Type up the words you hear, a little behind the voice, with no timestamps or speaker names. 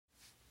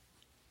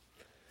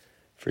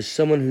For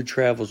someone who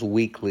travels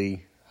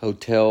weekly,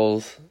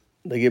 hotels,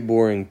 they get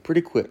boring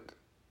pretty quick.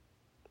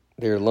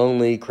 They're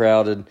lonely,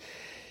 crowded,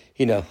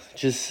 I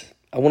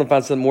want to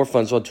find something more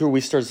fun. So on tour,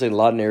 we started staying a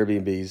lot in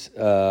Airbnbs.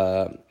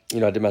 I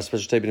did my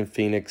special taping in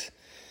Phoenix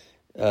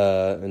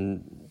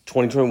in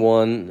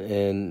 2021,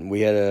 and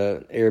we had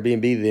an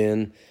Airbnb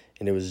then,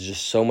 and it was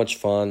just so much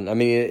fun. I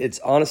mean, it's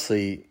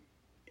honestly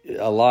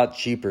a lot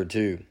cheaper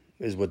too,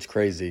 is what's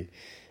crazy.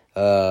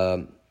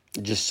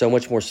 Just so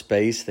much more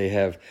space. They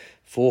have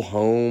full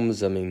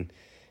homes. I mean,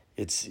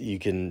 easy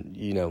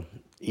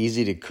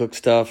to cook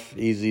stuff,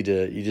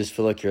 you just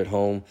feel like you're at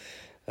home.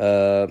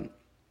 Did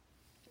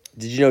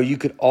you know you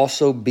could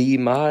also be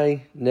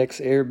my next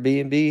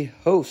Airbnb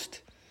host?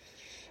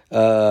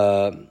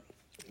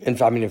 In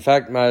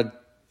fact, my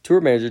tour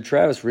manager,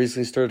 Travis,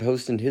 recently started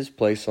hosting his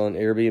place on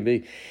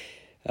Airbnb. He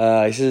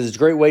says it's a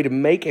great way to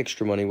make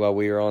extra money while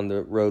we are on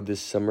the road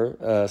this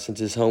summer, since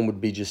his home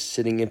would be just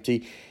sitting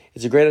empty.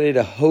 It's a great idea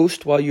to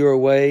host while you're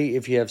away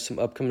if you have some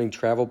upcoming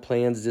travel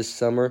plans this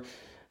summer.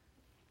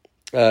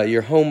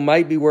 Your home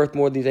might be worth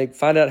more than you think.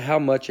 Find out how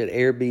much at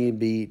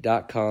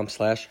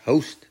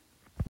airbnb.com/host.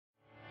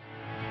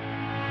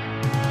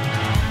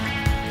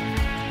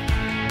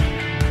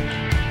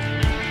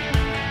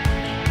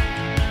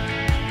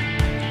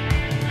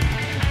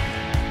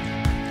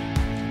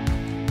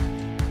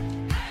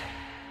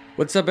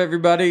 What's up,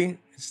 everybody?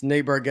 It's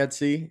Nate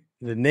Bargatze,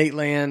 the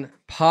Nateland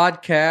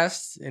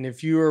podcast. And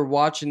if you are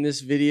watching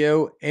this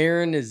video,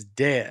 Aaron is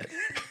dead.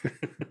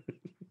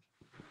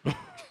 All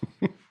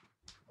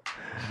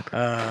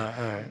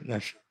right. I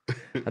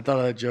thought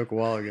of that joke a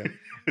while ago.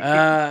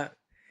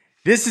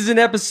 This is an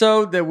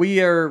episode that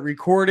we are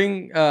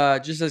recording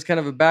just as kind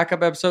of a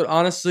backup episode.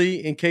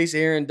 Honestly, in case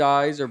Aaron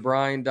dies or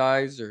Brian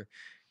dies or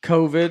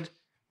COVID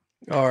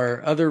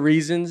or other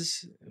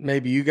reasons,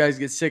 maybe you guys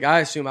get sick. I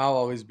assume I'll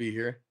always be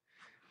here,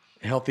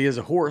 healthy as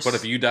a horse. But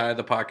if you die,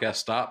 the podcast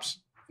stops.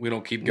 We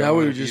don't keep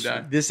going. No,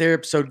 this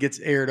episode gets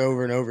aired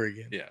over and over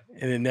again. Yeah.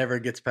 And it never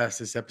gets past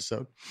this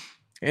episode.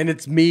 And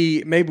it's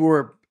me, maybe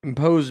we're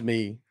imposed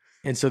me.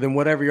 And so then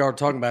whatever y'all are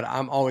talking about,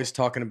 I'm always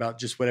talking about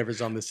just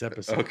whatever's on this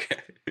episode. Okay.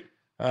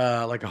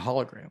 Like a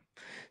hologram.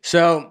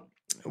 So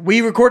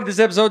we recorded this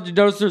episode. You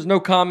notice there's no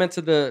comments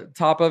at the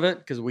top of it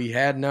because we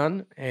had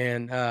none.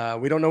 And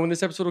we don't know when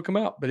this episode will come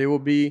out, but it will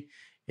be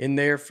in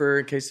there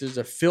in case there's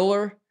a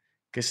filler.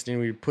 Guess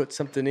we put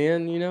something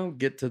in,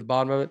 get to the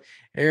bottom of it.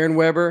 Aaron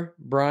Weber,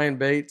 Brian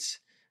Bates,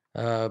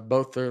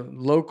 both are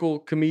local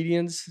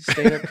comedians,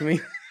 stand-up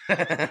comedians.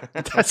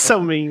 That's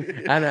so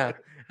mean. I know.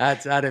 I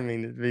didn't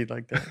mean it to be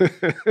like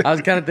that. I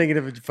was kind of thinking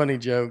of a funny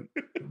joke,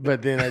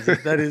 but then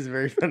that is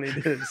very funny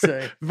to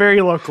say.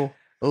 Very local.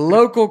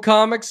 Local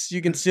comics,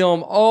 you can see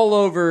them all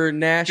over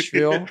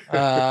Nashville,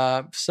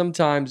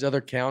 sometimes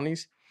other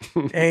counties,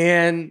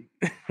 and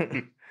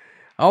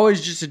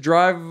always just a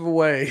drive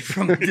away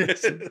from the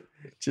distance.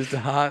 Just a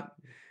hot,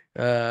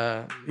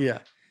 yeah.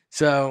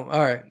 So, all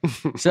right.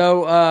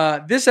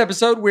 So, this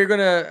episode, we're going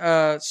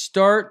to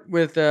start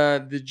with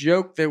the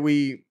joke that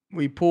we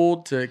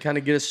pulled to kind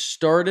of get us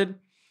started,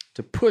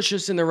 to push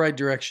us in the right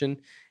direction,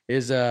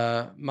 is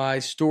my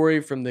story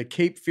from the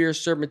Cape Fear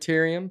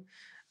Serpentarium.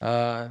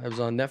 It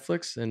was on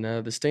Netflix and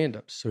the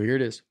stand-ups. So here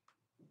it is.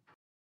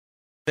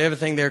 They have a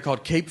thing there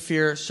called Cape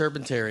Fear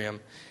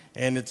Serpentarium,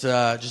 and it's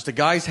just a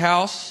guy's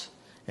house,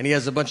 and he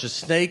has a bunch of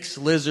snakes,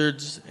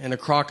 lizards, and a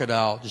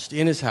crocodile just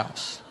in his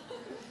house.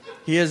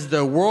 He has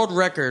the world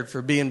record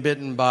for being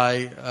bitten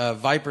by a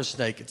viper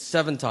snake. It's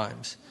 7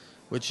 times,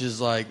 which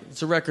is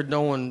it's a record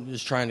no one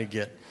is trying to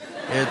get.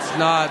 It's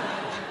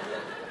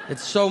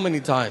so many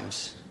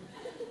times.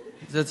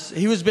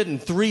 He was bitten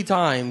 3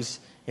 times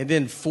and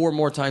then 4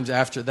 more times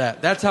after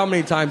that. That's how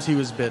many times he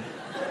was bitten.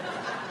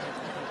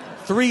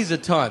 3's a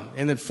ton,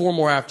 and then 4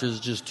 more after is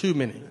just too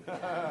many.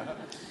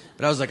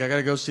 But I was like, I got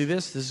to go see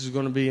this. This is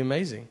going to be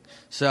amazing.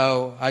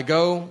 So I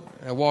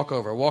walk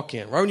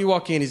in. Right when you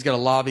walk in, he's got a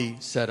lobby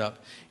set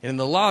up. And in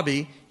the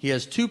lobby, he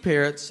has 2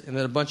 parrots and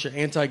then a bunch of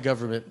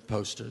anti-government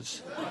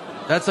posters.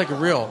 That's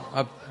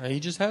he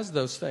just has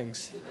those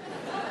things.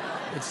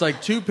 It's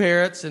 2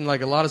 parrots and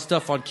a lot of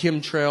stuff on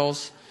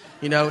chemtrails.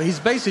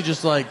 He's basically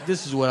just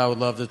this is what I would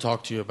love to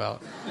talk to you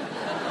about.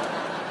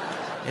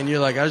 And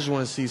you're I just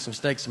want to see some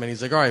snakes, man.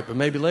 He's all right, but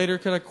maybe later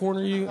can I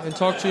corner you and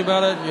talk to you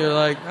about it? And you're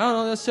I don't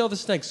know, let's see how the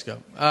snakes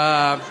go.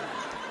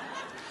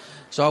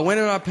 So I went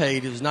and I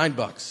paid. It was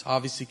 $9,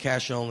 obviously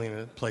cash only in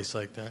a place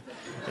like that.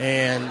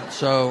 And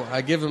so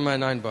I give him my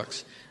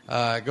 $9.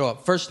 I go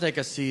up. First snake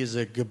I see is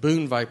a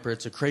gaboon viper.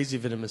 It's a crazy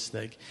venomous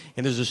snake.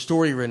 And there's a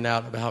story written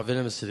out about how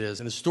venomous it is.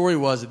 And the story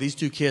was that these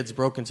 2 kids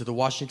broke into the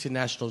Washington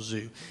National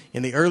Zoo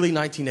in the early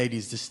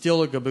 1980s to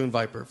steal a gaboon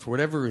viper for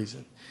whatever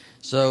reason.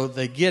 So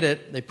they get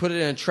it, they put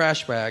it in a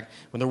trash bag.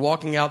 When they're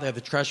walking out, they have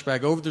the trash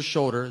bag over their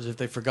shoulder as if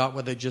they forgot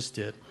what they just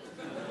did.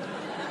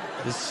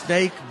 The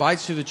snake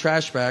bites through the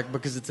trash bag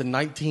because it's a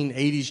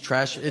 1980s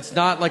trash. It's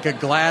not like a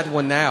Glad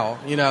one now,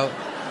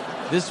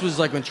 This was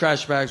when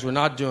trash bags were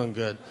not doing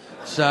good.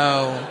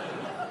 So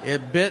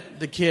it bit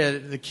the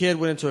kid. The kid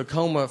went into a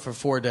coma for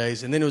 4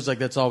 days, and then it was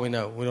that's all we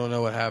know. We don't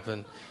know what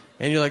happened.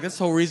 And you're like, that's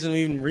the whole reason I'm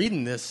even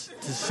reading this,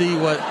 to see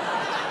what...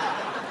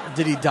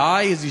 Did he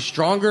die? Is he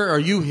stronger? Are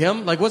you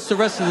him? Like, what's the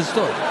rest of the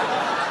story?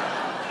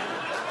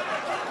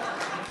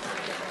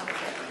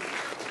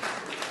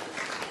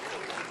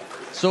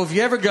 So if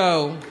you ever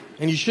go,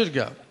 and you should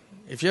go,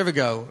 if you ever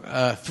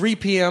go, 3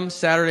 p.m.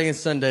 Saturday and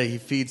Sunday, he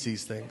feeds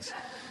these things.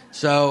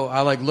 So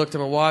I looked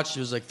at my watch. It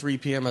was 3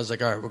 p.m. I was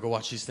like, all right, we'll go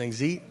watch these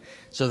things eat.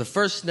 So the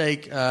first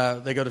snake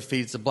they go to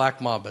feed, it's a black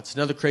mamba. It's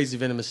another crazy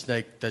venomous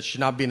snake that should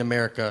not be in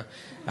America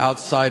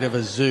outside of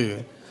a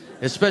zoo,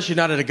 especially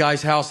not at a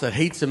guy's house that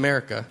hates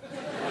America.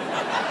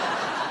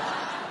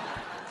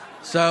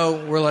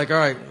 So we're like, all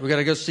right, we got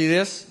to go see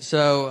this.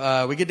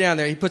 So we get down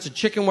there. He puts a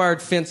chicken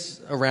wired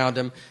fence around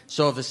him.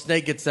 So if a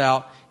snake gets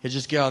out, he'll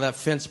just get out of that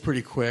fence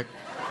pretty quick.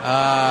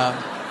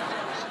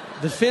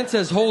 The fence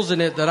has holes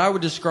in it that I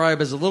would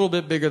describe as a little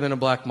bit bigger than a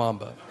black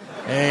mamba.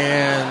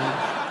 And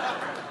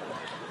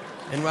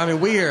I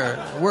mean,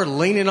 we're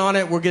leaning on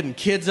it. We're getting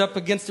kids up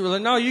against it. We're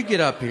like, no, you get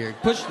up here.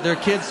 Their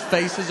kids'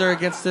 faces are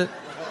against it.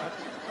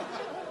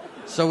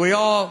 So we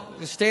all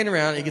stand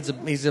around.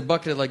 He's a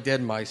bucket of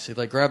dead mice. He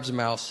grabs a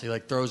mouse. He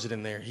throws it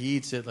in there. He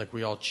eats it.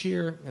 We all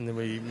cheer, and then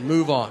we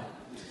move on.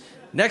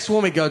 Next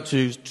one we go to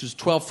is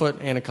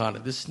 12-foot anaconda.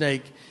 This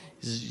snake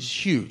is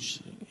huge.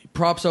 He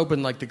props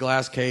open the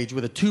glass cage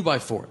with a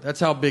 2x4.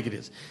 That's how big it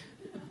is.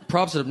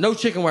 Props it up. No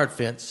chicken wired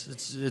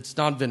fence. It's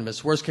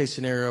non-venomous. Worst case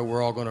scenario,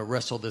 we're all going to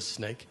wrestle this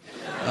snake.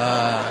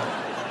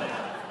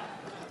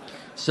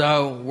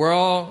 So we're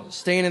all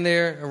standing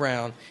there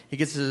around. He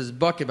gets his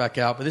bucket back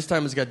out, but this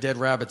time it's got dead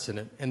rabbits in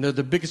it. And they're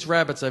the biggest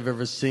rabbits I've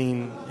ever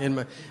seen.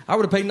 I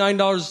would have paid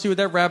 $9 to see what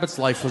that rabbit's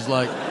life was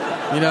like.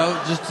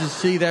 Just to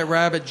see that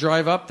rabbit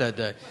drive up that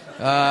day.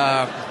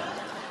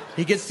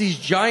 He gets these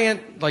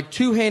giant,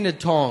 two-handed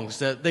tongs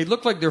that they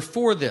look like they're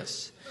for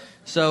this.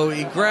 So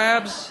he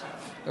grabs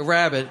a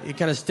rabbit. He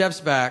kind of steps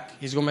back.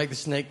 He's going to make the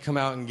snake come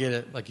out and get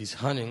it like he's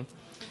hunting.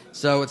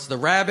 So it's the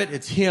rabbit,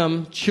 it's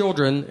him,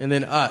 children, and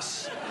then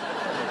us.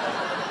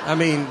 I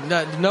mean,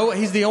 no,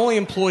 he's the only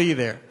employee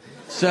there.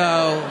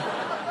 So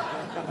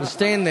we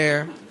stand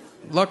there.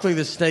 Luckily,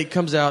 the snake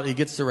comes out. He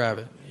gets the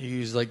rabbit.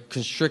 He's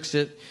constricts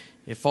it.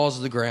 It falls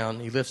to the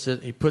ground. He lifts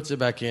it. He puts it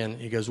back in.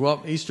 He goes,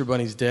 well, Easter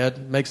Bunny's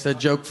dead. Makes that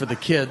joke for the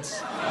kids.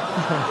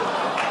 Yeah.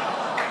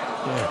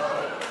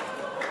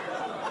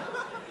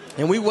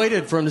 And we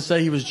waited for him to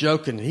say he was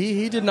joking.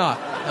 He did not.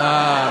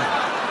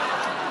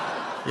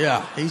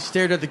 Yeah, he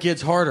stared at the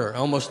kids harder,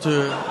 almost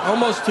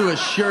to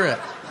assure it.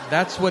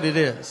 That's what it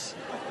is.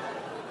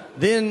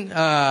 Then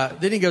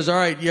he goes, all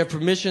right, you have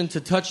permission to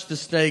touch the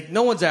snake.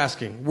 No one's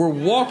asking. We're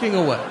walking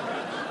away.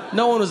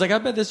 No one was like, I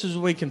bet this is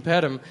when we can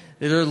pet him.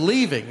 They're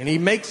leaving, and he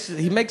makes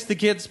the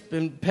kids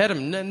pet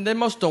him. And they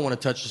most don't want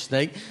to touch the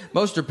snake.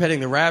 Most are petting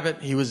the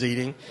rabbit he was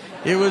eating.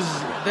 It was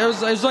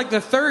like the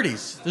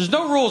 30s. There's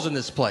no rules in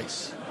this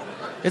place.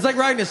 It's like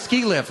riding a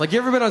ski lift. You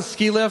ever been on a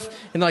ski lift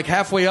and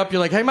halfway up you're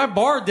like, hey, my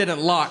bar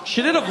didn't lock.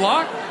 Should it have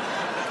locked?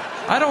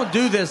 I don't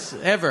do this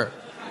ever.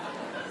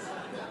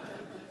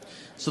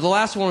 So the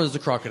last one is the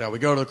crocodile. We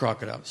go to the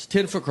crocodile. It's a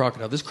 10-foot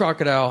crocodile. This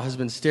crocodile has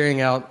been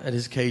staring out at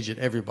his cage at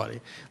everybody.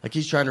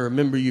 He's trying to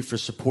remember you for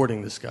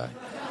supporting this guy.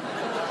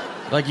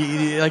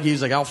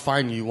 He's like, I'll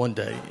find you one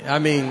day. I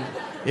mean,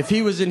 if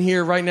he was in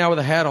here right now with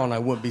a hat on, I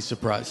wouldn't be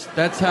surprised.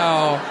 That's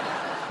how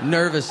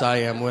nervous I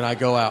am when I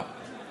go out.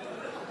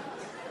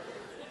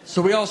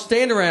 So we all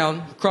stand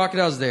around. The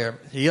crocodile's there.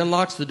 He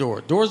unlocks the door.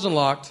 Door's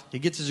unlocked. He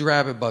gets his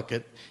rabbit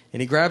bucket. And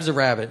he grabs a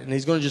rabbit, and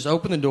he's going to just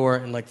open the door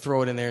and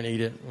throw it in there and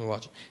eat it and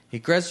watch it. He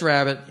grabs the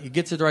rabbit. He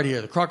gets it right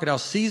here. The crocodile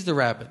sees the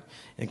rabbit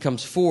and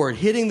comes forward,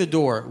 hitting the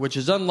door, which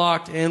is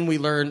unlocked and we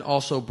learn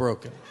also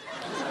broken.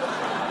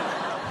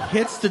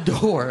 Hits the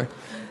door.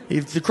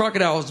 The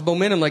crocodile's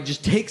momentum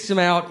just takes him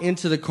out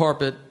into the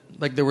carpet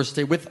they were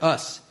staying with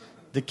us.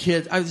 The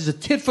kids. There's a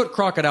 10-foot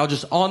crocodile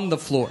just on the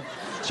floor.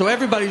 So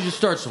everybody just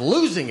starts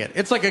losing it.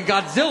 It's like a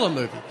Godzilla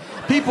movie.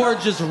 People are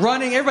just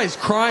running. Everybody's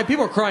crying.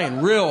 People are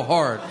crying real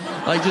hard.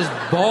 Just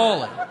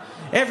bawling.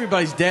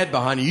 Everybody's dead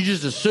behind you. You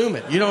just assume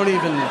it. You don't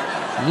even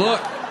look.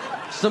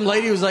 Some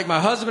lady was like, my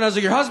husband. I was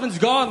like, your husband's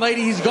gone,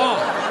 lady. He's gone.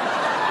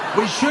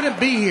 We shouldn't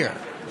be here.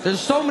 There's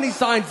so many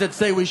signs that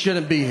say we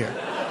shouldn't be here.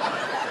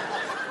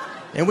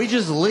 And we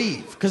just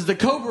leave. Because the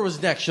cobra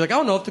was next. She's like, I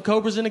don't know if the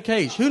cobra's in a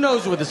cage. Who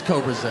knows where this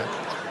cobra's at?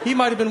 He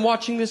might have been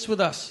watching this with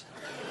us.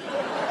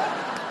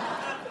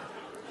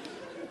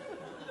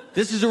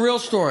 This is a real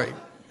story.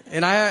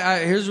 And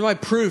here's my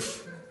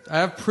proof. I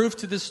have proof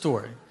to this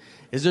story.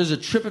 There's a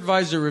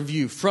TripAdvisor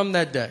review from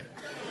that day.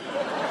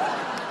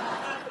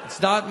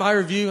 It's not my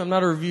review. I'm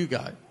not a review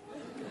guy.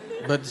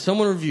 But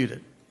someone reviewed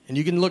it. And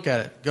you can look at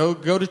it. Go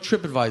to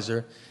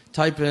TripAdvisor.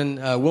 Type in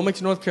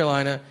Wilmington, North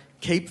Carolina,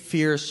 Cape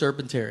Fear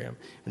Serpentarium.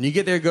 When you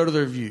get there, go to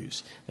the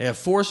reviews. They have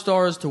 4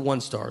 stars to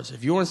 1 stars.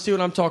 If you want to see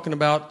what I'm talking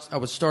about, I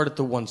would start at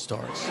the 1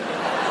 stars.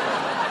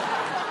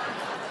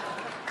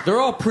 They're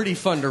all pretty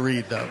fun to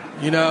read, though.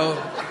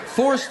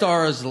 4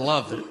 stars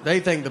love it. They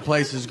think the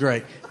place is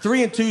great.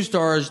 3 and 2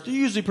 stars, they're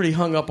usually pretty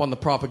hung up on the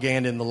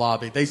propaganda in the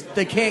lobby.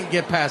 They can't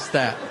get past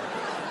that.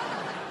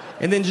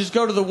 and then just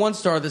go to the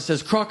 1-star that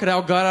says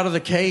crocodile got out of the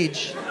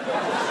cage.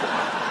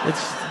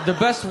 It's the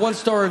best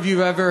 1-star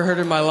review I've ever heard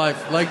in my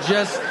life. Like,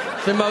 just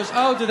the most,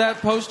 oh, did that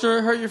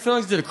poster hurt your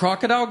feelings? Did a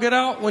crocodile get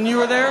out when you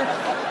were there?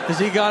 Because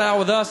he got out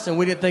with us, and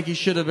we didn't think he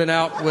should have been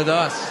out with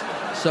us.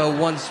 So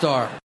 1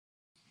 star.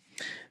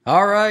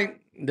 All right,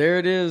 there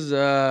it is.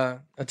 I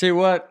tell you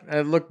what,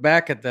 I look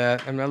back at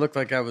that, and I looked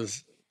like I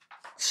was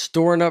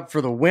storing up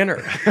for the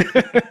winter.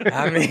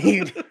 I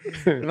mean,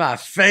 my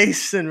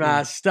face and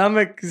my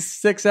stomach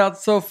sticks out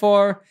so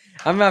far.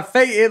 On my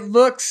face, it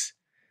looks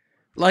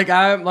like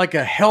I'm like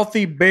a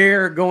healthy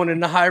bear going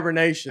into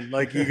hibernation.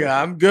 Like,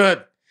 I'm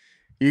good.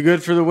 You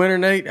good for the winter,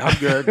 Nate? I'm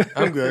good.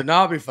 I'm good. No,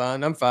 I'll be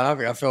fine. I'm fine.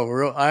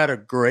 I had a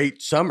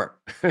great summer.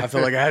 I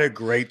feel like I had a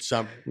great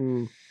summer.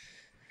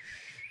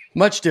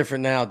 Much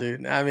different now,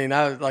 dude. I mean,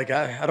 I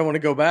don't want to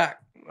go back.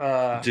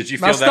 Did you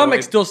feel my that stomach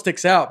way? still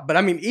sticks out, but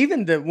I mean,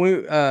 even that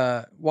we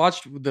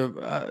watched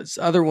the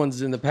other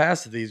ones in the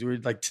past of these, we were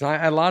like tonight.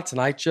 I had a lot of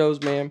Tonight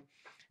shows, man.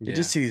 You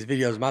just see these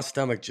videos. My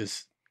stomach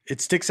it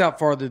sticks out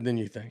farther than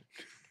you think.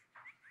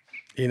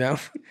 You know,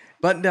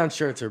 button-down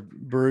shirts are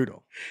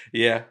brutal.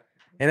 Yeah.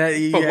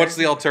 And But what's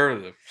the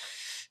alternative?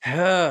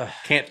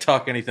 Can't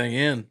tuck anything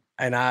in.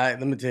 And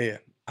let me tell you,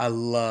 I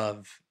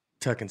love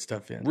tucking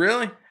stuff in.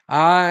 Really?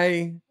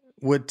 I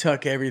would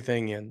tuck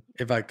everything in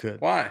if I could.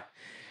 Why?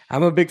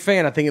 I'm a big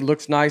fan. I think it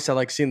looks nice. I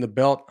like seeing the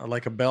belt. I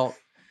like a belt.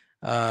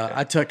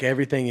 I tuck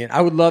everything in. I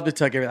would love to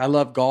tuck everything. I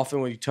love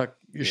golfing when you tuck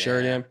your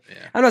shirt in. Yeah.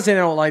 I'm not saying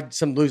I don't like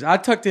some loose. I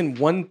tucked in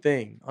one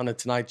thing on the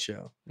Tonight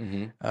Show,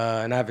 and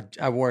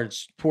I wore a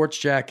sports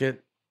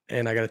jacket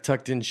and I got a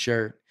tucked in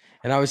shirt.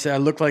 And I would say I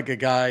looked like a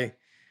guy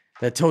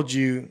that told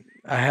you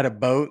I had a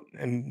boat,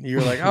 and you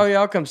were like, "Oh yeah,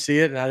 I'll come see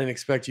it." And I didn't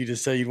expect you to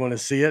say you'd want to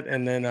see it,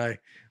 and then I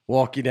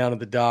walk you down to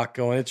the dock,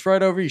 going, "It's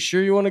right over. You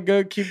sure you want to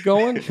go? Keep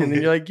going?" And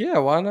then you're like, "Yeah,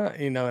 why not?"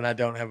 You know. And I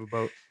don't have a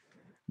boat,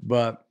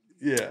 but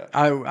Yeah.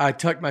 I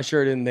tucked my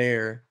shirt in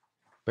there.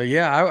 But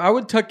yeah, I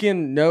would tuck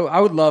in. No, I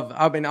would love.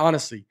 I mean,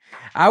 honestly,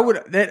 I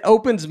would. That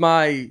opens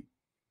my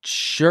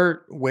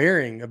shirt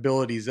wearing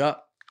abilities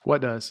up.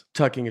 What does?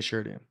 Tucking a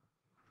shirt in.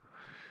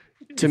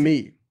 To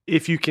me.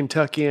 If you can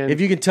tuck in.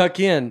 If you can tuck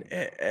in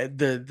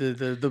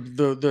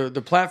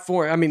the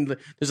platform, I mean,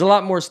 there's a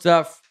lot more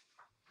stuff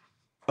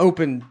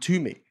open to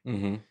me.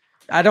 Mm-hmm.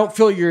 I don't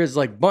feel you're as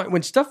like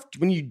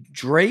when you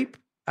drape.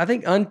 I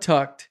think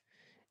untucked,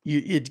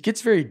 it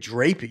gets very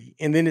drapey,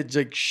 and then it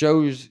like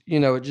shows.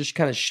 You know, it just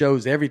kind of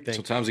shows everything.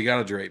 Sometimes you got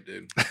to drape,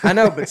 dude. I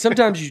know, but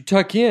sometimes you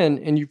tuck in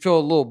and you feel a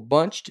little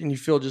bunched, and you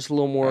feel just a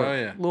little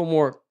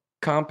more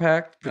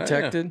compact,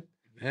 protected.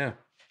 Yeah.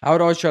 I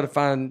would always try to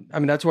find. I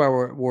mean, that's why I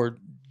wore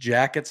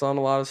jackets on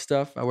a lot of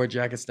stuff. I wear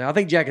jackets now. I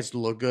think jackets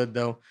look good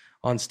though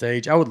on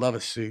stage. I would love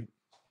a suit.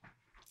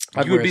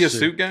 You would be a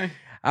suit guy?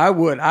 I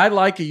would. I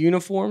like a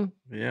uniform.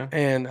 Yeah.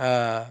 And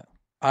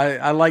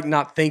I like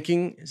not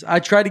thinking.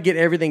 I try to get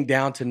everything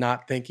down to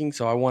not thinking.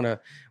 So when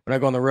I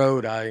go on the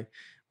road, I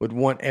would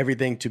want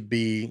everything to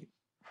be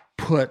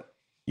put,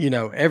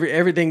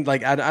 everything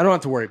like I don't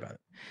have to worry about it.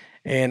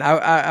 And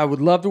I would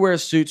love to wear a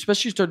suit,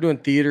 especially start doing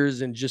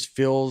theaters and just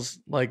feels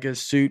like a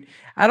suit.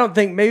 I don't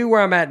think maybe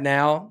where I'm at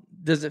now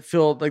doesn't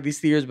feel like these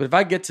theaters, but if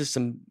I get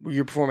to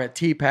you perform at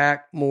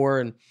T-Pack more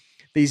and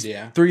these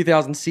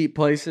 3,000 seat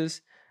places,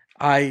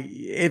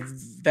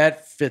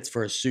 that fits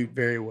for a suit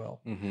very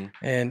well. Mm-hmm.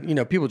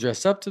 And, people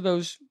dress up to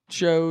those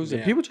shows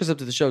and people dress up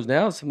to the shows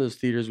now. Some of those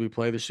theaters we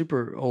play, they're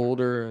super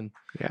older. And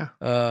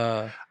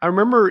I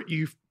remember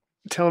you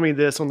telling me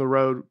this on the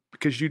road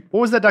because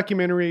what was that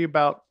documentary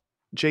about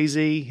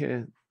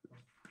Jay-Z?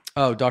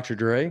 Oh, Dr.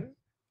 Dre?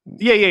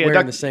 Yeah.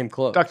 Wearing the same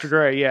clothes. Dr.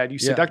 Dre, yeah. You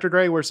said Dr.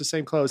 Dre wears the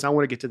same clothes. I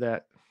want to get to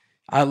that.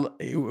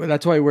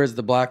 That's why he wears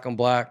the black on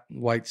black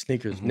white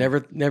sneakers.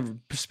 Mm-hmm. Never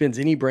spends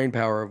any brain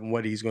power on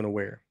what he's going to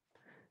wear.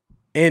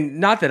 And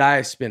not that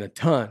I spend a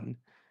ton.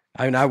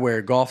 I mean, I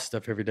wear golf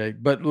stuff every day,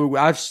 but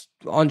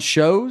on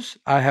shows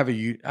I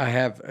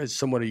have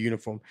somewhat a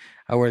uniform.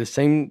 I wear the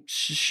same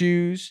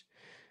shoes,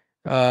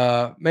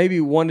 maybe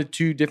 1 to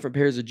 2 different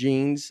pairs of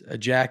jeans, a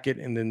jacket,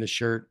 and then the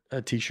shirt,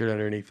 a t-shirt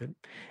underneath it.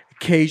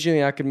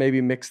 Occasionally, I could maybe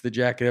mix the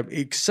jacket up.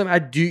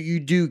 You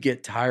do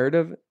get tired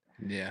of it.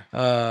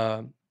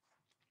 Yeah.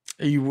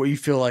 You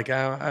feel like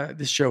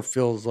this show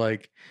feels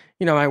like,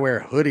 I wear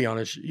a hoodie on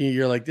it.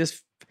 You're like,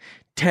 this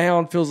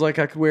town feels like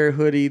I could wear a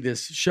hoodie.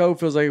 This show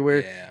feels like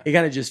it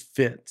kind of just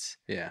fits.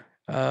 Yeah.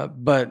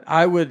 But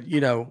I would,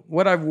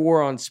 what I've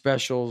wore on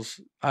specials,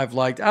 I've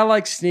liked. I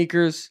like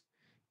sneakers.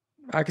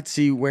 I could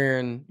see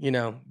wearing,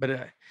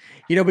 but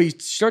you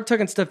start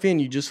tucking stuff in,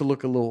 you just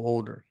look a little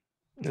older.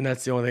 And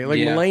that's the only thing. Like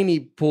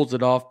Mulaney pulls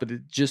it off, but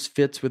it just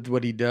fits with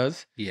what he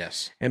does.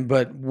 Yes.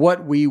 But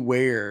what we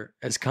wear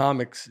as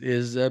comics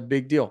is a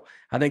big deal.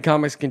 I think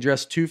comics can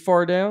dress too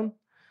far down.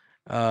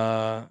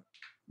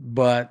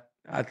 But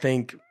I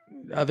think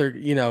I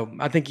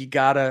think you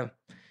gotta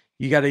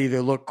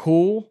either look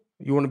cool.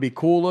 You want to be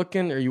cool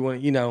looking, or you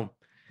want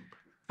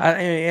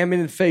I'm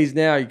in the phase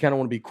now. You kind of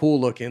want to be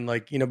cool looking,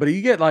 but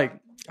you get like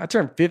I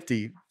turned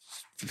 50.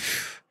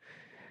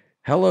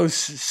 Hello,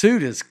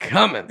 Suit is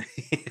coming.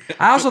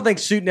 I also think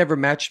Suit never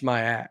matched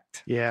my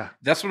act. Yeah.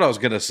 That's what I was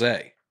going to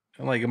say.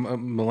 Like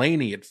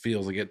Mulaney, it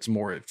feels like it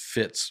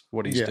fits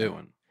what he's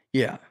doing.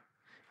 Yeah.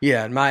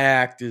 Yeah. And my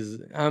act is,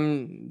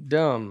 I'm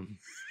dumb.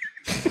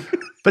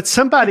 But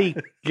somebody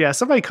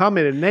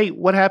commented, Nate,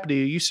 what happened to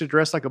you? You used to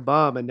dress like a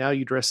bum and now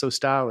you dress so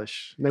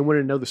stylish. And they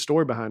wanted to know the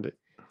story behind it.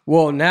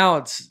 Well,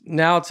 now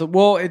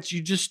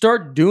you just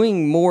start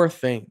doing more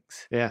things.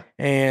 Yeah.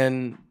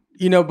 And,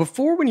 you know,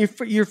 before when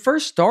you're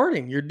first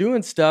starting, you're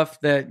doing stuff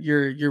that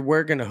you're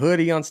wearing a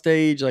hoodie on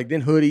stage, like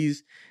then hoodies.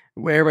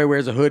 Everybody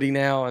wears a hoodie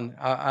now, and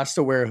I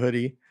still wear a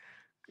hoodie.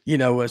 You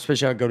know,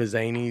 especially I go to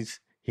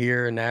Zany's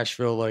here in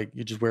Nashville. Like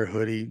you just wear a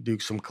hoodie, do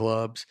some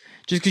clubs,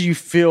 just because you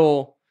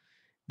feel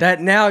that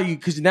now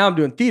because now I'm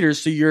doing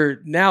theaters, so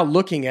you're now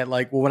looking at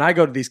like, well, when I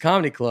go to these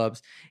comedy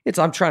clubs,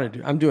 I'm trying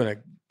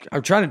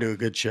to do a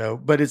good show,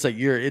 but it's like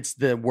it's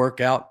the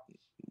workout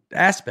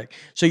aspect.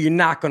 So you're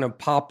not going to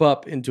pop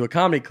up into a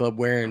comedy club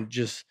wearing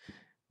just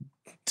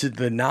to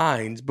the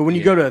nines. But when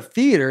you go to a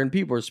theater and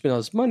people are spending all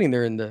this money,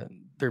 and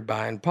they're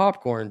buying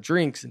popcorn,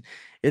 drinks, and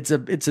it's a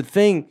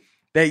thing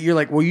that you're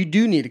like, well, you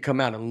do need to come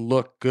out and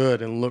look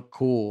good and look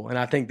cool. And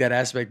I think that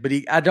aspect, but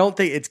I don't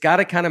think it's got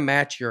to kind of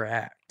match your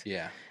act.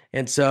 Yeah.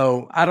 And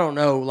so I don't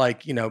know,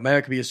 like, you know, maybe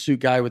I could be a suit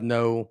guy with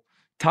no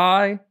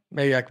tie.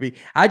 Maybe I could be.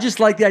 I just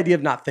like the idea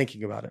of not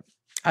thinking about it.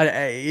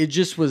 It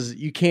just was.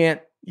 You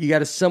got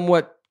to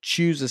somewhat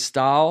choose a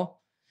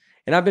style.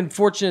 And I've been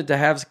fortunate to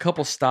have a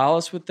couple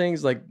stylists with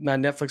things like my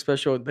Netflix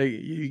special.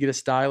 You get a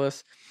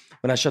stylist.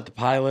 When I shot the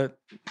pilot,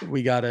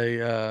 we got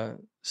a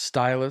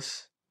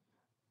stylist.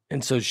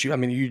 And so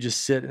you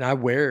just sit and I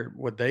wear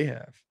what they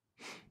have.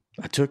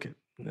 I took it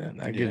and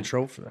I get in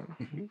trouble for that.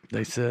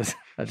 They said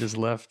I just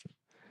left.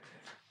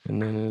 And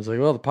then it was like,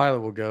 well, the pilot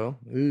will go.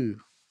 Ooh.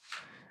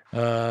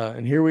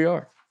 And here we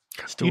are.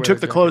 Still you took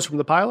the clothes from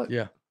the pilot?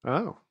 Yeah.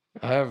 Oh.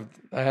 I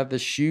have the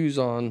shoes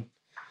on.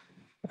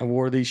 I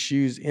wore these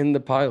shoes in the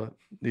pilot.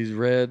 These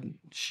red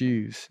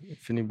shoes.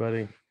 If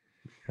anybody,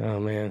 oh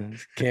man,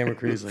 this camera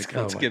crew's like,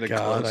 oh my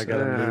God, I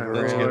gotta move around.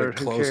 Let's get a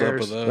close up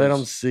of those. Let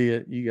them see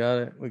it. You got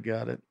it. We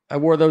got it. I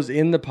wore those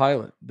in the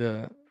pilot.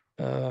 That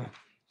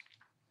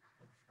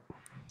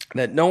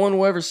no one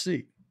will ever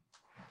see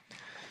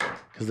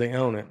because they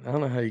own it. I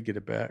don't know how you get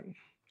it back.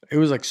 It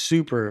was like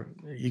super.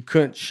 You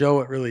couldn't show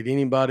it really to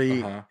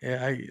anybody.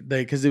 Yeah,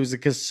 because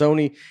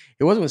Sony.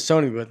 It wasn't with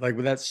Sony, but like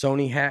with that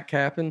Sony hack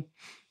happened,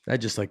 that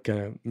just like kind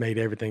of made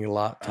everything a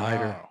lot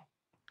tighter. Oh.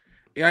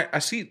 Yeah, I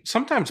see.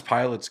 Sometimes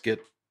pilots get.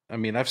 I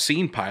mean, I've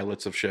seen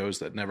pilots of shows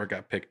that never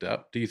got picked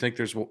up. Do you think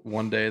there's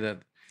one day that?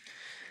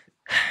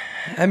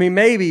 I mean,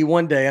 maybe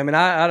one day. I mean,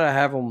 I'd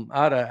have them.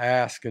 I'd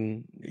ask,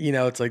 and you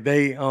know, it's like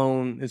they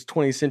own. It's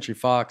 20th Century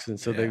Fox, and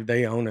so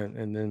they own it.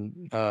 And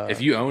then if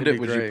you owned it,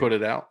 would you put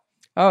it out?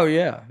 Oh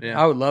yeah,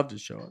 I would love to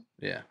show it.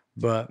 Yeah,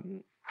 but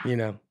you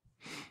know,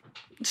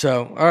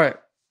 so all right.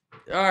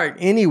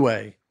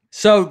 Anyway,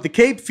 so the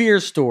Cape Fear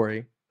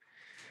story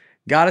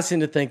got us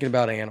into thinking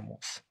about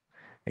animals,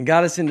 and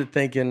got us into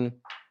thinking,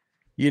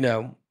 you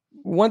know,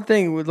 one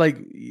thing was like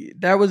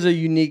that was a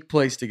unique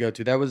place to go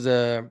to. That was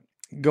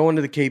going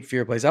to the Cape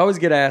Fear place. I always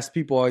get asked.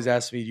 People always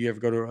ask me, "Do you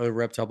ever go to a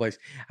reptile place?"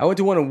 I went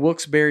to one in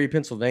Wilkes-Barre,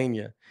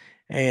 Pennsylvania,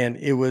 and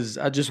it was.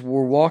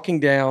 We're walking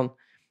down.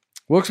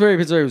 Wilkes-Barre,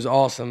 Pennsylvania was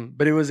awesome,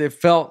 but it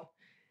felt,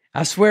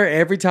 I swear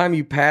every time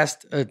you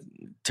passed a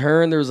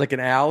turn, there was like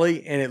an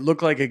alley and it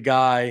looked like a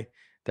guy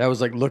that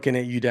was like looking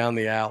at you down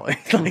the alley.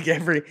 Like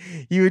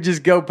you would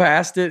just go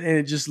past it and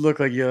it just looked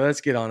like, yo,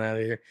 let's get on out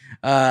of here.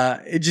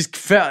 It just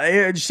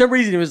felt, for some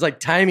reason it was like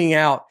timing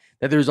out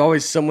that there's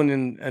always someone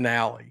in an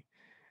alley.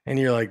 And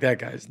you're like,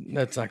 that's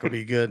not going to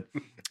be good.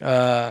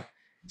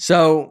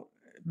 So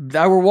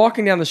I were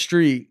walking down the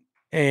street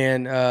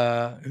and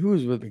who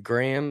was with me?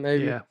 Graham,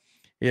 maybe?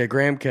 Yeah,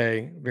 Graham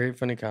K, very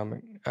funny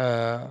comic. He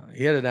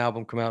had an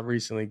album come out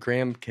recently,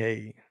 Graham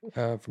K,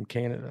 from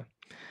Canada.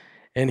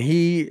 And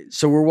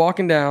so we're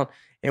walking down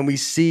and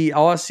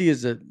all I see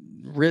is a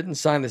written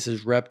sign that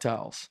says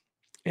reptiles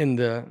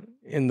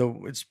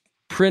it's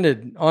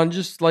printed on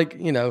just like,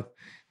 you know,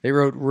 they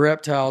wrote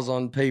reptiles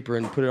on paper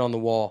and put it on the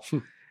wall.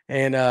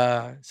 And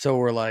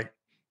so I'm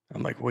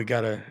like,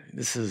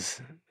 this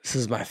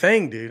is my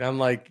thing, dude. I'm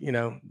like, you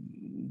know,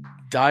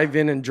 dive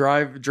in and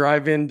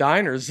drive in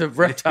diners of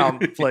reptile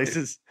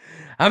places.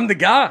 I'm the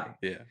guy.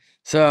 Yeah.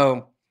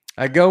 So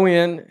I go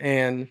in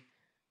and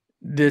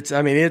it's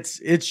in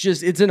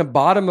the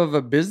bottom of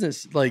a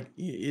business. Like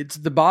it's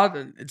the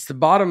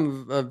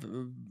bottom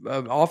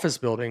of office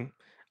building,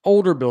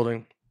 older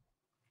building.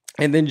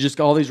 And then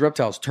just all these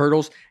reptiles,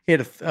 turtles. He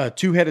had a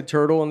 2-headed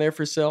turtle in there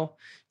for sale.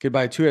 Could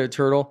buy a 2-headed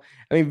turtle.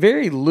 I mean,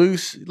 very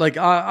loose. Like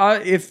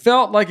it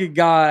felt like a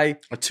guy.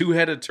 A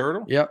 2-headed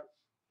turtle? Yep.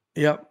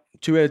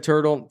 2-headed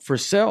turtle for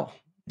sale.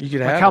 You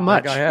could have how it.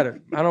 much? Like I had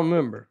it. I don't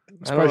remember.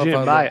 I don't know you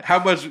didn't buy it.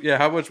 How much? Yeah,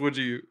 how much would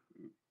you?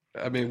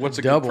 I mean, what's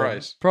a double, good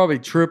price? Probably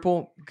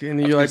triple.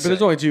 And you're like, but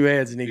there's only 2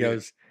 heads, and he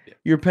goes,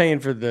 "You're paying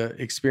for the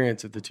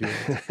experience of the 2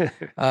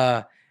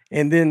 heads."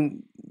 And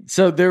then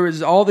so there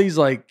was all these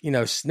like, you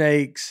know,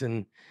 snakes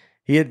and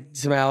He had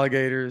some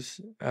alligators,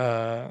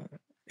 and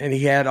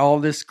he had all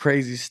this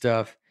crazy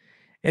stuff.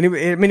 And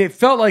it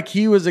felt like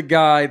he was a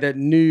guy that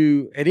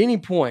knew at any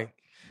point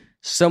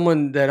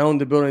someone that owned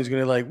the building is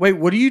going to like, wait,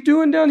 what are you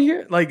doing down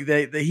here? Like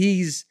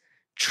he's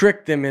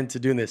tricked them into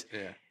doing this.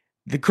 Yeah.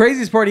 The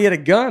craziest part, he had a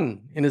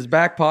gun in his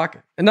back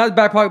pocket, and not his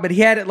back pocket, but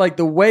he had it like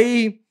the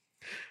way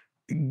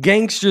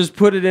gangsters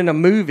put it in a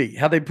movie,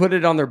 how they put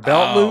it on their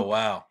belt loop. Oh,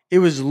 wow. It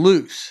was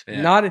loose.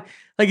 Yeah. Not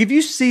like if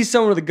you see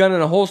someone with a gun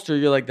in a holster,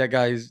 you're like,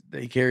 that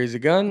he carries a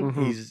gun.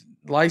 Mhm. He's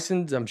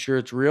licensed. I'm sure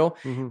it's real.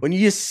 Mhm. When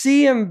you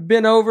see him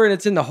bent over and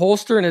it's in the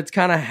holster and it's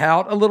kind of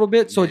out a little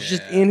bit, so it's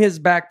just Yeah. in his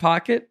back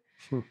pocket.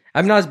 Hmm.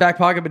 I'm not his back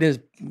pocket, but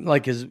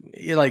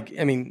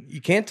I mean,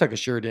 you can't tuck a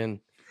shirt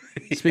in.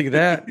 Speaking of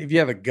that, if you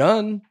have a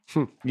gun,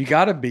 you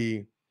got to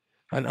be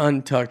an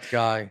untucked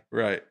guy.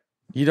 Right.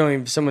 You don't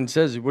even, if someone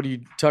says, what do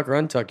you tuck or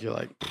untuck? You're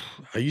like,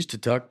 I used to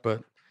tuck,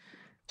 but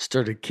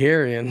started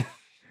carrying,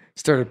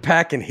 started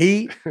packing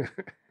heat,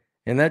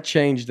 and that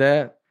changed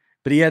that.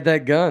 But he had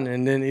that gun,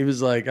 and then he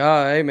was like,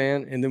 hey,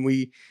 man. And then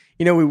we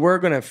were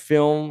going to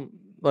film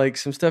like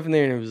some stuff in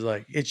there, and it was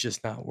like, it's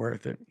just not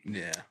worth it.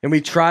 Yeah. And we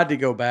tried to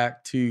go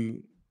back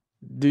to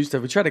do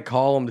stuff. We tried to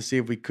call him to see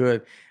if we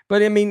could.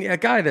 But I mean, a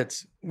guy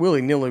that's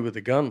willy-nilly with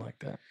a gun like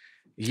that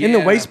in the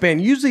waistband,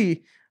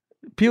 usually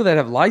people that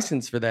have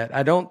license for that,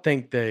 I don't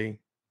think they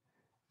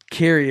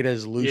carry it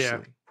as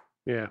loosely.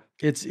 Yeah.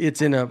 It's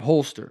in a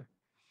holster.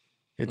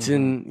 It's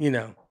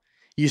in,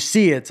 you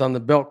see it's on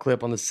the belt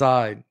clip on the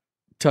side.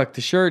 Tuck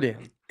the shirt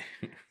in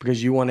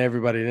because you want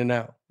everybody to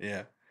know.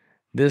 Yeah.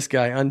 This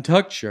guy,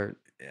 untucked shirt,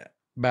 Yeah.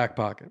 back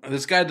pocket.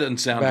 This guy doesn't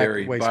sound Back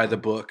very by waistband. the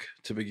book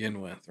to begin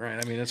with, right?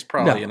 I mean, it's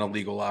probably No. an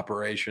illegal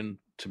operation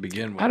to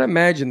begin with. I'd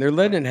imagine they're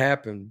letting it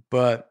happen,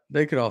 but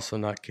they could also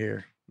not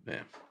care.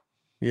 Yeah.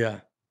 Yeah.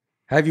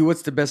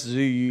 What's the best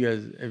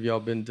zoo have y'all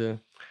been to?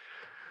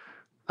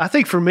 I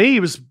think for me,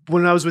 it was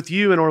when I was with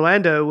you in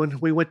Orlando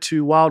when we went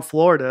to Wild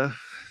Florida.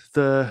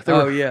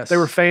 Yes. They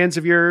were fans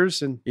of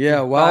yours. And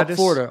Yeah, Wild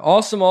Florida.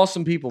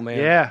 Awesome people, man.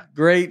 Yeah.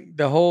 Great.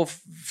 The whole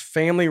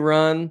family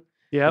run.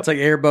 Yeah. It's like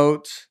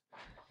airboats.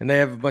 And they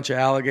have a bunch of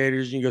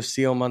alligators. You can go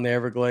see them on the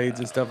Everglades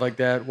and stuff like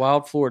that.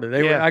 Wild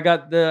Florida. Yeah. I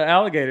got the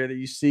alligator that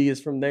you see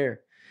is from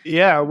there.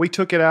 Yeah, we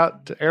took it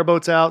out,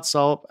 airboats out,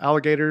 saw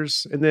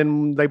alligators, and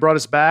then they brought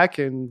us back,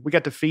 and we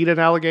got to feed an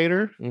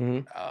alligator.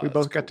 Mm-hmm. We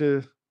both got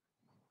to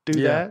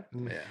do that.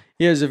 Yeah.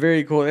 Yeah, it's a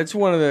very cool. It's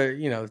one of the,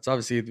 it's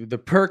obviously the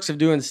perks of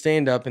doing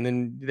stand up. And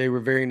then they were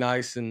very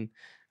nice and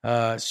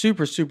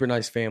super, super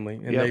nice family.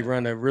 And Yep. they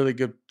run a really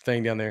good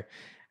thing down there.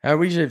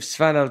 We should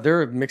find out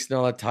they're mixing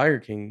all that Tiger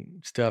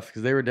King stuff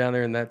because they were down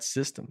there in that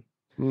system.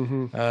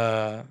 Mm-hmm.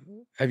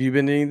 Have you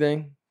been to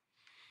anything?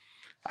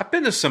 I've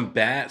been to some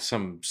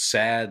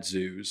sad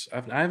zoos.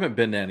 I haven't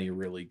been to any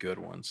really good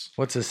ones.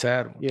 What's a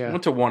sad one? I Yeah.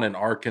 went to one in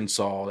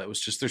Arkansas that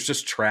was there's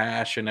just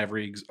trash and a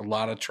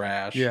lot of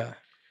trash. Yeah.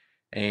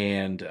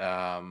 And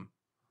the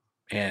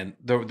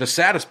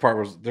saddest part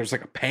was there's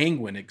like a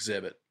penguin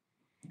exhibit,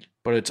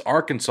 but it's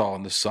Arkansas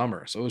in the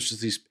summer. So it was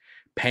just these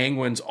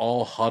penguins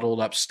all huddled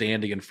up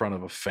standing in front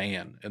of a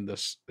fan in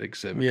this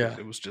exhibit. Yeah.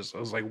 It was just, I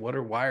was like,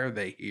 why are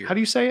they here? How do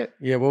you say it?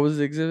 Yeah. What was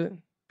the exhibit?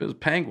 It was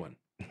penguin.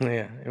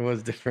 Yeah, it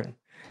was different.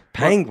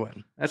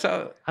 Penguin. That's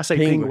how I say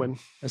Penguin. penguin.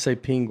 I say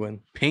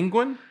penguin.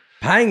 penguin?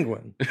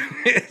 Penguin.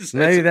 It's-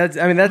 Maybe that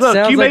Look,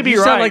 sounds you may like be you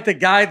sound right. like the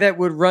guy that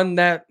would run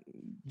that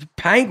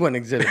penguin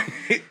exhibit.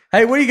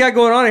 Hey, what do you got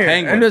going on here?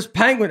 Penguin. And this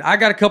penguin. I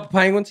got a couple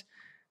penguins,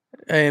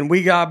 and put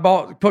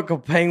a couple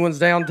penguins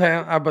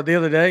downtown. But the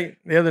other night,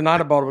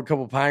 I bought a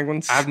couple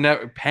penguins. I've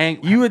never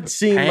You would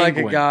seem like a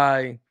Penguin.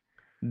 guy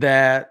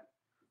that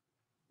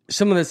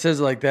someone that says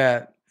it like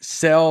that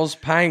sells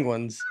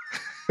penguins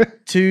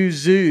to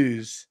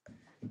zoos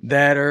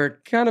that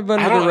are kind of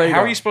under I the don't know. radar.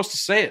 How are you supposed to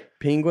say it?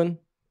 Penguin?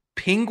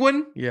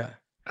 Penguin? Yeah.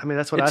 I mean,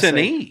 that's what It's I an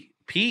say. E.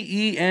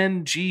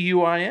 Penguin.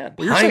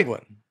 You're saying-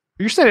 Penguin.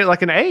 You're saying it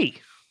like an A,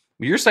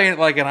 You're saying it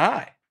like an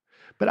I.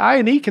 but I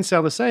and E can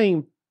sound the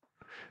same.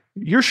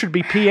 Yours should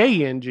be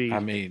PANG. I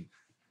mean,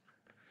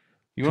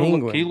 you want to look,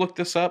 Penguin. can you look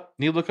this up?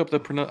 Can you look up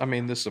the I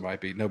mean, this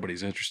might be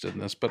nobody's interested in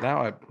this, but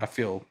now I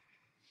feel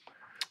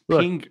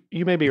Look,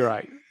 you may be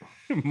right.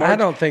 I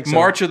don't think so.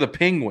 March of the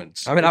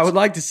Penguins. I mean, I would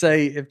like to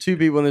say if two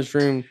people in this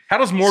room, How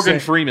does Morgan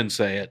say- Freeman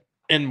say it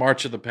in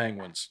March of the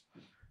Penguins?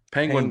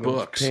 Penguin Penguins,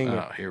 books. penguin.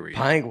 Oh, here we go.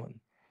 penguin,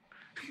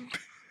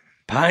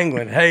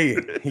 penguin, hey,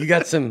 you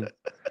got some,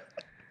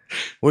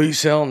 what are you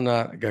selling?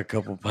 I got a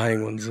couple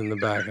penguins in the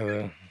back of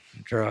the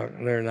truck.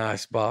 They're in the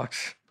ice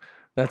box.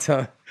 That's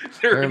how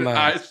They're in in the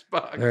my- ice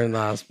box. they're in the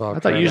ice box. I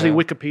thought right usually now.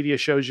 Wikipedia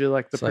shows you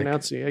like the It's like-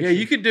 pronunciation. Yeah,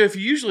 you could do if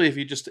you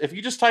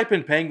just type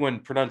in penguin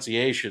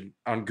pronunciation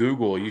on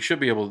Google, you should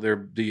be able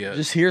to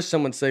just hear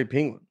someone say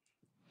penguin.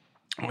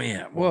 oh,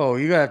 yeah. Well, Whoa,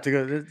 you gotta have to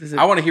go. This is,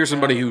 I want to hear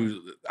somebody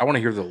I want to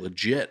hear the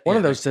legit. one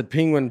of yeah. those said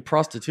penguin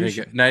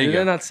prostitution. Now you Did go.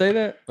 they not say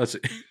that? Let's see.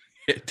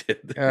 It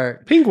did. All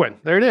right, Penguin.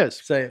 There it is.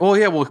 say it. Well,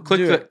 yeah. Well,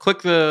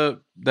 click Do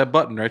that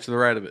button right to the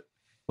right of it.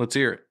 Let's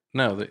hear it.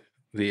 No,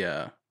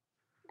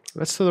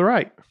 That's to the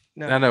right.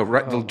 No. I know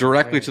right Oh,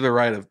 directly man. to the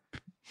right of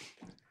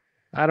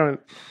I don't.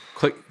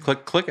 Click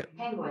it.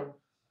 Penguin.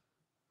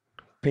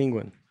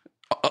 Penguin.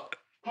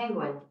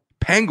 Penguin.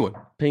 Penguin.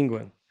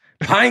 Penguin.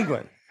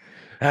 Penguin.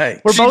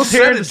 Hey. We're She both just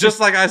hearing said it the just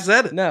like I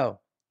said it. No.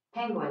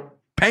 Penguin.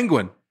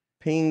 Penguin.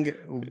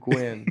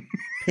 Penguin.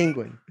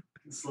 Penguin.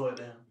 Slow it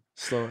down.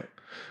 Slow it.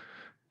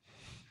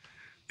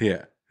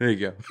 Yeah. There you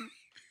go.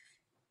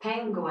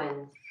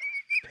 Penguin.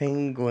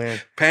 Penguin.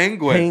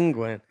 Penguin.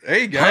 Penguin. There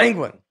you go.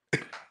 Penguin.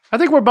 I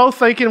think we're both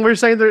thinking we're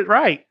saying that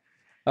right.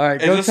 All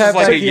right. And Go this tap is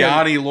like back a in.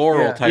 Yanni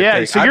Laurel Yeah. type Yeah.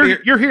 thing. So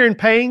you're hearing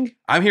pang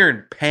I'm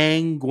hearing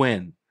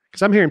penguin.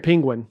 because I'm hearing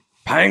penguin.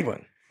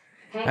 Penguin.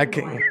 I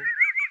Penguin. can't.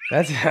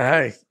 That's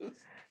hey.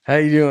 How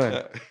you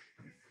doing?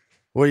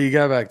 What do you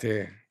got back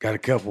there? Got a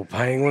couple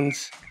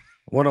penguins.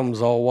 One of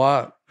them's all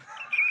white.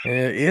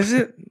 Is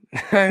it?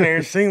 I ain't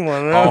never seen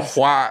one of All those.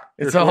 white.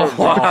 It's Your all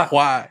clothes are white.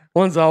 white.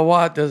 One's all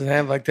white. Doesn't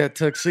have like that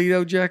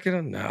tuxedo jacket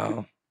on.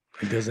 No,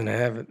 it doesn't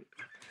have it.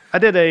 I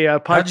did a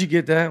How'd podcast. you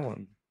get that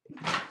one?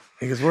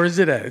 He goes, where's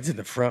it at? It's in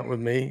the front with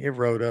me. It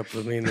rode up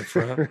with me in the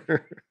front.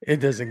 It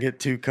doesn't get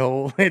too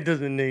cold. It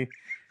doesn't need.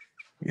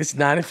 It's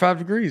 95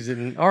 degrees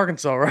in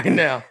Arkansas right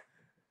now.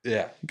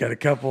 Yeah. Got a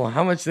couple.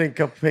 How much think a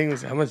couple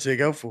penguins? How much they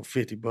go for?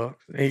 $50.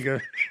 And he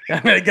goes,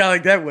 I mean, a guy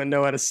like that wouldn't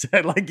know how to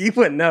say. Like he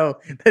wouldn't know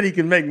that he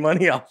can make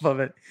money off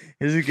of it.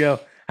 Is he go?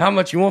 How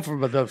much you want for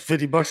about those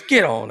 $50?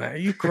 Get on that.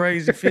 You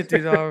crazy?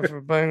 $50 for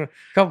a penguin?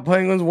 Couple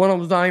penguins. One of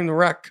them's not even the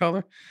right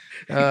color.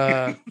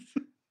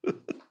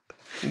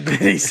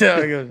 Did he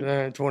sell? He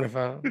goes,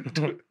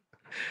 25.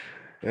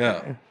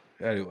 Yeah.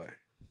 Anyway.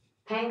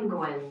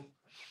 Penguin.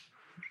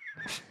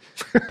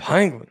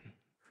 Penguin.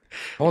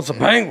 I want some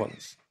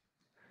penguins.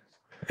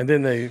 And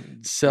then they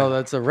sell,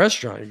 that's a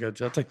restaurant you go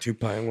to. I'll take 2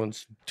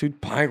 penguins, 2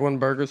 penguin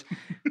burgers.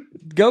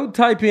 Go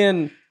type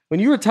in, when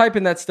you were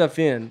typing that stuff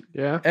in,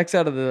 Yeah. X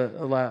out of the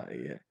allow.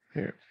 Yeah.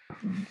 Here.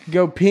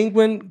 Go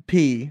penguin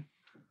P.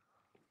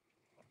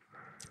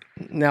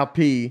 Now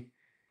P.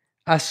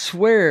 I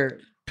swear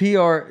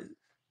PR.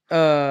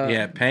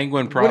 Yeah.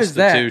 Penguin What is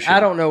that? prostitution. I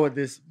don't know what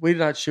this. We're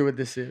not sure what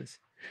this is.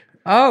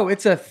 Oh,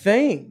 it's a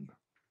thing.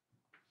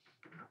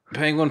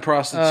 Penguin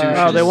prostitution.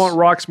 Oh, they want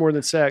rocks more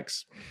than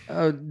sex.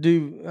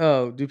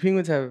 Do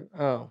penguins have?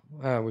 Oh,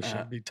 we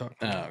shouldn't be talking.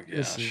 oh,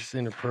 This gosh. is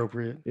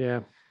inappropriate.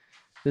 Yeah.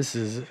 This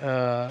is.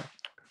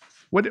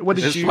 What did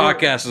This you?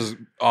 podcast is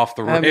off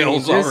the I mean,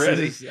 rails this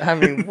already. is- I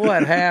mean,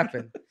 what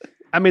happened?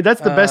 I mean,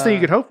 that's the best thing you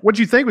Uh, could hope. What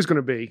did you think was going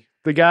to be?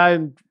 The guy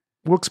in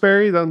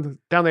Wilkes-Barre down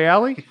the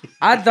alley?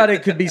 I thought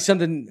it could be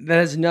something that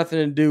has nothing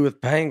to do with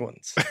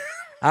penguins.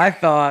 I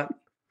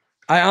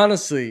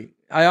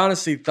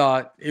honestly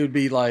thought it would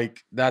be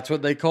like that's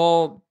what they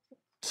call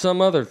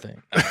some other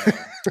thing,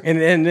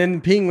 and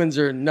then penguins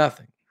are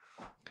nothing,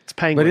 It's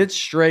penguin. but it's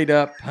straight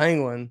up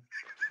penguin.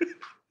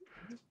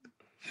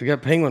 We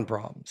got penguin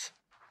problems.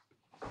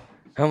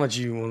 How much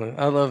you want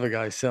to? I love a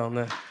guy selling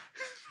that.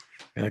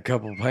 Got a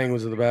couple of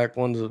penguins in the back.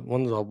 One's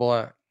all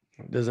black.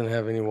 It doesn't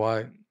have any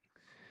white.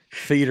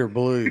 Feet are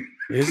blue.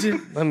 Is it?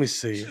 Let me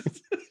see.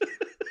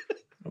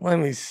 Let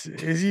me see.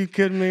 Is you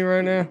kidding me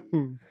right now?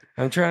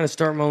 I'm trying to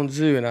start my own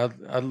zoo, and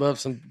I'd love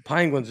some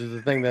penguins. Is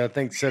the thing that I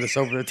think set us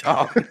over the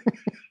top.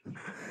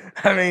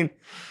 I mean,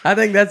 I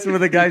think that's what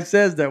the guy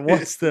says that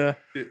wants to.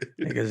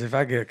 Because if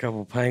I get a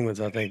couple penguins,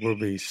 I think we'll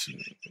be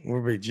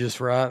just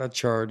right. I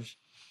charge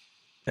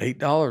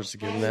 $8 to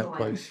get in that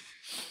place.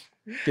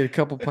 Get a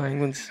couple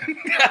penguins.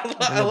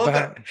 I love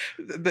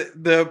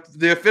that.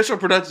 The official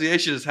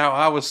pronunciation is how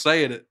I was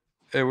saying it.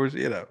 It was,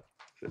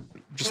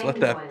 just let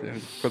that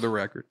for the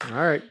record. All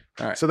right.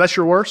 All right. So that's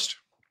your worst?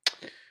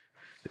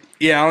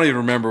 Yeah, I don't even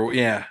remember.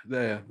 Yeah,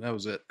 that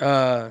was it.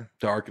 The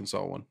The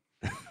Arkansas one.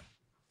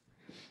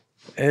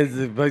 It's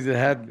the place that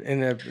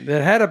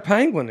had a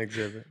penguin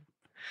exhibit.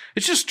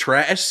 It's just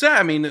trash. It's sad.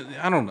 I mean,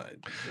 I don't know.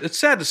 It's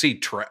sad to see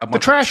trash. The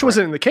trash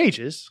wasn't in the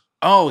cages.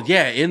 Oh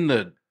yeah,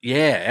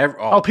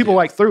 People dude.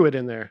 like threw it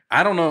in there.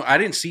 I don't know. I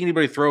didn't see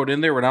anybody throw it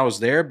in there when I was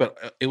there,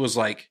 but it was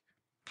like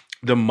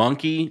the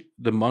monkey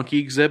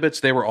exhibits.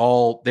 They were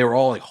all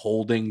like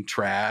holding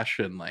trash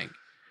and like.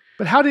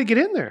 But how did it get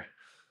in there?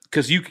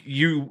 Because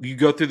you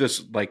go through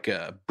this like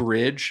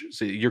bridge,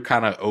 so you're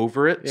kind of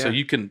over it, so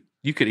Yeah.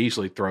 you could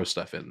easily throw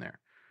stuff in there,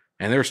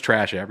 and there's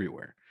trash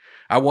everywhere.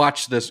 I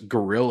watched this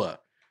gorilla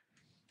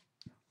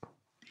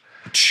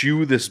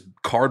chew this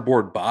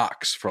cardboard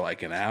box for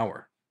like an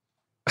hour.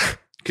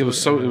 It was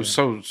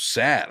so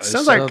sad.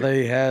 Sounds So like-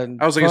 they had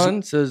I was like,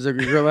 fun. Says the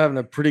girl having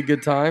a pretty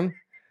good time.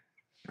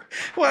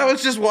 Well, I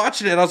was just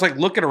watching it. I was like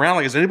looking around,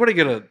 like, is anybody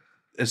gonna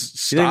You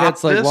stop think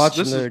that's like this?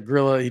 watching This the is-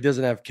 gorilla? He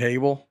doesn't have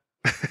cable.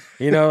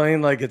 You know, what I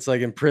mean, like it's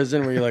like in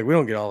prison where you're like, we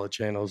don't get all the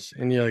channels,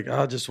 and you're like,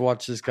 I'll just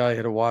watch this guy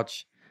had to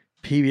watch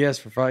PBS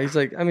for 5. He's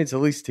like, I mean, it's at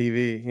least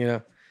TV. You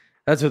know,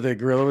 that's what the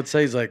gorilla would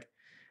say. He's like,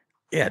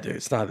 yeah, dude,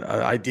 it's not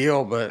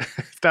ideal, but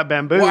It's got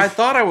bamboo. Well, I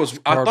thought I was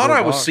Cardboard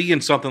box.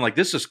 seeing something like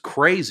this is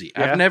crazy.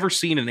 Yeah. I've never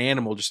seen an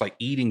animal just like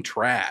eating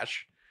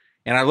trash.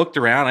 And I looked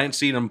around, I didn't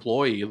see an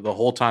employee the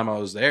whole time I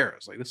was there. I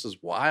was like, this is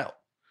wild.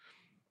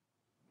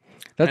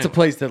 that's a Anyway.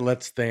 place that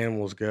lets the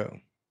animals go.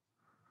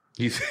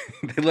 You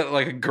they let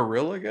like a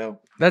gorilla go?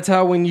 That's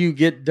how when you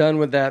get done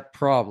with that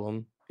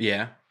problem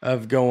Yeah.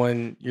 of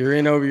going, you're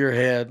in over your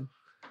head.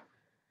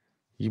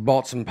 You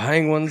bought some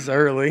penguins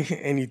early,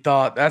 and you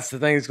thought that's the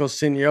thing that's going to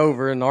send you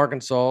over in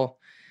Arkansas.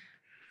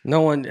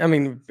 No one, I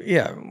mean,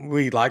 yeah,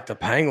 we liked the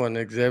penguin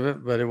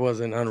exhibit, but it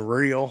wasn't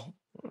unreal.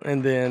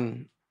 And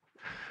then,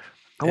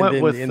 I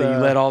went with and then you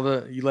let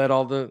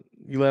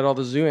all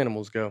the zoo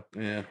animals go.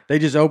 Yeah. They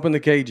just opened the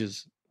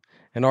cages,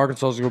 and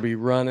Arkansas is going to be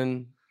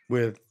running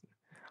with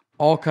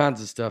all kinds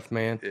of stuff,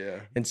 man. Yeah.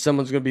 And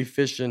someone's going to be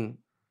fishing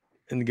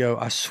and go,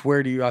 I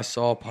swear to you, I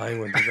saw a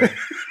penguin today.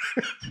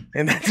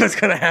 And that's what's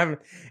going to happen.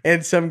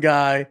 And some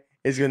guy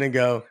is going to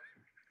go,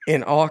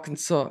 in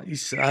Arkansas,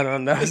 I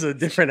don't know, it's a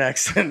different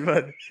accent,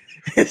 but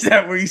is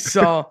that where you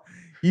saw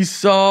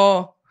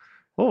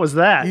what was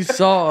that? you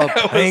saw a That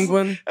was-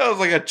 penguin? That was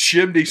like a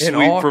chimney sweep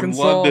from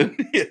Arkansas?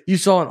 London. You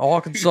saw in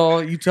Arkansas,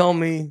 you tell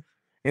me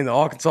in the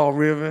Arkansas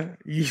River,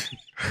 you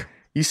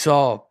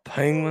saw a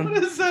penguin?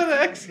 What is that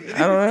accent? I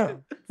don't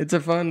know. It's a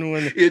fun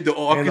one. In the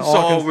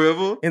Arkansas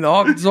River. In the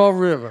Arkansas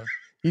River.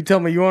 You tell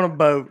me you're on a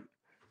boat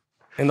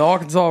in the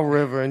Arkansas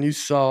River and you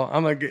saw,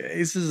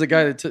 this is a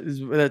guy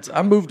that's,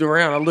 I moved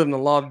around. I lived in a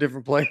lot of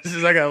different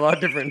places. I got a lot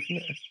of different,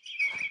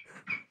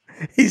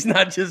 he's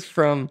not just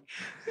from,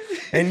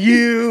 and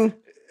you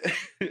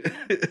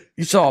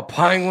saw a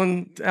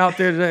penguin out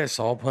there today. I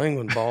saw a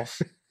penguin,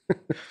 boss.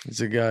 It's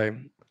a guy.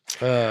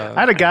 I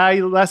had a guy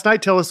last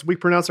night tell us we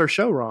pronounce our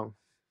show wrong.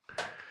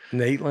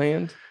 Nate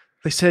Land.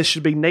 They said it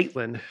should be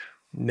Nateland.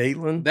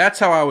 Nateland. That's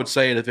how I would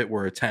say it if it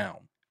were a town,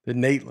 The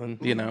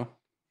Nateland. you know?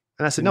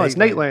 And I said, no, it's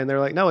Nateland. Nateland. They're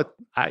like, no,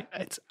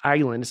 it's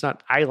island. It's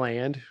not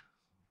island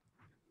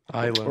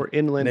Island. or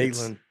inland.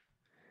 It's- Nateland.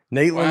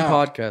 Nateland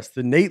Wow. podcast.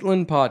 The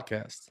Nateland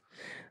podcast.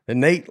 The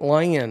Nate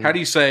Land. How do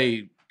you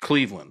say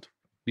Cleveland?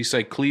 Do you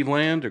say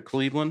Cleveland or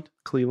Cleveland?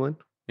 Cleveland.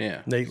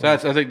 Yeah.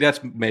 Nateland. So I think that's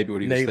maybe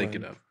what he was Nateland.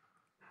 thinking of.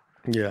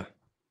 Yeah.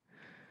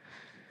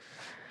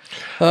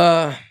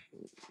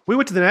 We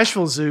went to the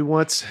Nashville Zoo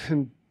once,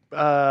 and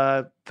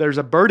there's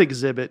a bird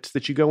exhibit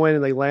that you go in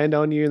and they land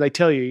on you, and they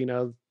tell you,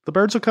 the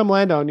birds will come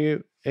land on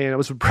you. And it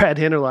was with Brad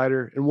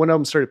Hinterleiter, and one of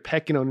them started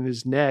pecking on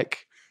his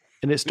neck,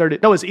 and his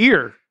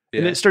ear,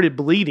 and Yeah. it started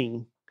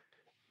bleeding,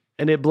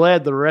 and it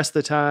bled the rest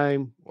of the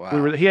time.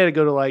 Wow. He had to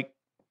go to like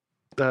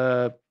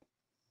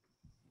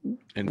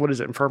And- what is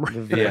it, infirmary?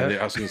 The vet. Yeah,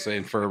 I was going to say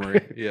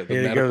infirmary. Yeah, the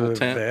He had to go medical to the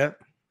tent. vet.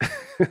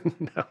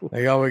 No.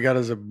 Like all we got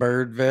is a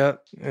bird vet,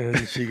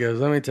 and she goes,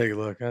 "Let me take a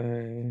look."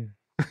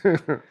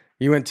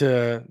 You went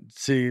to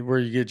see where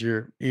you get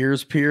your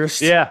ears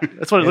pierced. Yeah,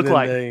 that's what it And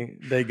looked then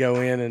like. They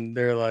go in and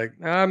they're like,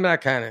 "I'm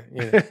not kind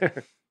of,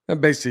 I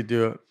basically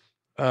do it."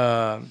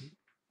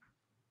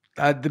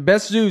 The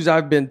best zoos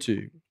I've been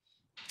to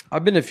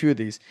a few of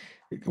these.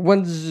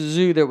 One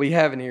zoo that we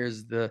have in here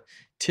is the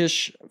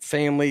Tisch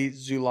Family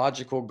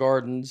Zoological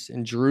Gardens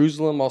in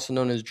Jerusalem, also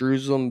known as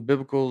Jerusalem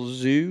Biblical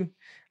Zoo.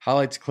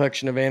 Highlights a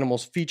collection of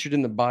animals featured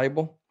in the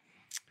Bible,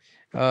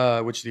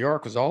 which the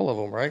Ark was all of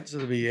them, right? So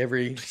there'll be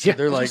Yeah,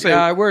 they're I was like,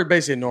 gonna say- we're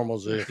basically a normal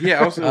zoo. Yeah,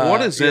 I was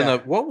what is in yeah.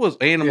 what was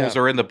animals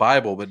are in the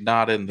Bible but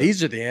not in the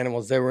These are the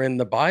animals that were in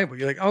the Bible.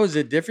 You're like, oh, is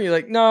it different? You're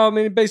like, no, I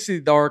mean, basically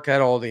the Ark had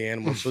all the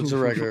animals, so it's a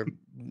regular,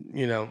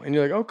 and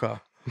you're like,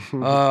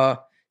 okay.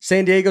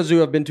 San Diego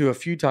Zoo, I've been to a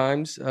few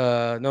times,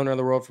 known around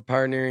the world for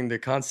pioneering the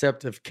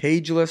concept of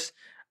cageless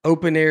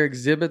open air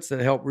exhibits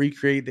that help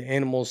recreate the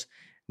animal's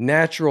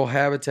natural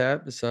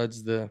habitat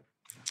besides the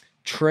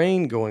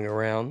train going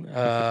around.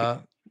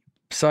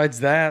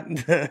 Besides that,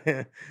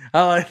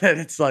 I like that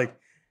it's like,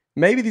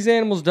 maybe these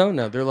animals don't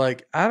know. They're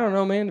like, I don't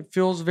know, man. It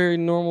feels very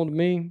normal to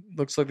me.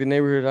 Looks like the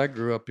neighborhood I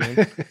grew up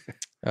in.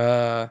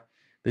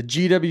 The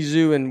GW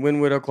Zoo in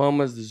Wynwood,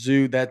 Oklahoma is the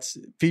zoo that's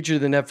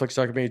featured in the Netflix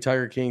documentary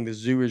Tiger King. The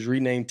zoo is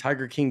renamed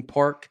Tiger King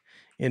Park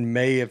in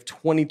May of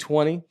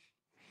 2020.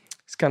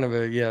 It's kind of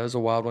it was a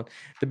wild one.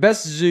 The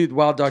best zoo,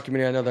 wild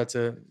documentary, I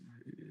know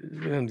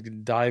we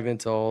don't dive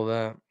into all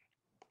that.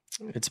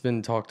 It's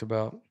been talked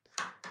about.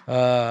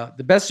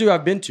 The best zoo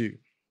I've been to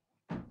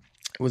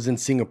was in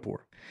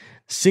Singapore.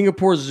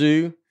 Singapore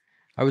Zoo.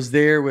 I was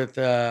there with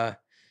it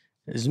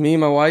was me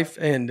and my wife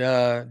and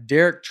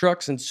Derek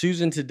Trucks and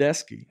Susan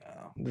Tedeschi,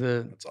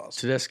 the That's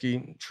awesome.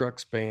 Tedeschi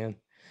Trucks band.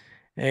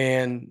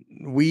 And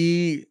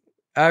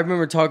I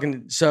remember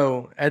talking.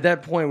 So at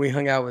that point, we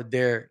hung out with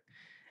Derek.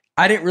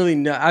 I didn't really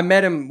know. I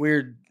met him.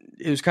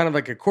 It was kind of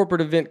like a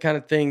corporate event kind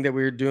of thing that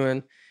we were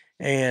doing,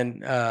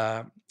 and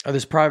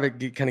this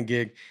private kind of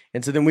gig.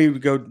 And so then we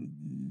would go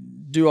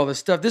do all this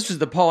stuff. This was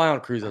the Paul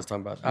Allen cruise I was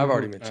talking about. I've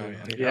already mentioned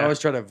it. yeah. I always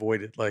try to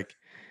avoid it. Like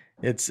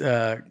it's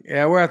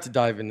we'll have to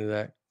dive into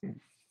that.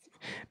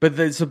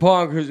 But so Paul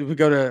Allen cruise, we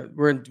go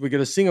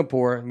to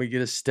Singapore and we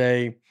get a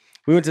stay.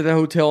 We went to the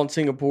hotel in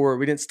Singapore.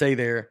 We didn't stay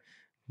there,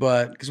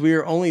 but because we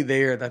were only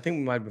there, I think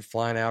we might have been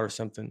flying out or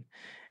something.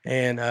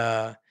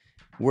 And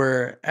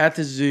we're at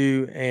the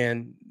zoo,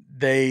 and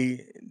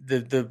they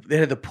had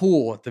the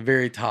pool at the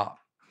very top,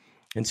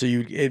 and so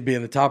it'd be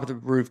on the top of the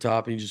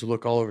rooftop, and you just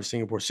look all over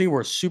Singapore.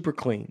 Singapore is super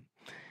clean,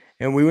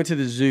 and we went to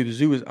the zoo. The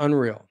zoo was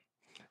unreal.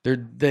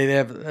 They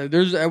have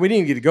there's we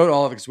didn't get to go to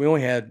all of it because we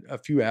only had a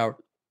few hours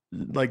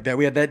like that.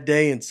 We had that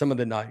day and some of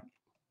the night.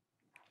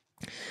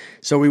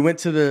 So we went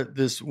to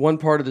this one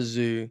part of the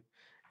zoo,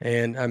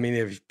 and I mean,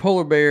 you have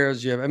polar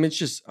bears. It's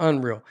just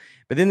unreal.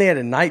 But then they had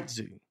a night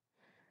zoo,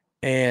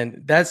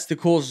 and that's the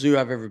coolest zoo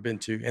I've ever been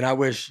to. And I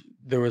wish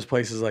there was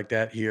places like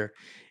that here.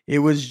 It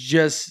was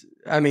just,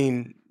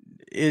 everything's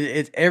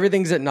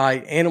at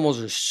night.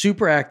 Animals are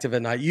super active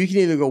at night. You can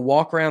either go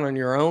walk around on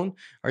your own,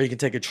 or you can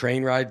take a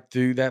train ride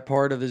through that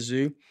part of the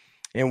zoo.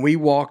 And we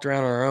walked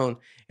around on our own.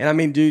 And I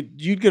mean,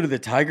 dude, you'd go to the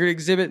tiger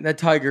exhibit, and that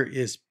tiger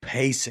is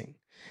pacing.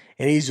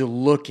 And he's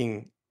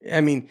looking.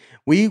 I mean,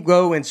 we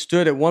go and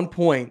stood at one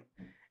point,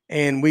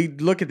 and we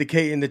look at the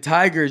cage, and the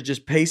tiger is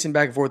just pacing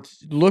back and forth,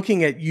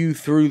 looking at you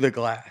through the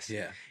glass.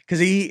 Yeah, because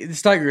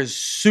this tiger is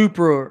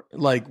super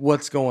like,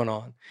 what's going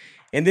on?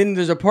 And then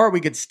there's a part we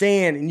could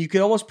stand, and you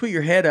could almost put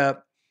your head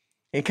up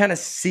and kind of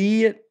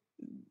see it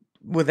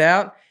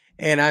without.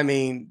 And I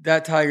mean,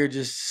 that tiger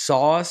just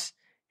saw us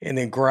and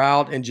then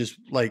growled and just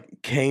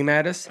like came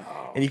at us.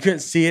 And you couldn't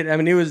see it. I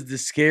mean, it was the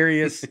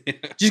scariest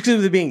just because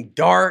of it being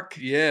dark.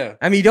 Yeah.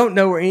 I mean, you don't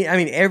know where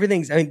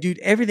everything's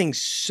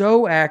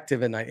so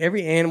active at night.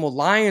 Every animal,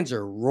 lions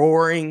are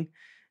roaring.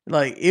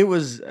 Like it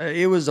was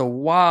a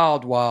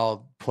wild,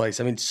 wild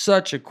place. I mean,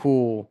 such a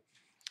cool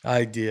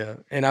idea.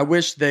 And I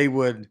wish they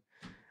would,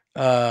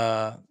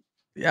 I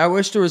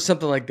wish there was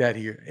something like that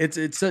here.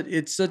 It's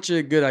such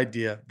a good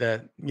idea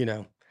that,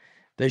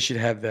 they should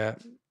have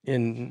that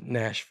in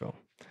Nashville.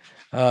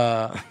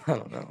 I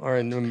don't know, or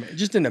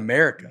just in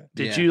America.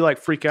 Did you like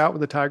freak out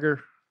when the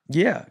tiger?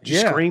 Yeah, Did you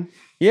scream?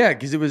 Yeah,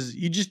 because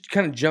you just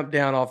kind of jumped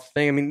down off the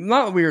thing. I mean,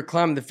 not that we were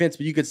climbing the fence,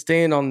 but you could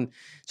stand on.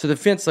 So the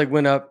fence like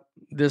went up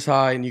this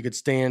high, and you could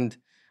stand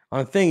on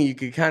a thing. You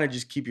could kind of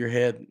just keep your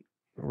head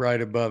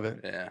right above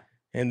it. Yeah.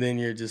 And then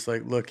you're just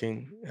like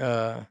looking.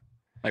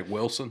 Like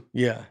Wilson.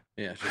 Yeah.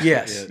 Yeah.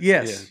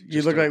 Yes.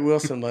 You look like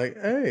Wilson. Like,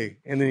 hey,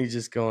 and then he's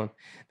just going.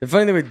 The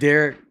funny thing with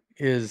Derek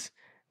is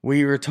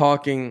we were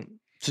talking.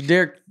 So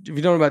Derek, if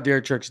you don't know about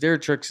Derek Trucks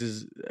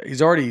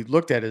he's already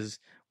looked at as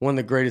one of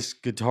the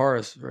greatest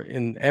guitarists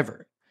in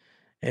ever,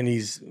 and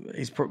he's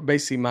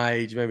basically my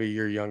age, maybe a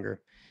year younger.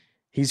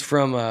 He's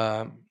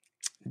from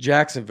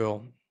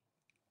Jacksonville,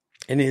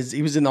 and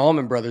he was in the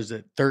Allman Brothers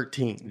at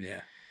 13.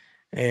 Yeah,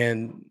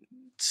 and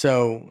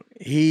so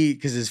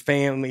because his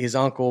family, his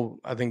uncle,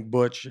 I think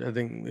Butch,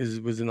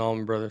 was in the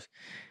Allman Brothers,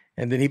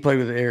 and then he played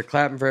with Eric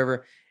Clapton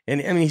forever. And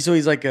I mean, so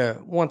he's like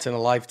a once in a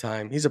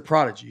lifetime. He's a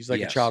prodigy. He's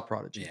like a child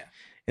prodigy. Yeah.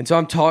 And so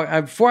I'm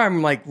talking before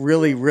I'm like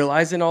really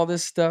realizing all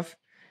this stuff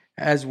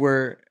as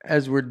we're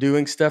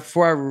doing stuff.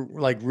 Before I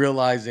like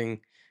realizing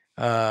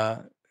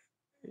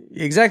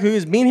exactly who he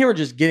is. Me and him were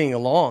just getting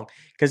along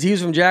because he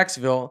was from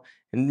Jacksonville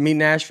and me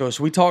Nashville.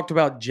 So we talked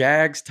about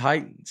Jags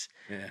Titans.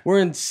 Yeah. We're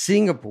in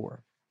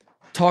Singapore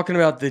talking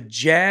about the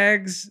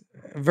Jags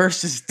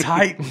versus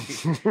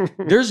Titans.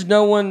 There's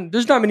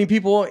not many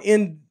people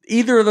in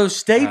either of those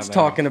states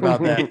talking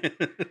about that.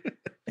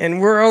 And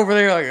we're over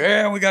there like,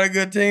 yeah, we got a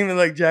good team. And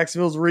like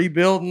Jacksonville's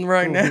rebuilding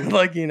right now.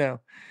 Like, and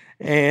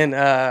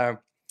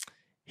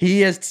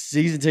he has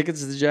season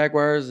tickets to the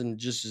Jaguars and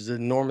just is an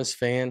enormous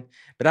fan.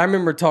 But I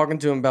remember talking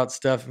to him about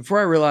stuff. Before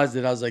I realized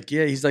it, I was like,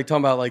 yeah, he's like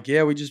talking about like,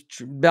 yeah, we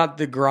just about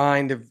the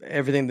grind of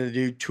everything that they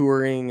do,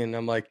 touring. And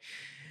I'm like,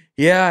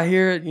 yeah, I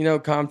hear it.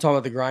 I'm talking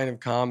about the grind of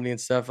comedy and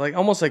stuff, like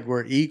almost like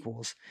we're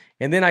equals.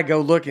 And then I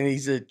go look, and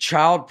he's a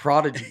child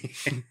prodigy.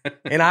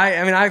 And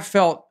I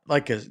felt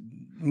like a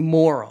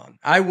moron.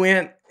 I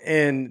went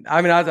and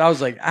I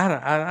was like,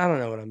 I don't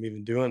know what I'm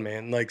even doing,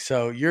 man. Like,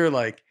 so you're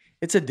like,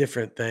 it's a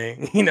different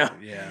thing,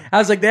 Yeah. I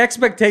was like, the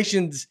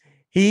expectations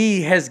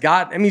he has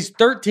got. I mean, he's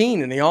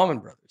 13 in the Allman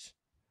Brothers.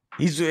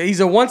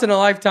 He's a once in a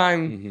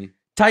lifetime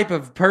type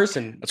of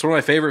person. That's one of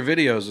my favorite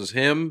videos. Is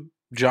him,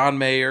 John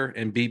Mayer,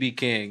 and BB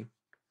King,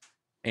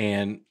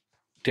 and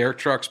Derek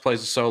Trucks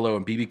plays a solo,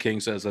 and BB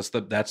King says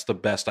that's the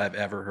best I've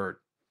ever heard.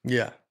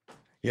 Yeah,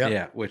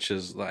 which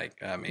is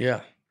like, I mean,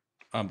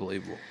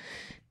 unbelievable.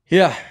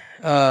 Yeah,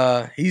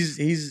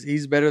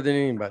 he's better than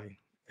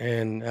anybody,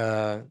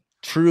 and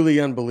truly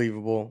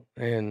unbelievable.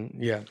 And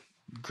yeah,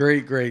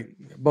 great,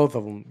 both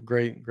of them,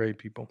 great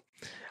people.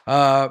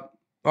 All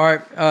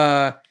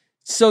right,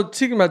 so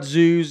talking about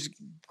zoos.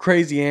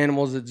 Crazy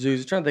animals at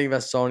zoos. I'm trying to think if I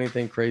saw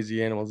anything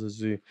crazy animals at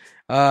zoo.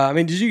 I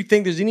mean, did you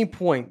think there's any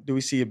point do we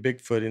see a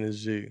Bigfoot in a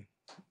zoo?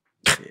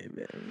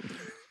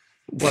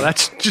 Well,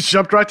 that's just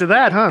jumped right to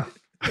that, huh?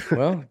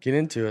 Well, get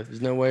into it.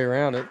 There's no way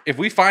around it. If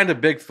we find a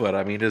Bigfoot,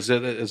 I mean,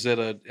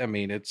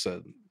 it's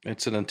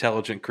an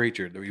intelligent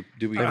creature.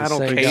 Do we I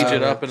don't cage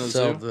it up in a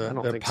zoo?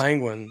 The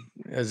penguin,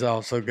 as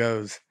also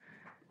goes.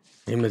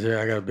 I got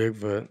a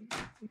Bigfoot.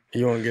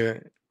 You want to get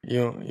it?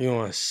 You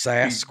want a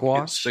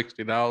Sasquatch?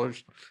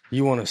 $60.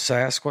 You want a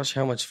Sasquatch?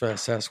 How much for a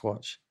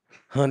Sasquatch?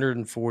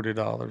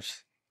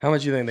 $140. How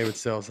much do you think they would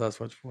sell a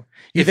Sasquatch for?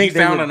 You think they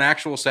found an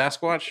actual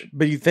Sasquatch?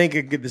 But you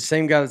think the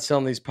same guy that's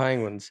selling these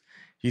penguins,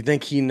 you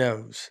think he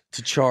knows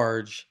to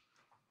charge?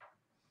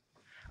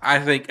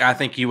 I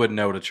think he would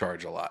know to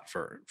charge a lot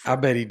for I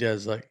bet he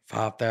does like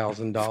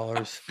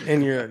 $5,000.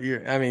 And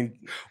you're. I mean,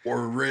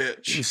 or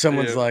rich. if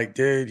someone's Yeah. like,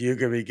 dude, you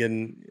could be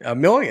getting $1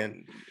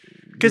 million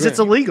Because it's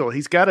illegal.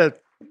 He's got to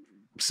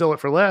sell it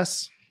for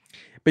less.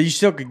 but you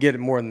still could get it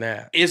more than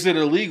that. Is it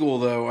illegal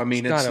though? I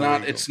mean, It's it's not not.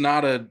 illegal. It's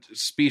not a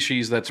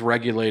species that's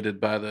regulated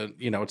by the.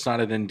 It's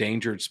not an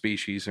endangered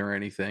species or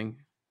anything.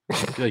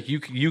 Like you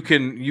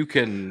can He's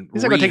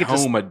not gonna take it to-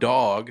 rehome a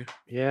dog.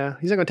 Yeah.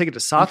 He's not going to take it to You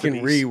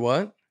Sotheby's. can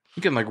what?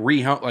 You can like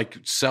rehome, like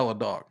sell a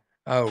dog.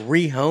 Oh,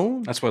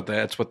 rehome That's what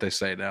they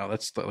say now.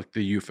 That's like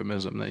the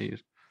euphemism they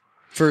use.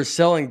 for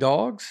selling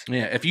dogs?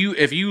 Yeah, if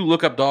you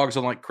look up dogs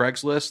on like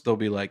Craigslist, they'll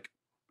be like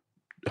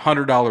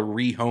 $100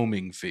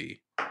 rehoming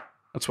fee.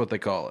 That's what they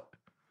call it.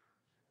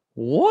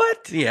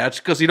 What? Yeah, it's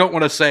because you don't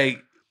want to say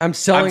I'm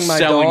selling I'm my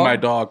selling dog. my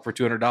dog for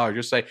 $200.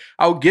 Just say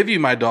I'll give you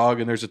my dog,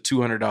 and there's a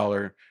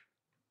 $200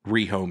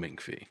 rehoming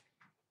fee.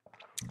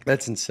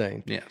 That's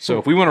insane. Yeah. So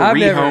if we want to I've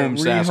never rehome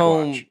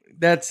Sasquatch,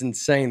 that's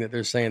insane that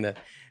they're saying that.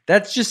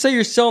 That's just say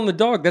you're selling the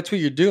dog. That's what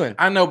you're doing.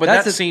 I know, but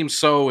That's that a- seems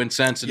so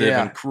insensitive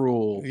Yeah. and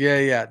cruel.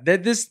 Yeah.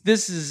 That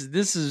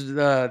this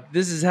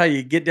is how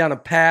you get down a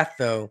path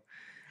though,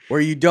 where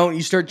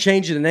you start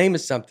changing the name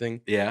of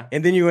something, Yeah.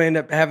 and then you end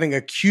up having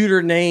a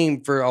cuter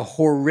name for a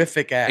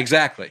horrific act.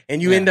 Exactly.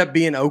 And you Yeah. end up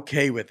being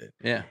okay with it.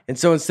 Yeah. And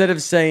so instead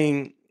of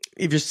saying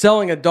if you're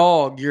selling a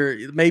dog,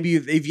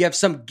 if you have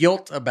some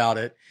guilt about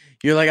it,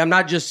 you're like, I'm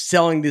not just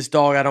selling this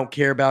dog I don't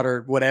care about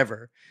or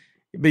whatever.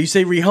 But you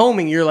say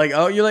rehoming, you're like,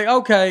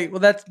 okay, well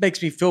that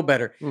makes me feel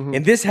better. Mhm.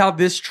 And how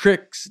this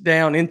tricks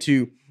down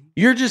into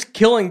you're just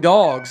killing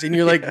dogs, and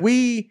you're like,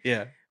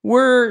 Yeah.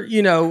 we're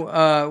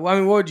I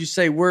mean, what would you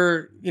say?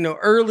 We're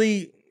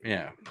early.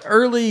 Yeah.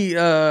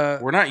 We're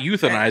We're not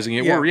euthanizing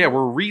it. Yeah.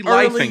 We're relifing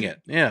Early- it.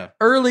 Yeah.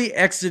 early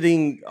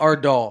exiting our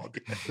dog.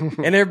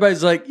 And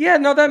everybody's like, yeah,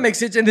 no, that makes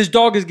sense. And this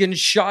dog is getting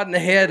shot in the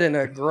head in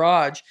a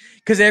garage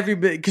because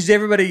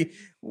everybody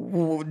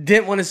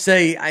didn't want to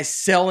say, I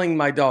selling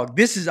my dog.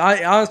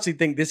 I honestly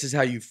think this is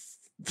how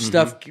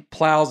stuff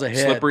plows ahead.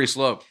 Slippery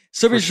slope.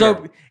 Slippery for sure.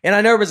 slope. And I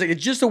know everybody's like,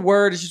 it's just a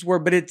word,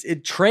 but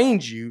it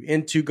trains you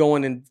into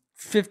going in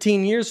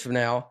 15 years from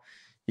now.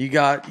 You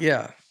got,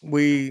 I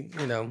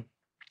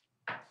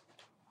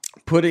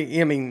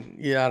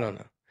don't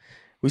know.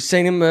 We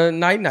sang him a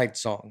night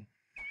song.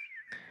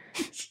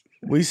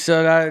 We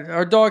said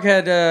our dog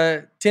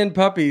had 10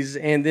 puppies,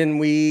 and then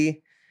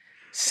we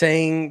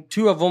sang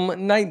 2 of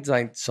them night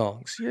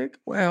songs. You're like,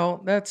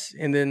 well,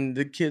 and then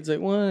the kid's like,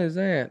 what is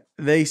that?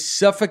 They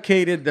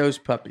suffocated those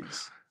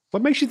puppies.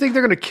 What makes you think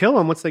they're going to kill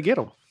him once they get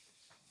him?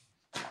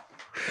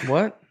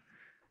 What?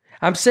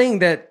 I'm saying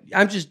that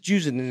I'm just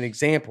using an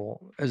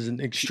example as an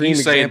extreme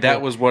He's saying example.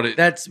 that was what it.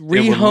 That's it would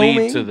lead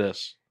rehoming to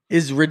this.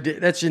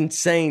 that's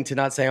insane to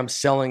not say I'm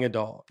selling a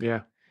dog.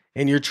 Yeah.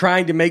 And you're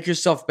trying to make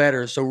yourself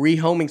better. So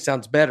rehoming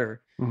sounds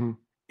better. Mhm.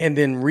 And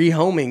then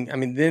rehoming, I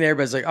mean, then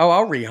everybody's like, oh,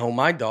 I'll rehome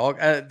my dog.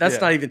 That's Yeah.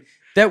 not even,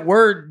 that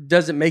word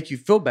doesn't make you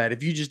feel bad.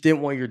 If you just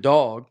didn't want your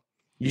dog,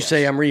 you Yes.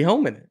 say, I'm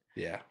rehoming it.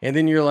 Yeah. And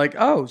then you're like,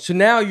 oh, so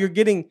now you're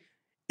getting,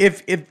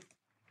 if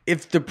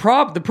the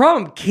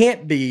problem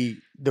can't be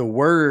the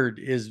word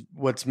is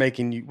what's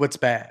making you, what's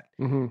bad.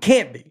 Mhm.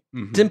 Can't be.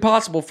 Mhm. It's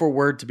impossible for a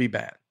word to be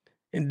bad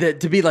and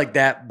to be like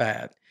that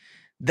bad.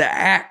 The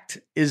act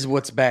is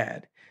what's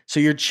bad. So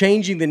you're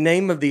changing the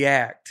name of the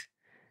act,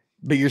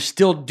 but you're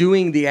still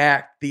doing the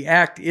act. The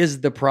act is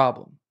the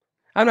problem.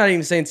 I'm not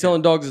even saying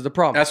selling dogs is the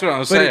problem. That's what I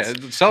was But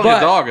saying. Selling but-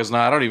 a dog is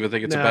not. I don't even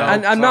think it's No. a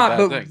bad. I'm it's not, a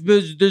but bad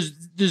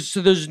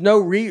thing. there's no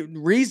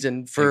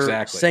reason for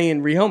Exactly.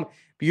 saying rehome.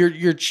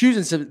 You're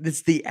choosing something.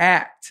 It's the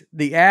act.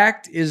 The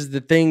act is the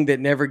thing that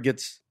never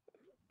gets.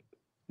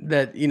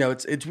 That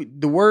it's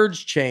the words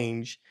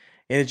change,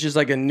 and it's just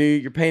like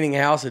you're painting a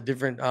house a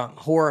different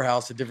horror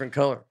house a different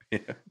color, Yeah.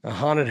 a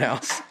haunted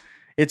house.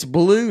 It's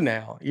blue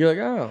now. You're like,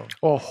 oh,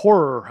 Oh,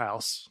 horror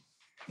house.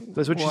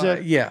 That's what you well,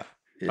 said? yeah.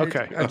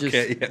 Okay. I'm just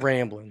Okay, yeah.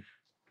 rambling.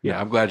 Yeah,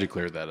 I'm glad you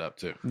cleared that up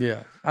too.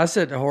 Yeah, I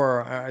said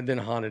horror, then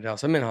haunted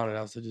house. I'm in haunted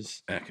house.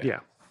 Okay. Yeah.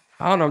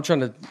 I don't know. I'm trying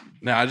to.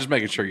 No, I'm just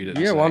making sure you didn't.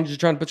 Yeah, say. well, I'm just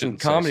trying to put some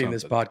shouldn't say comedy in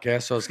this something.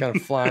 podcast, so it's kind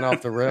of flying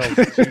off the rails.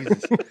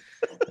 Jesus.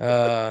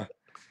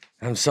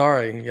 I'm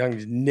sorry, young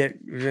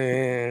Nick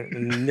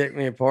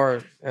me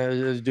apart. Do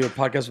a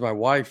podcast with my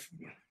wife.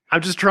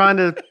 I'm just trying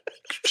to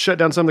shut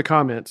down some of the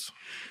comments.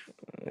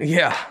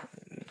 Yeah.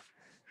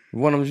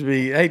 One of them should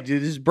be, hey,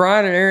 does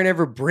Brian and Aaron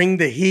ever bring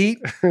the heat?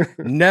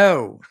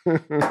 No.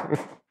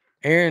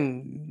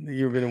 Aaron,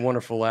 you've been a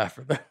wonderful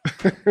laugher,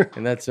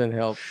 and that's been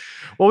help.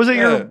 What was it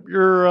your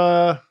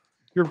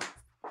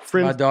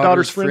friend, My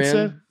daughter's friend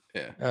said?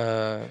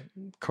 Yeah.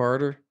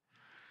 Carter.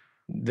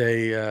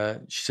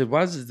 She said,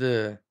 why does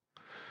the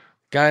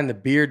guy in the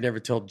beard never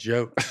tell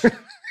jokes?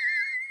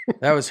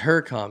 That was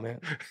her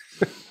comment.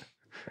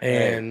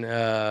 And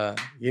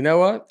you know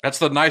what? That's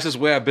the nicest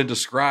way I've been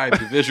described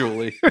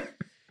visually.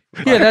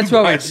 Yeah, that's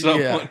by why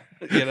someone.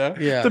 You know?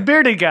 Yeah. The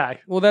bearded guy.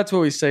 Well, that's what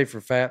we say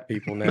for fat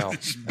people now.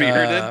 It's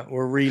bearded?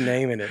 We're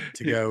renaming it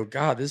to go,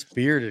 God, this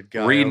bearded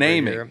guy.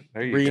 Renaming. Over here.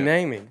 There you go.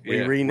 Renaming. We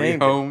Yeah.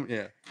 renamed it. Rehome.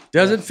 Yeah.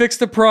 Doesn't fix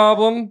the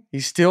problem.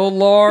 He's still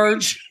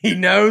large. He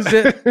knows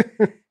it.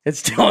 It's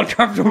still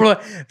uncomfortable.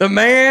 The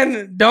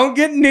man, don't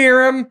get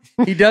near him.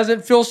 He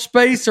doesn't feel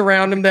space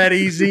around him that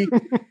easy.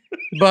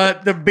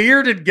 But the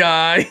bearded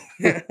guy,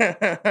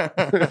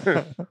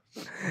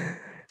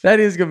 that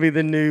is going to be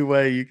the new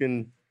way you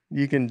can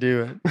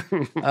do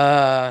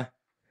it.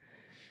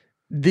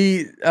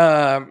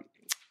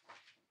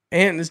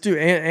 Let's do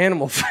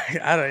animal fact.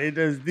 I don't. It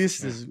does.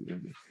 This is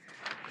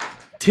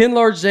 10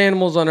 largest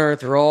animals on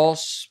Earth are all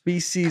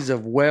species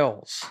of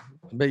whales.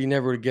 I bet you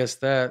never would have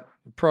guessed that.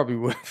 Probably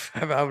would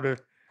have. I would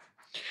have.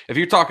 If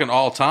you're talking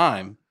all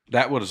time,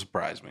 that would have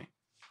surprised me.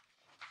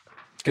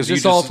 Is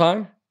this all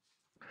time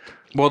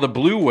Well, the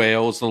blue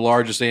whale is the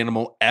largest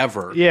animal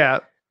ever. Yeah.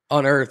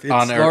 on Earth? It's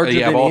On Earth. larger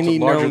Yeah, than also any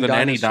larger known than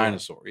dinosaur. any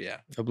dinosaur. Yeah.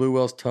 A blue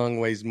whale's tongue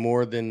weighs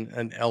more than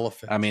an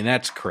elephant. I mean,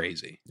 that's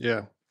crazy.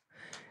 Yeah.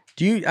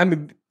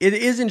 It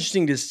is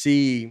interesting to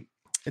see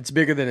it's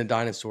bigger than a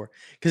dinosaur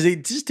because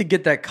just to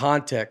get that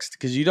context,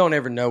 because you don't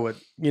ever know what,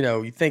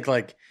 you think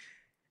like,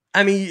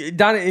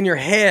 in your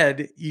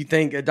head, you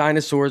think a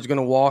dinosaur is going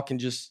to walk and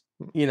just,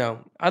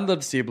 I'd love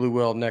to see a blue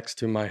whale next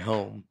to my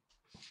home.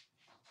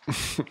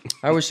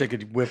 I wish I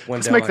could whip one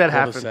Let's down make my that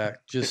happen.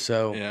 cul-de-sac just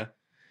so. Yeah.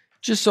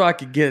 Just so I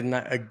could get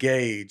a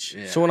gauge.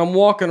 Yeah. So when I'm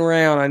walking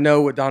around, I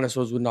know what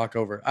dinosaurs would knock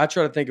over. I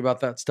try to think about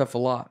that stuff a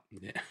lot.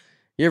 Yeah.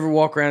 You ever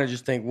walk around and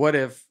just think, what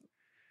if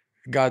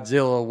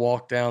Godzilla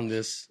walked down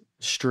this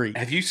street?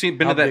 Have you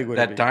been How to big would it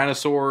that be?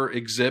 dinosaur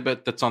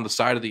exhibit that's on the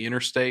side of the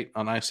interstate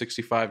on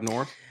I-65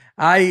 North?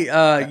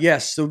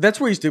 Yes. So that's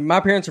where we used to. My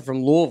parents are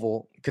from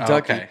Louisville,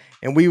 Kentucky, Okay.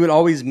 and we would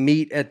always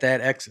meet at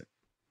that exit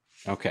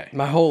Okay.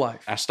 my whole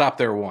life. I stopped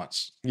there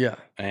once, Yeah.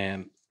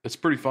 and it's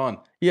pretty fun.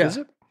 Yeah. Is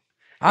it?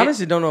 I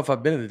honestly don't know if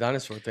I've been to the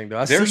dinosaur thing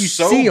though. They're you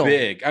so see 'em.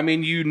 big. I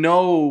mean,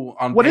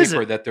 on What is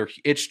paper it? that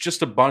it's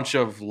just a bunch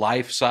of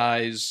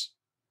life-size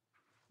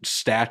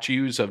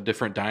statues of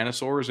different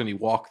dinosaurs, and you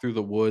walk through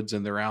the woods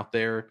and they're out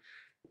there,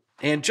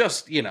 and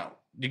just you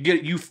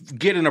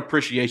get an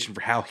appreciation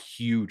for how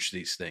huge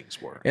these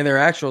things were. And their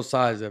actual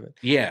size of it.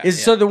 Yeah,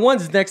 So the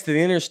ones next to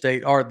the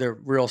interstate are the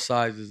real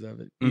sizes of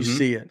it. You Mhm.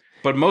 see it.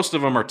 but most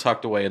of them are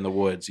tucked away in the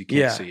woods. You can't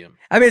Yeah. see them.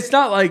 It's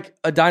not like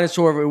a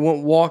dinosaur if it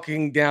went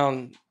walking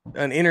down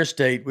an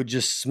interstate would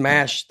just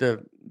smash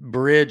the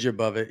bridge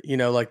above it,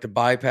 like the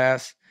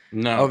bypass.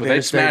 No, Over but the they'd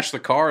interstate. smash the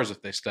cars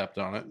if they stepped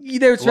on it.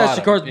 They would A smash lot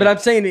the of cars, them, but yeah. I'm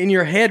saying in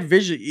your head,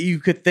 visually, you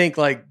could think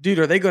like, dude,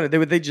 are they going to?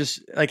 Would they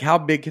just like how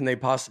big can they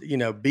possibly,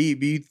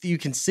 be? You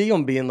can see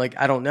them being like,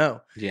 I don't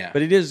know, Yeah,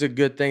 but it is a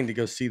good thing to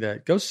go see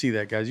that. Go see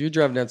that, guys. You're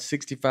driving down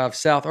 65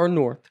 south or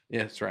north,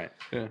 yeah, that's right.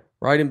 Yeah,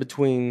 right in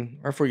between,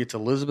 right before you get to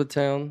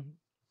Elizabethtown.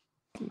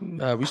 We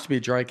used to be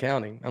a dry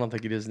county. I don't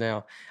think it is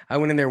now. I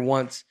went in there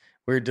once.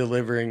 We were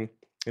delivering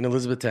in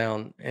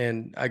Elizabethtown,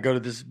 and I go to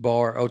this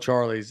bar,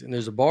 O'Charlie's, and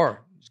there's a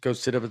bar. Just go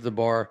sit up at the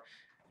bar.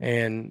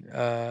 And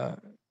I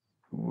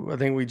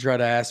think we tried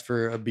to ask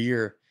for a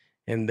beer,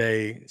 and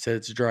they said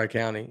it's a dry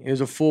county. It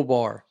was a full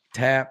bar,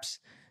 taps.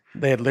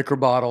 They had liquor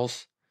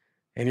bottles,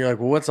 and you're like,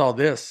 "Well, what's all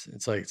this?"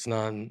 It's like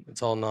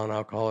it's all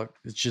non-alcoholic.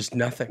 It's just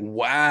nothing.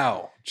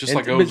 wow, just And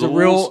like it's a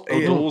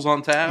O'Doul's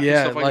on tap, and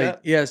Yeah, stuff like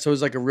that. yeah. So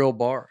it's like a real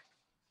bar.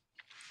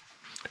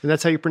 And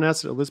that's how you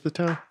pronounce it,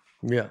 Elizabethtown?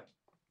 Yeah,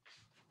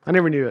 I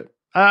never knew it.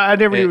 I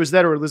never knew it was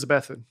that or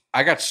Elizabethan.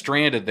 I got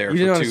stranded there you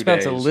didn't know for how to 2 spell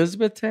days. it's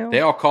Elizabethtown. They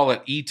all call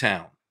it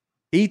E-Town.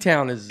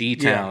 E-Town is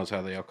E-Town yeah. is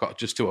how they all call it,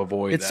 just to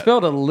avoid It's that.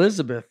 spelled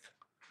Elizabeth,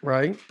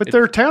 right? But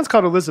their town's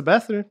called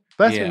Elizabethan,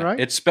 yeah, right?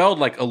 it's spelled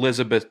like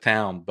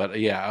Elizabethtown, but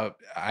yeah,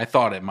 I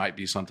thought it might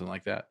be something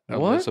like that. What?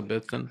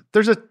 Elizabethan.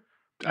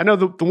 I know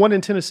the one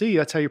in Tennessee,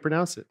 that's how you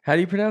pronounce it. How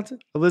do you pronounce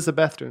it?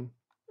 Elizabethton.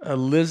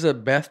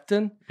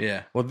 Elizabethton.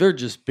 Yeah. Well, they're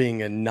just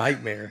being a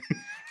nightmare.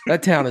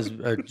 That town is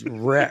a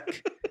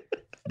wreck.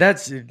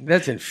 That's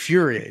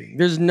infuriating.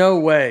 There's no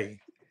way.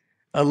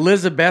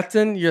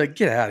 Elizabethton, you're like,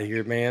 get out of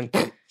here, man.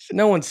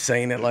 No one's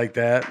saying it like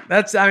that.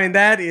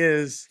 That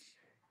is,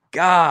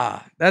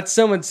 God, that's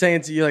someone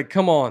saying to you, like,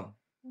 come on.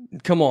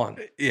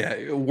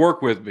 Yeah,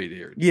 work with me,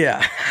 dear.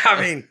 Yeah.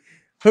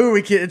 Who are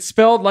we kidding? It's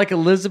spelled like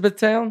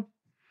Elizabethtown?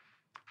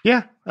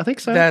 Yeah, I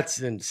think so.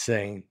 That's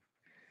insane.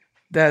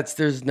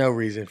 There's no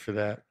reason for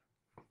that.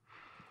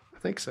 I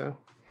think so.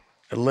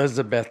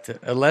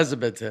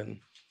 Elizabethton.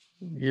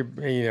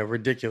 You're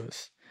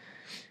ridiculous.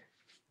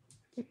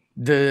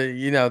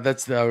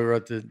 That's how we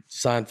wrote the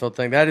Seinfeld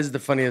thing. That is the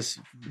funniest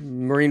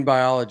marine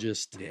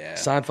biologist Yeah.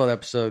 Seinfeld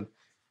episode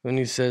when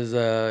he says,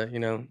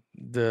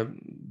 the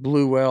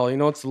blue whale,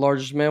 it's the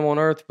largest mammal on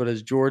Earth, but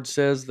as George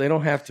says, they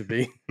don't have to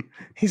be.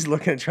 He's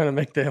looking at trying to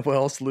make the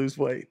whales lose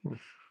weight.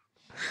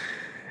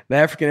 The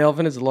African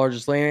elephant is the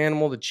largest land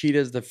animal. The cheetah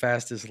is the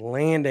fastest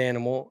land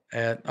animal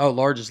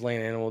largest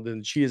land animal. Then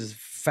the cheetah is the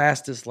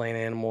fastest land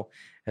animal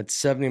at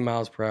 70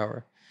 miles per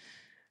hour.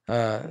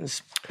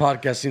 This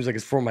podcast seems like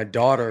it's for my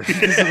daughter.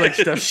 This is like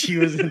stuff she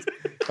was in.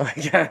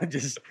 Like, I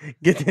just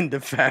get into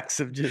facts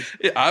of just.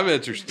 Yeah, I'm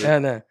interested. I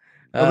know.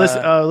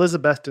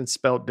 Elizabethton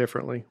spelled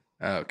differently.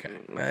 Okay.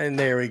 And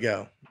there we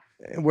go.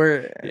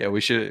 Where Yeah,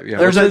 we should. Yeah,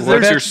 There's what's a- your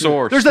there's-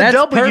 source? There's a That's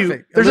W.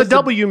 perfect. There's a Elizabeth-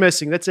 W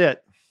missing. That's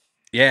it.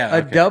 yeah. a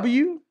okay.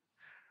 W?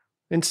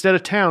 Instead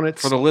of town,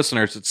 it's For the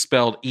listeners, it's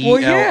spelled Well,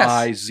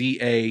 yes.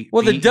 Eliza.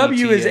 Well, the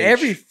W is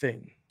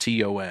everything.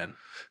 Ton.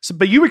 so,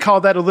 but you would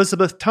call that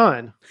Elizabeth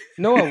Ton.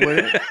 No, I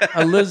wouldn't.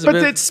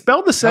 Elizabeth. But it's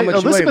spelled the how same.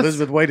 much you weigh?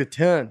 Elizabeth weighed a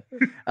ton.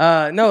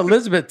 No,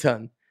 Elizabeth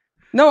ton.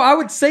 No, I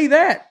would say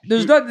that.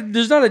 There's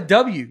not a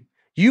W.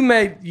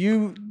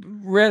 You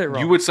read it wrong.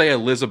 You would say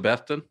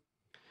Elizabethton?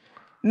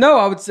 No,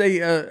 I would say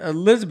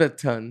Elizabeth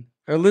ton.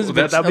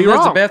 Elizabeth. that'd be wrong.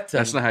 Elizabeth ton.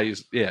 That's not how you.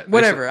 Yeah.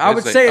 Whatever. I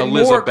would say it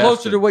more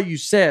closer to what you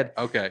said.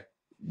 Okay.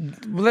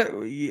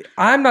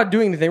 I'm not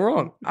doing anything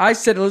wrong. I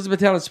said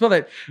Elizabethtown and spelled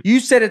that.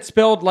 You said it's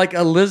spelled like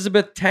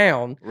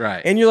Elizabethtown.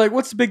 Right. And you're like,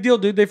 what's the big deal,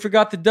 dude? They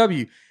forgot the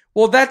W.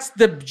 Well, that's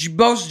the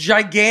most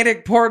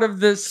gigantic part of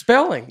the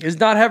spelling is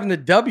not having the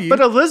W. But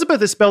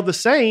Elizabeth is spelled the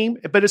same,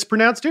 but it's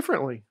pronounced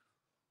differently.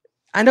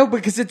 I know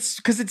because it's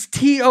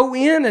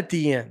TON at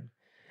the end.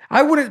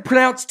 I wouldn't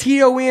pronounce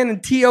TON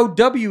and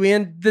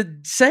TOWN the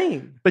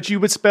same. But you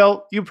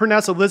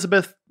pronounce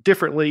Elizabeth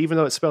differently, even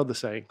though it's spelled the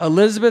same.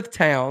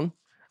 Elizabethtown,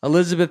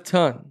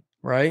 Elizabethton,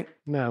 right?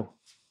 No,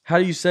 How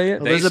do you say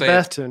it? They say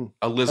Elizabethton.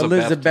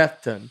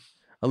 Elizabethton.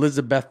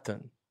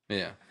 Elizabethton.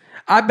 Yeah.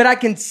 But I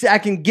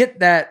can get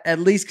that at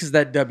least because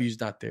that W's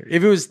not there.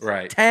 If it was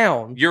Right.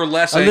 town, You're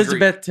less angry.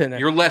 Elizabethton,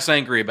 You're less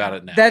angry about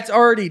it now. that's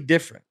already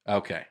different.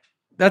 Okay.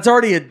 That's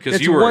already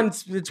Because you were.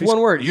 It's one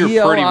word. You're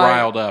ELI. pretty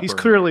riled up. He's or-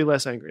 clearly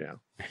less angry now.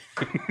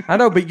 I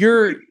know because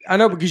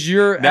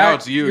you're Now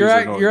it's you who's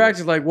annoyed you're with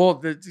acting like,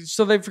 well,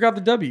 so they forgot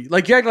the W.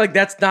 Like you're acting like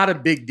that's not a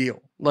big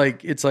deal.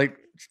 Like it's like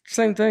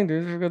same thing,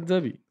 dude. They forgot the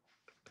W.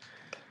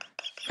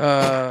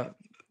 Not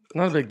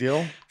a big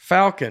deal.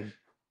 Falcon.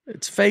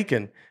 It's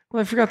faking.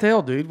 Well, I forgot the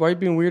L, dude. Why are you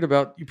being weird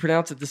about you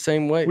pronounce it the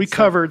same way? We It's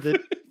covered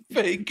that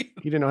Fake.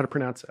 you didn't know how to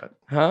pronounce that.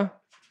 Huh?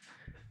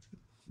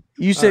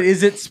 You said,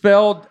 is it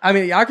spelled? I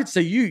mean, I could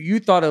say you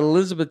thought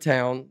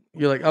Elizabethtown.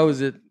 You're like, oh,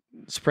 is it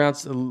it's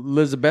pronounced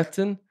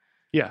Elizabethton?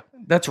 Yeah.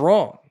 That's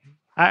wrong.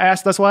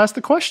 That's why I asked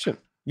the question.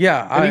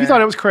 Yeah. And you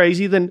thought it was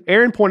crazy. Then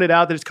Aaron pointed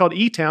out that it's called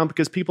E-Town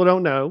because people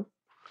don't know.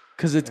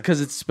 because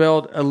it's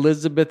spelled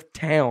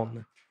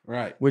Elizabethtown,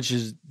 Right. which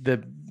is the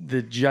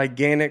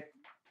gigantic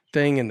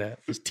thing in that.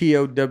 It's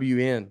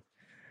TOWN.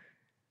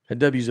 That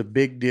W's a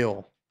big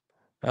deal.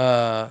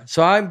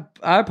 So I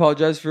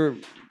apologize for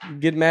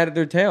getting mad at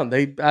their town.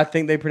 I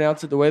think they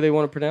pronounce it the way they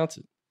want to pronounce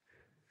it.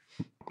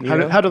 You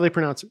know? How do they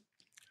pronounce it?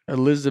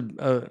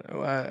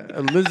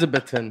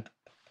 Elizabethton.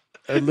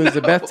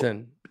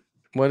 Elizabethton.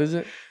 What is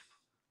it?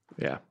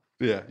 Yeah.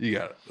 Yeah, you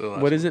got it.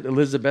 What is it?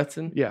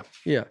 Elizabethton? Yeah.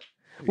 Yeah.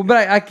 Well,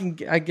 but I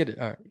get it.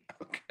 All right.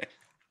 Okay.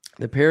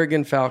 The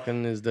Peregrine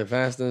Falcon is the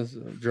fastest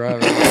driver.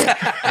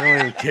 I don't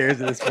even care at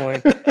this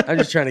point. I'm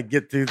just trying to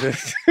get through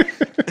this.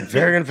 The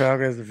Peregrine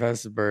Falcon is the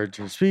fastest bird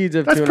to speeds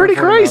of That's 240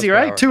 pretty crazy, miles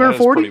per right? hour.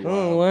 240? That is pretty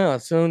Oh wild. wow,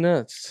 it's so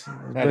nuts.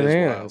 That is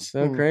Bananas.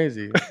 wild. So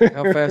crazy.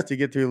 How fast do you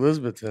get through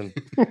Elizabethton?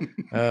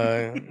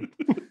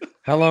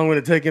 How long would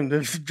it take him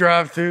to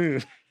drive through?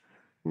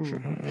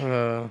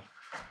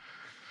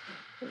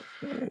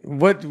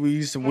 What we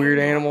use some weird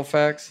animal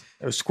facts.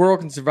 A squirrel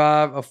can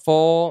survive a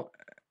fall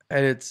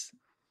at its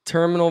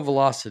terminal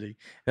velocity.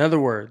 In other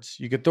words,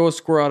 you could throw a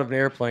squirrel out of an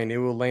airplane; it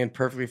will land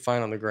perfectly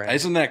fine on the ground.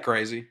 Isn't that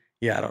crazy?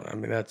 Yeah, I don't know. I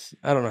mean,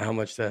 I don't know how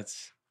much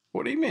that's.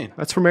 What do you mean?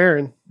 That's from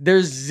Aaron.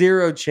 There's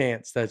zero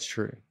chance that's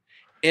true.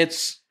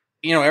 It's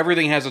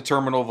everything has a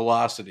terminal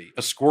velocity.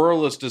 A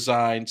squirrel is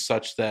designed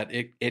such that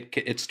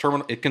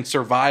it can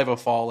survive a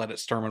fall at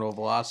its terminal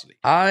velocity.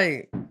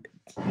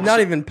 Not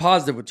even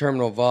positive with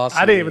terminal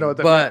velocity. I didn't even know what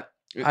that But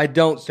I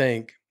don't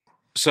think.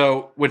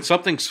 So when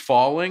something's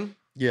falling,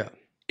 Yeah.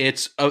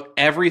 it's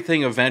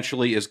everything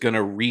eventually is going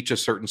to reach a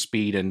certain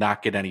speed and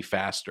not get any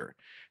faster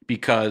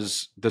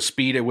because the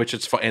speed at which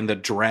it's and the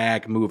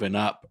drag moving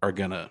up are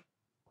gonna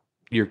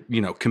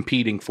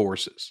competing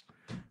forces.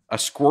 A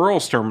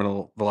squirrel's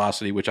terminal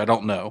velocity, which I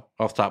don't know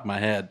off the top of my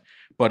head,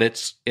 but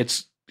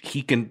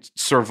he can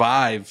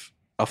survive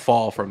a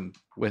fall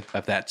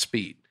at that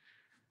speed.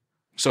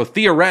 So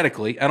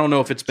theoretically, I don't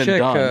know if it's been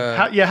done.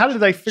 How did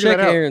they figure Check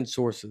that out? Aaron's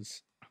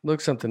sources. Look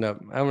something up.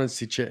 I want to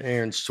see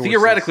Aaron's sources.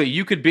 Theoretically,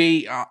 you could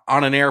be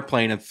on an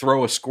airplane and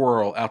throw a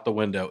squirrel out the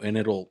window, and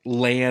it'll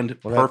land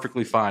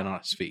perfectly fine on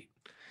its feet.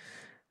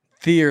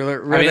 I mean,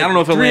 I don't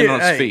know if it'll land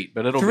on its feet,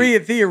 but it'll be.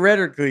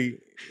 Theoretically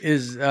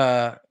is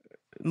a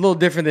little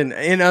different than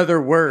in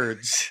other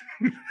words.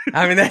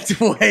 I mean, that's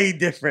way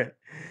different.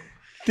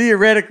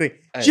 Theoretically.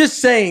 Hey. Just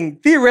saying,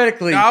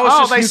 theoretically.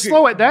 They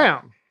slow it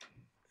down.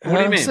 What do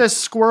you It mean? says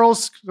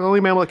squirrels, the only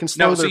mammal that can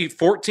slow No, their... see,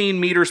 14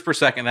 meters per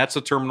second, that's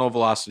the terminal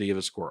velocity of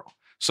a squirrel.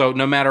 So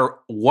no matter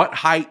what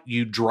height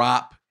you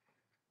drop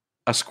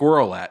a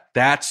squirrel at,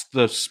 that's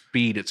the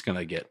speed it's going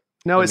to get.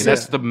 No, I it mean,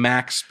 that's says... the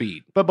max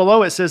speed. But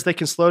below it says they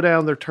can slow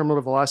down their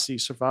terminal velocity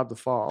to survive the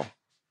fall.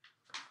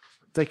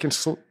 They can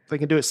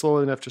do it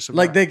slowly enough to survive.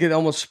 Like they could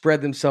almost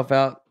spread themselves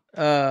out.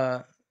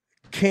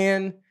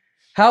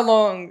 How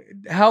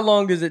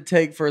long does it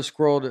take for a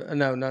squirrel to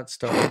not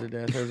starve to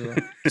death?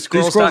 Do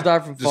squirrels die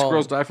from Do falling?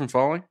 squirrels die from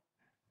falling?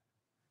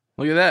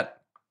 Look at that.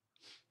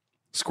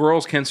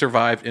 Squirrels can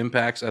survive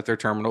impacts at their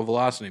terminal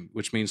velocity,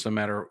 which means no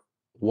matter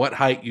what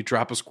height you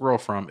drop a squirrel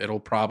from, it'll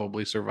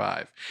probably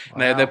survive.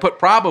 Now, they put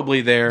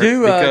probably there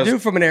because do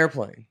from an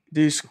airplane.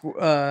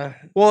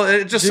 well,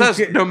 it just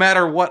says no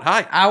matter what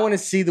height. I want to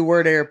see the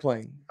word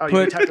airplane. Oh, you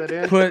can type that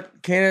in?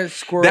 Can a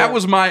squirrel? That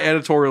was my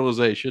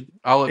editorialization.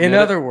 I'll admit in it.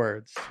 other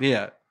words,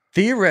 Yeah.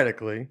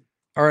 theoretically,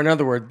 or in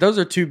other words, those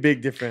are two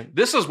big different.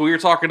 This is we were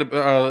talking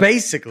about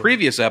Basically,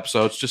 previous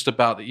episodes just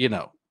about,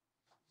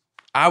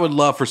 I would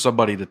love for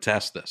somebody to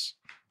test this.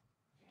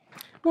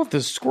 well, if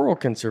the squirrel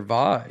can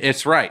survive,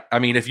 It's right. I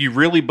mean, if you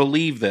really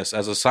believe this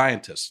as a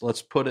scientist,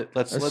 let's put it.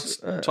 Let's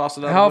toss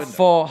it out how the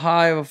window.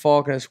 high of a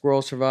fall can a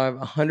squirrel survive?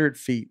 100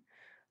 feet.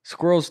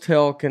 Squirrel's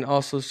tail can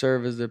also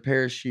serve as a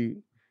parachute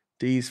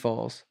to ease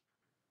falls.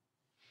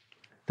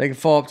 They can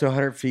fall up to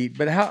 100 feet,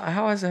 but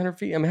how is 100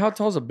 feet? I mean, how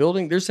tall is a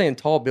building? They're saying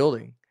tall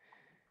building.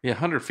 Yeah,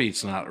 100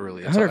 feet's not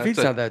really. 100 feet's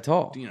not that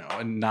tall.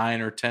 A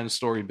 9 or 10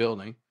 story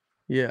building.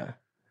 Yeah,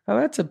 I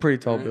mean, that's a pretty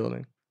tall Yeah.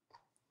 building.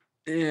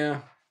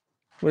 Yeah,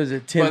 What is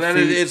it? 10 but then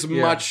feet? it's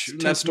Yeah. much. 10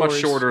 That's much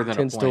stories, shorter than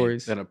 10 a plane.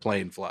 stories. Than a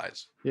plane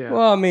flies. Yeah.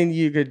 Well, I mean,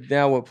 you could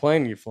now. What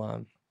plane are you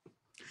flying?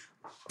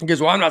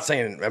 Because I'm not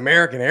saying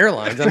American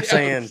Airlines.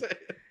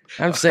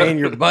 I'm saying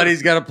your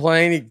buddy's got a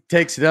plane. He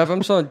takes it up.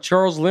 I'm talking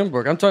Charles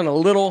Lindbergh. I'm talking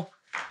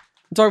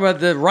I'm talking about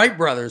the Wright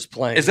brothers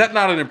plane. Is that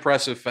not an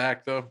impressive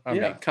fact, though? I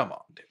Yeah. mean, come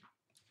on, dude.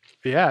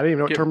 Yeah, I didn't even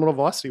know what Give- terminal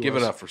velocity was. Give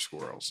it up for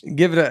squirrels.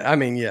 Give it a. I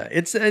mean, yeah.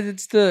 It's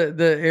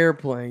the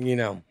airplane.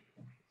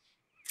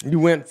 You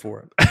went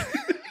for it.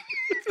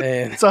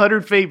 And It's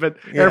 100 feet, but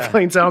Yeah.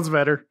 airplane sounds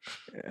better.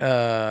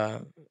 I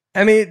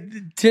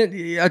mean,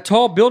 a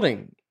tall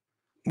building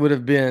would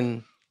have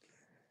been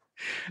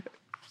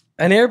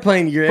an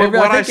airplane. But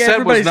what I think said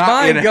was everybody's not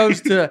mind in-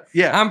 goes to,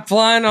 Yeah. I'm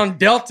flying on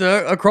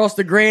Delta across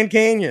the Grand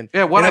Canyon.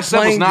 Yeah, what And I a said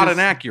was plane not just-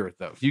 inaccurate,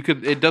 though.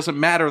 It doesn't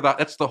matter.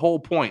 That's the whole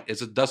point.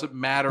 Is it doesn't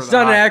matter. It's the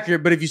not height.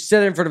 accurate, but if you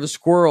set it in front of a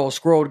squirrel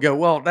would go,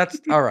 well, that's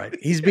all right.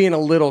 He's being a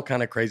little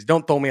kind of crazy.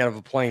 Don't throw me out of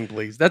a plane,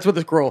 please. That's what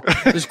the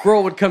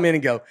squirrel would come in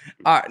and go,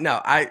 all right,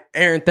 no,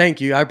 Aaron, thank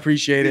you. I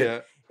appreciate it. Yeah.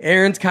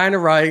 Aaron's kind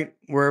of right.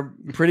 We're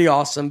pretty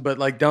awesome, but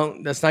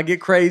let's not get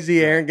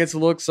crazy. Aaron gets a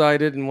little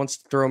excited and wants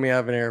to throw me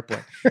out of an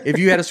airplane. If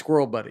you had a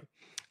squirrel buddy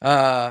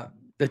that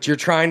you're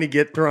trying to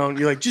get thrown,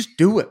 you're like, just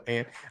do it,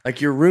 man. Like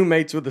your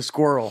roommates with a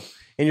squirrel.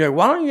 And you're like,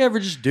 why don't you ever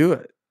just do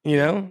it?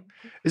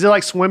 Is it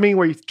like swimming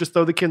where you just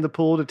throw the kid in the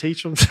pool to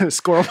teach them to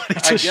squirrel? But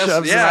it I just guess,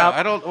 shoves them yeah. out.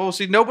 I don't. Well,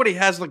 see, nobody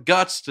has the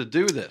guts to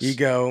do this.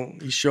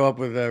 You show up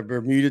with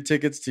Bermuda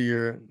tickets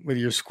to with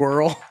your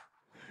squirrel.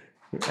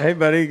 Hey,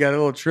 buddy, you got a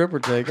little trip we're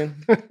taking.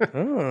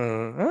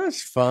 Oh,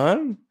 that's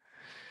fun.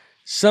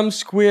 Some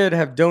squid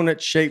have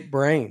donut-shaped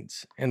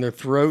brains, and their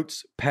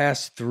throats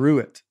pass through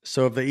it.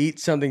 So if they eat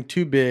something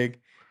too big,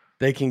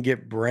 they can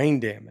get brain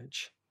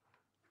damage.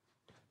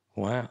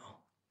 Wow,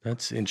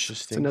 that's It's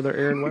interesting. another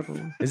Aaron Weber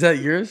one. Is that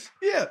yours?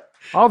 Yeah,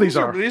 All these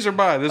are. These are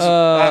mine.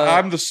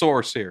 I'm the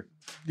source here.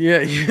 Yeah,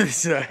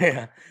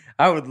 yeah.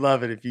 I would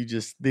love it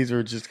if these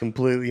were just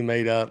completely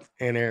made up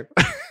and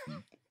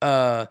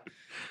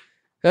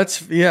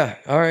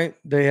all right.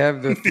 They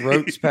have their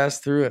throats pass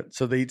through it,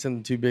 so they eat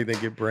something too big, they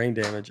get brain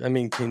damage. I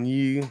mean, can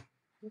you?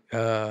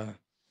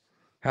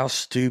 How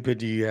stupid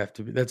do you have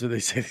to be? That's what they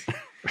say.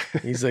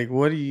 He's like,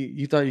 "What do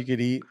you thought you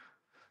could eat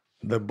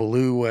the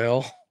blue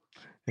whale?"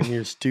 And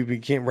you're stupid.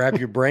 You can't wrap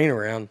your brain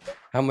around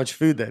how much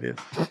food that is.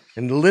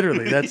 And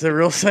literally, that's a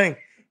real saying.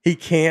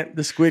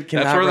 The squid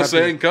cannot. That's where the wrap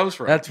saying comes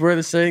from. That's where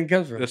the saying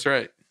comes from. That's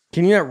right.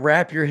 Can you not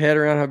wrap your head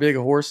around how big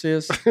a horse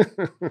is?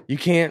 You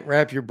can't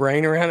wrap your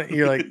brain around it.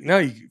 You're like, no,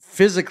 you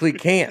physically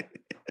can't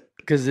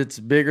because it's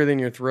bigger than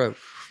your throat.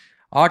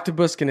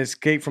 Octopus can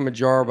escape from a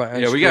jar by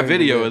Yeah, we got unscrewing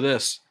video the of lid.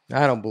 this.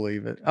 I don't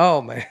believe it.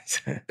 Oh man.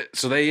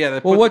 So they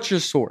Well, put, what's your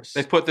source?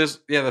 they put this.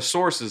 Yeah, the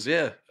source is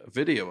a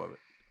video of it.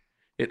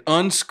 It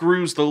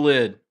unscrews the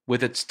lid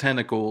with its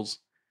tentacles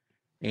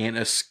and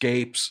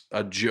escapes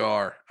a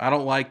jar. I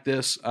don't like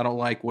this. I don't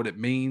like what it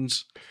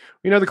means.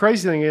 You know, the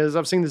crazy thing is,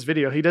 I've seen this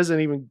video. He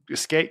doesn't even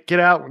get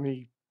out when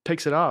he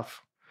takes it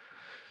off.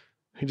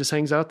 He just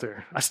hangs out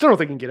there. I still don't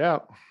think he can get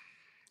out.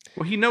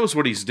 Well, he knows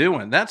what he's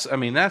doing. That's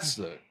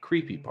the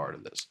creepy part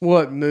of this.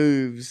 What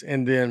moves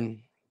and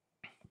then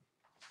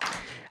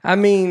I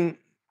mean,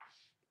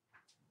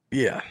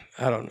 yeah,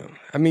 I don't know.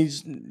 I mean,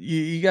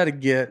 you got to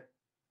get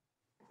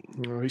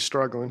You know, he's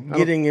struggling.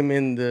 getting him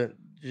in the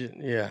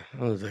it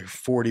was like a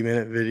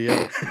 40-minute video.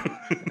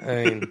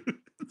 I mean,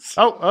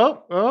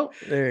 Oh.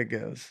 there it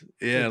goes.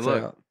 Yeah, It's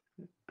look. out.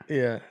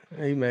 Yeah,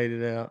 he made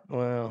it out.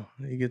 Wow,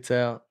 he gets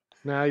out.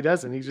 No, he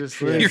doesn't. He just.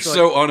 Yeah. You're it's like,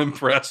 so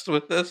unimpressed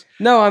with this.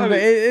 No, I mean-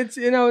 it's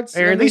it's.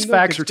 Aaron, these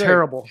facts are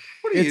terrible.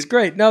 What are It's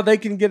great. No, they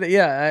can get it.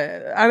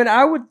 Yeah, I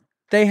mean,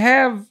 they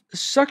have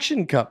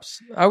suction cups.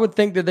 I would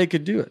think that they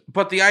could do it.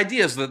 But the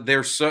idea is that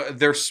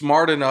they're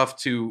smart enough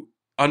to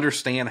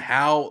understand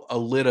how a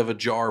lid of a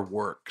jar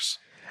works.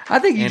 I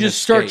think you and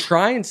just start escape.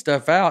 trying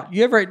stuff out.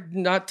 You ever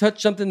not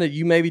touch something that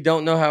you maybe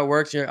don't know how it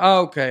works? And you're like,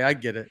 oh, okay, I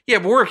get it. Yeah,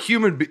 but we're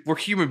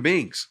human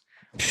beings.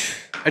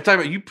 I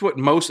tell you, you put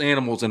most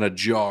animals in a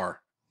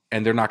jar,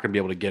 and they're not going to be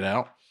able to get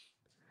out.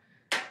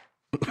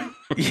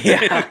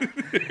 Yeah.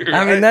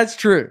 I mean, that's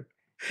true.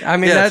 I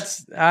mean,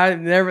 Yes.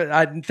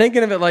 I'm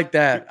thinking of it like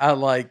that. I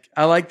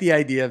like the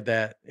idea of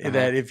that.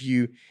 That if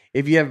you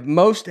have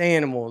most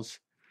animals,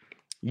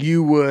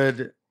 you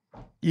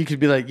could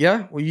be like,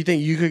 yeah, well, you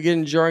think you could get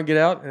in a jar and get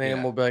out? And the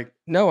animal will be like,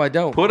 no, I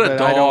don't. Put a But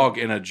I don't. dog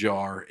in a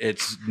jar;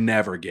 it's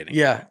never getting.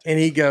 Yeah. And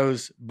he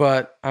goes,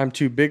 but I'm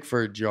too big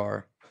for a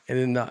jar.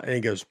 And then and he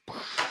goes,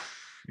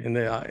 and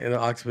the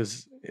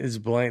octopus is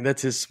blank.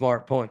 That's his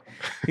smart point.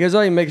 He goes,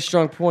 oh, you make a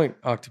strong point,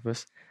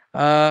 octopus.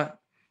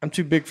 I'm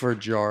too big for a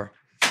jar.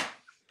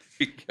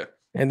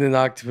 And then the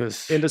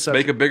octopus, Into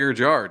Make a bigger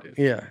jar, dude.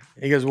 yeah.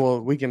 He goes, well,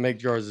 we can make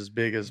jars as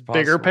big as possible.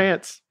 bigger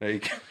pants. There you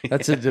go.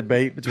 That's a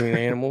debate between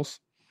animals.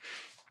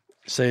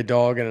 Say a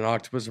dog and an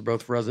octopus are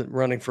both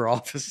running for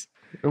office.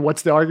 And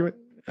what's the argument?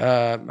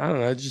 I don't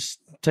know, just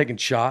taking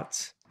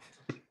shots.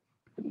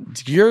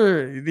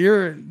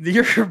 Your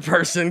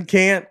person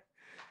can't.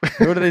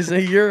 What do they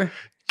say?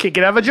 Can't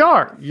get out of a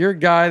jar. Your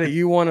guy that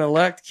you want to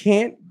elect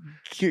can't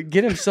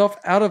get himself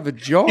out of a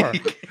jar.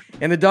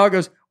 And the dog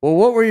goes, well,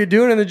 what were you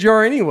doing in the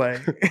jar anyway?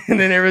 And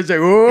then everyone's like,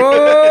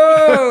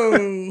 whoa.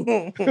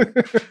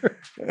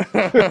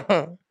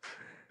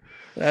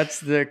 That's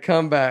the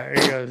comeback.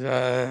 He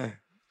goes,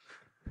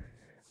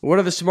 what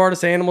are the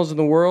smartest animals in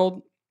the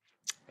world?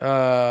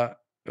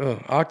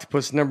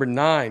 Octopus number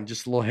 9.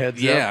 Just a little heads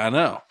up. Yeah, I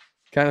know.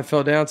 Kind of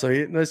fell down. So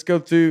let's go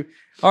through.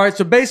 All right.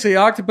 So basically,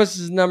 octopus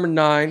is number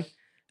 9.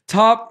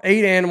 Top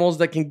 8 animals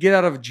that can get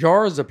out of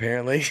jars,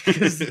 apparently,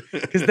 because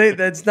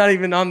that's not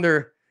even on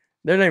their.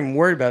 They're not even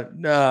worried about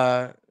it.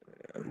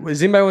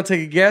 Does anybody want to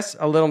take a guess?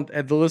 I'll let them,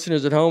 at the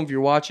listeners at home, if you're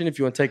watching, if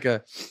you want to take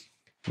a.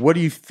 What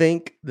do you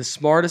think the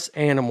smartest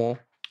animal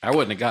I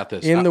wouldn't have got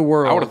this in the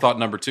world? I would have thought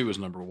number 2 was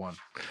number 1.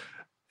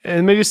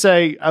 And let me just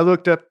say, I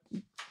looked up.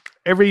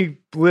 Every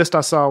list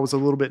I saw was a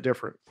little bit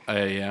different.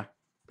 Yeah.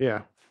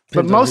 Yeah,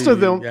 but Depends on most who of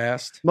them, you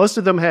asked. most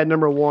of them had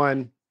number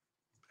 1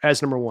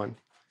 as number 1.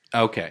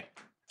 Okay.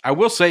 I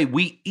will say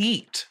we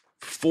eat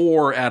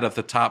 4 out of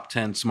the top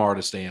 10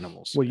 smartest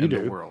animals Well, you in the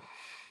do. world.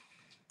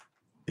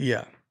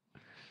 Yeah.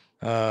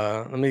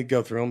 Let me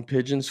go through them: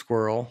 pigeon,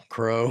 squirrel,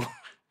 crow,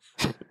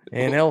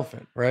 and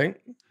elephant. Right.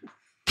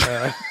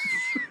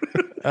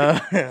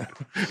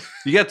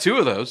 You got 2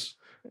 of those.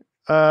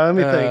 Let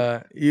me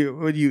think.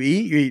 What do you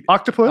eat? You eat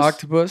Octopus.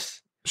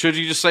 octopus. Should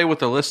you just say what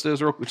the list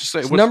is? Or just say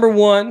It's what's- number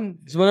 1.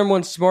 It's the number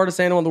 1 smartest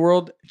animal in the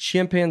world.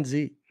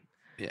 Chimpanzee.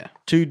 Yeah.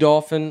 2,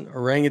 dolphin,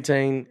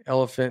 orangutan,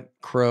 elephant,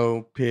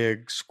 crow,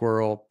 pig,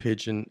 squirrel,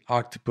 pigeon,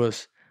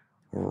 octopus,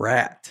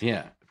 rat.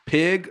 Yeah.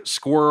 Pig,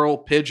 squirrel,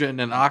 pigeon,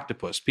 and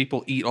octopus.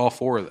 People eat all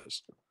 4 of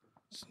those.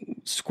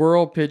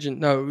 Squirrel, pigeon.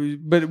 No,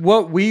 but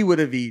what we would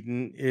have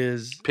eaten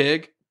is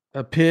Pig.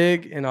 a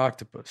pig and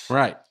octopus.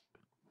 Right.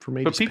 For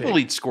me, But just people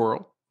pig. eat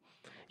squirrel.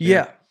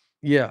 Yeah.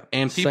 Yeah.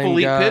 And Same people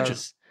eat guys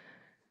pigeons.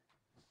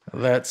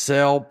 that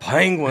sell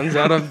penguins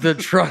out of the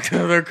trunk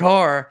of their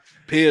car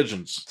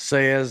Pigeons.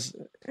 says,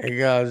 hey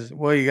guys,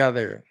 what you got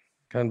there?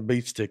 Kind of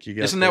beef stick you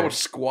got Isn't there? that what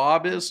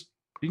squab is?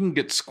 You can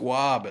get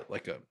squab at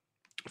like a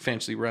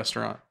fancy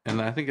restaurant.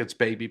 And I think it's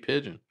baby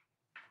pigeon.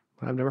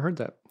 I've never heard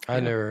that. I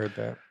never heard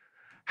that.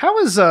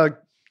 How's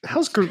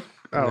how's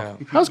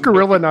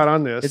gorilla not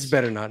on this? It's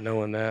better not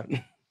knowing that.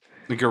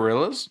 The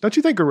gorillas? Don't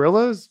you think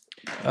gorillas?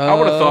 I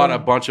would have thought a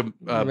bunch of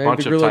maybe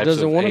bunch the of gorilla types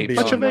doesn't of wanna apes be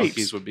Bunch and of apes.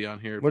 monkeys would be on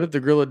here. What if the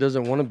gorilla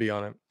doesn't want to be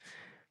on it?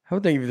 I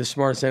would think if you're the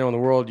smartest animal in the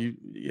world,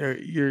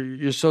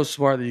 you're so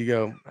smart that you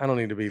go, I don't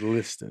need to be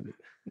listed.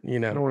 You I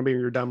don't know, want to be on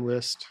your dumb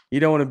list.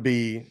 you don't want to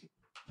be.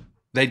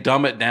 They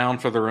dumb it down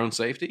for their own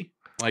safety?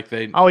 Like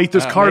they I'll eat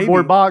this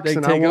cardboard maybe box they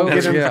and I take won't over,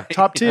 get in yeah.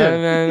 top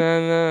 10.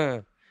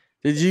 No.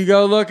 Did you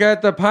go look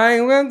at the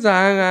penguins?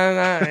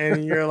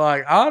 And you're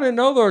like, I didn't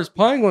know there was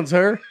penguins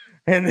here.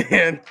 And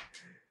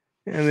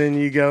then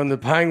you go, and the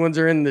penguins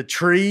are in the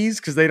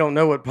trees because they don't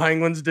know what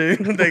penguins do.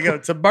 They go,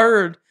 it's a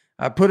bird.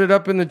 I put it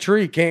up in the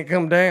tree, can't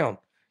come down.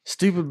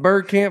 Stupid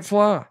bird can't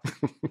fly.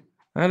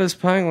 Now this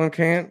penguin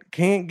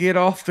can't get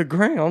off the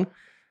ground.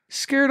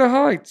 Scared of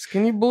heights.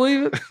 Can you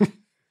believe it?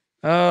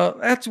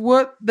 That's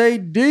what they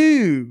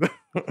do.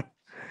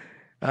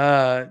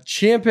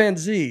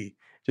 Chimpanzee.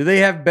 Do they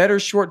have better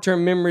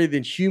short-term memory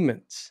than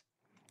humans?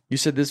 You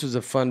said this was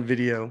a fun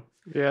video.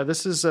 Yeah,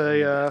 this is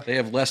a. They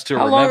have less to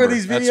How remember. long are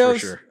these That's videos? for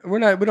sure. We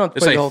don't have to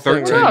It's play like the whole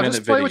thing. 13 right? No, minute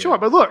just play what you video.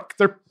 want. But look,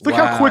 look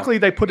how Wow. quickly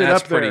they put it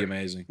That's up there. pretty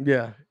amazing.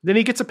 Yeah. Then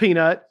he gets a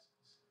peanut.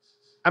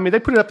 I mean, they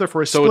put it up there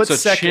for a So split it's a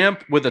second.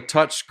 chimp with a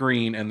touch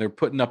screen, and they're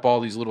putting up all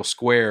these little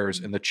squares,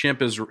 and the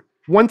chimp is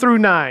 1 through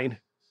 9,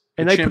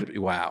 and the they chimp. put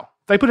Wow.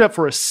 it up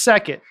for a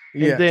second,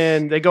 Yes. and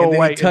then they go And then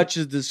away. he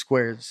touches the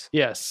squares.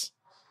 Yes,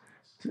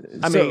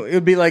 I mean, it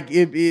would be like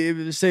it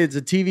would say it's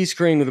a TV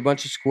screen with a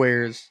bunch of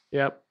squares,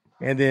 yep.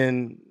 and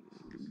then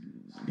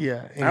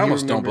and I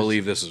almost he don't remembers.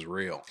 believe this is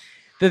real.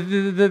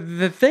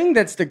 the thing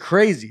that's the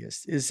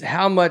craziest is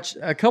how much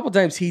a couple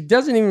times he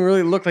doesn't even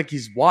really look like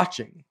he's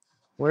watching.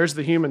 Where's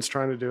the humans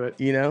trying to do it?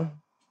 You know?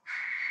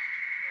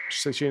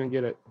 So she didn't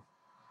get it.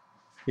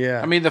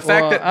 Yeah. I mean, the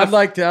fact that I'd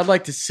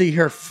like to see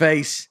her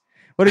face.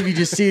 What if you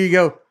just see her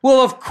go,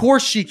 well, of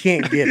course she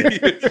can't get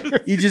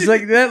it. You just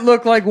like that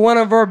looked like one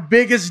of our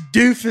biggest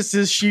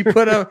doofuses.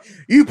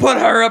 You put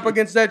her up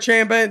against that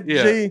chimpanzee.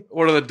 yeah,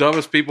 one of the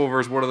dumbest people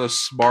versus one of the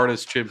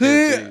smartest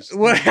chimpanzees.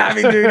 What I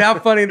mean, dude, how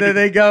funny that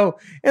they go,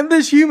 and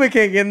this human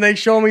can't get it, and they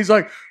show him he's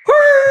like,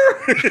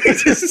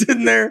 he's just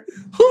sitting there.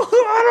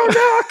 I don't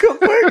know, I couldn't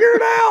figure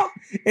it out.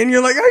 And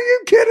you're like, are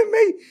you kidding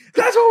me?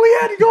 That's what we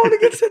had to go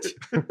against such.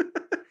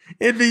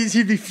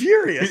 He'd be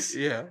furious.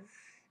 Yeah.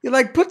 You're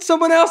like, put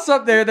someone else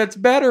up there that's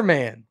better,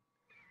 man.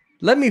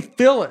 Let me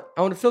feel it.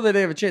 I want to feel that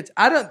they have a chance.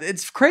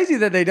 It's crazy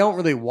that they don't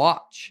really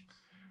watch.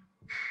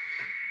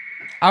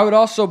 I would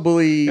also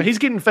believe Yeah, he's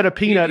getting fed a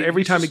peanut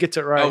every time he gets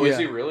it right. Oh, is yeah.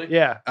 he really?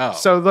 Yeah. Oh.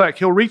 So look,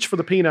 he'll reach for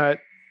the peanut.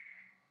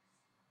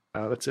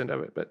 Oh, that's the end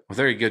of it. But Well,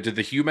 there you go. Did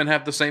the human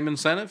have the same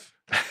incentive?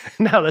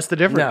 no, that's the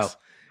difference. no.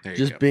 There you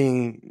Just go.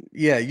 being,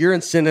 your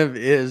incentive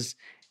is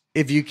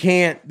if you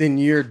can't, then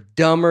you're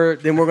dumber.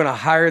 Then we're going to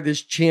hire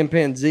this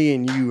chimpanzee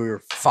and you are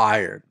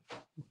fired.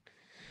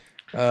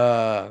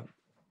 That's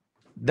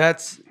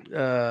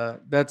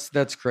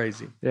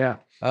crazy. Yeah.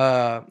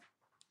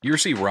 You ever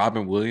see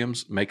Robin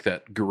Williams make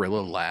that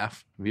gorilla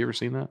laugh? Have you ever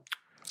seen that?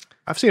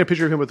 I've seen a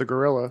picture of him with a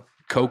gorilla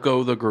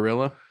Coco the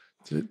gorilla?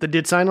 that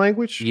did sign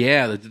language.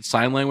 Yeah, that did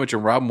sign language,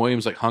 and Robin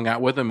Williams like hung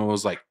out with him and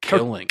was like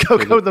killing.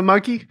 Coco the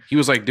monkey. He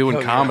was like doing Oh,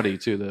 yeah. comedy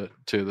to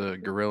the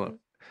gorilla.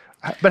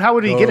 But how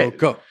would he get it?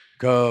 Go.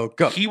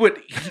 He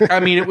would. I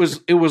mean, it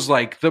was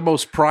like the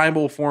most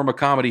primal form of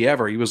comedy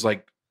ever. He was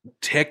like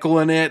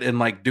tickling it and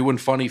like doing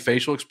funny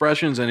facial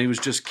expressions, and he was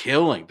just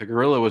killing. The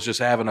gorilla was just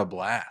having a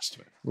blast.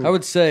 I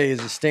would say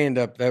as a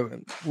stand-up,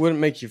 that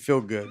wouldn't make you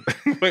feel good.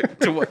 Wait,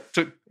 to what?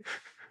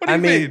 What do I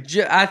you mean,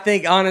 I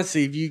think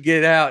honestly, if you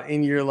get out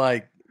and you're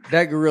like,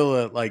 that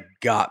gorilla like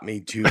got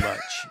me too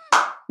much.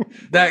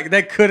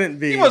 that couldn't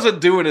be. he wasn't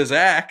doing his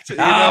act. You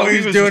Oh, know?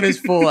 he was doing his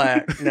full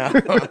act. No.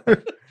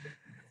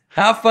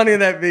 How funny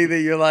would that be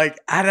that you're like,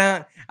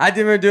 I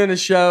remember doing a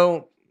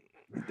show.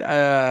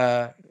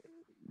 I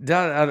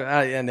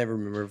never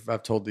remember if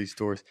I've told these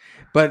stories,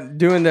 but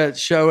doing that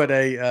show at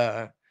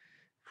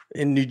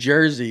in New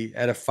Jersey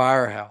at a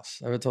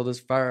firehouse. I've told this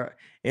fire.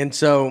 And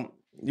so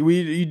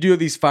you do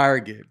these fire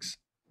gigs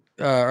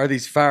or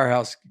these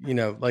firehouse,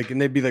 like, and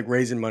they'd be like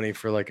raising money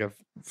for like a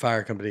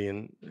fire company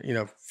and,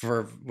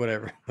 for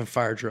whatever, a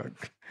fire truck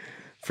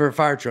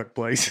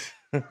place.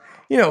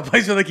 A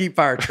place where they keep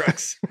fire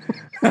trucks.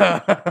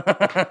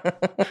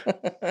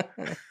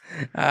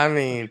 I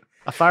mean,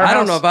 A firehouse. I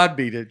don't know if I'd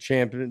beat a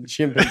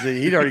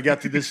chimpanzee. He'd already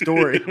got through this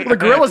story. Well, the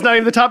gorilla's not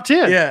even the top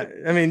 10. Yeah.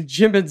 I mean,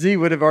 chimpanzee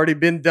would have already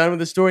been done with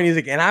the story. And he's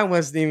like, and I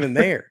wasn't even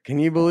there. Can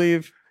you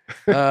believe?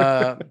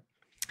 My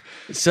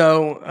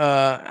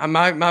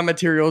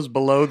material is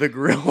below the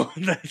gorilla.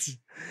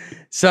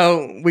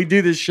 So we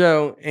do this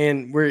show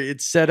and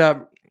it's set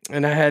up.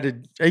 And I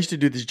used to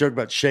do this joke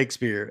about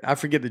Shakespeare. I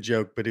forget the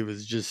joke, but it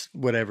was just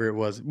whatever it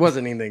was. It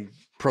wasn't anything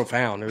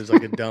profound. It was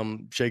like a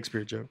dumb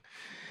Shakespeare joke.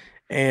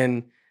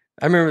 And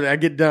I remember that I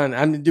get done.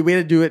 We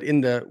had to do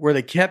it where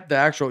they kept the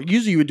actual.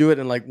 Usually, you would do it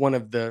in like one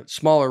of the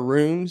smaller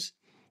rooms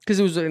because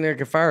it was in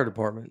like a fire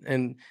department,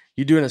 and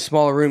you do it in a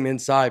smaller room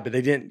inside. But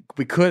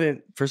we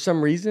couldn't for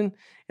some reason,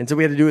 and so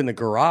we had to do it in the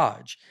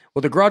garage.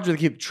 Well, the garage where they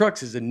keep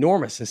trucks is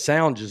enormous, and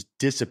sound just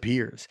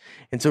disappears.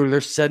 And so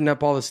they're setting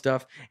up all this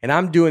stuff, and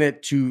I'm doing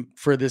it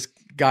for this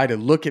guy to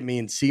look at me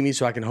and see me,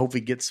 so I can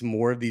hopefully get some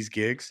more of these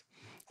gigs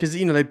because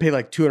they pay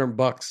like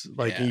 $200,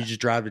 like and you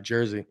just drive to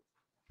Jersey,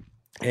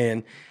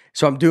 and.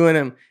 So I'm doing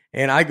them,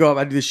 and I go up.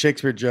 I do this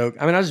Shakespeare joke.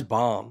 I mean, I just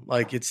bomb.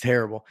 Like, it's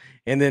terrible.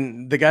 And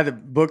then the guy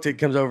that booked it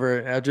comes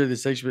over after the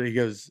Shakespeare. He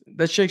goes,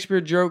 that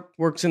Shakespeare joke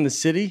works in the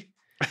city?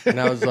 And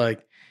I was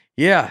like,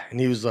 yeah. And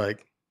he was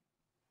like,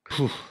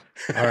 all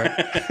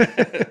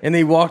right. And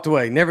he walked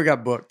away. Never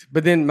got booked.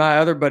 But then my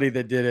other buddy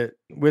that did it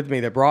with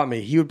me, that brought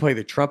me, he would play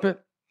the trumpet.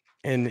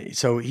 And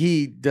so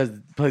he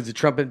plays the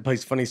trumpet,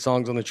 plays funny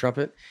songs on the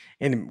trumpet.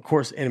 And, of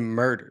course,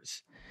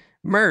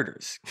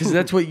 murders because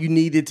that's what you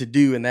needed to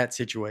do in that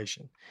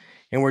situation.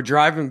 And we're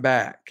driving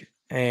back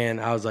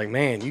and I was like,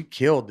 man, you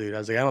killed, dude. I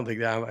was like, I don't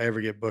think that I'll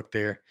ever get booked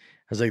there.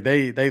 I was like,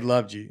 they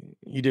loved you.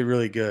 You did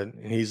really good.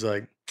 And he's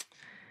like,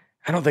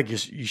 I don't think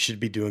you should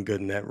be doing good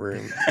in that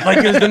room. Like,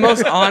 it was the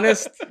most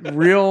honest,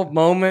 real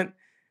moment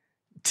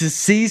to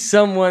see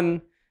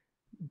someone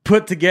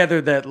put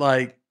together that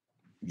like,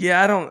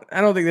 yeah, I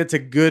don't think that's a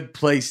good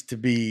place to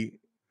be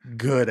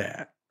good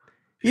at.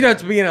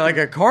 To be in like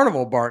a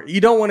carnival bar. You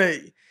don't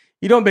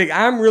be,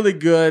 I'm really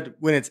good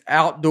when it's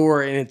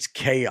outdoor and it's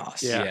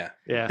chaos. Yeah.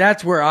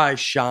 That's where I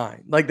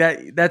shine. Like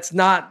that's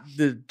not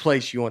the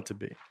place you want to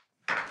be.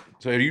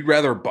 So you'd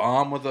rather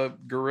bomb with a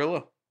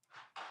gorilla?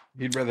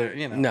 You'd rather,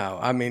 No,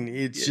 I mean,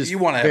 it's just you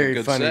want to have a very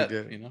good funny set,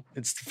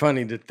 It's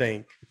funny to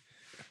think.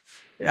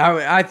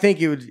 I think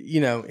it would,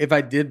 if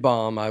I did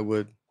bomb, I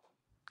would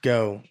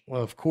go,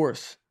 well, of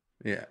course.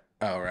 Yeah.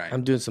 Oh, right.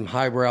 I'm doing some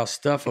highbrow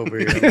stuff over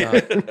here. I'm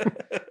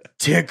not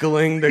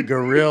tickling the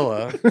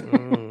gorilla.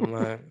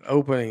 My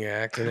opening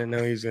act. I didn't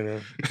know he was going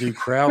to do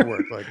crowd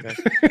work like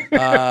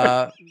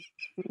that.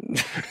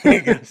 He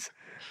goes,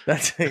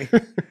 that's hey,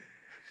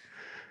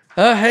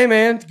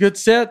 man, good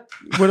set.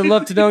 Would have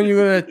loved to know you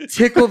were going to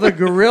tickle the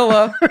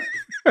gorilla.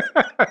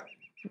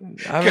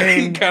 I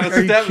mean,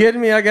 are you kidding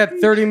me? I got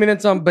 30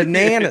 minutes on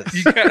bananas.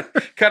 You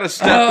kind of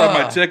stepped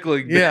on my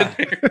tickling bit yeah.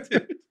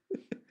 there.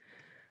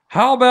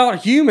 How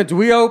about humans?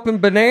 We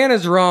opened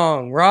bananas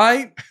wrong,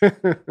 right?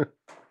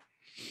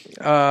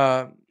 What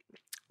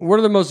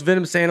are the most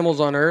venomous animals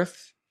on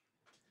Earth?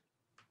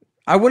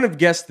 I wouldn't have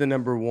guessed the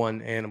number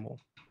one animal.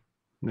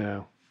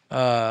 No.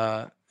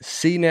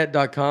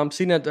 CNET.com.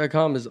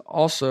 CNET.com is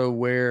also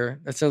where,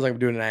 that sounds like I'm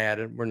doing an ad,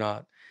 and we're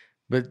not.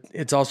 But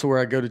it's also where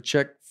I go to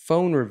check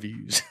phone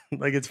reviews.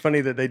 Like, it's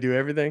funny that they do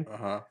everything.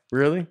 Uh-huh.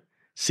 Really?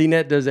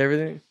 CNET does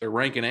everything? They're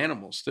ranking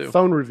animals, too.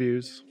 Phone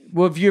reviews.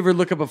 Well, if you ever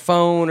look up a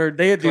phone, or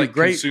they do Like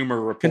great consumer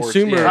reports.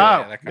 consumer-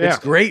 Yeah, that kind It's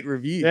of stuff. great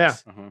reviews. Yeah.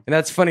 Uh-huh. And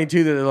that's funny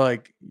too that they're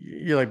like,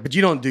 you're like, but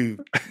you don't do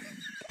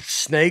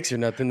snakes or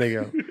nothing. They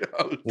go,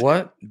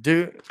 what?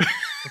 Dude,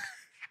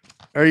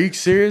 are you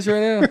serious right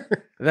now?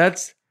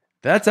 That's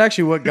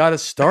actually what got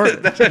us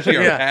started. That's actually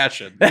our Yeah.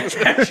 passion. That's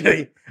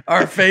actually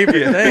our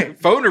favorite thing.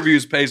 Phone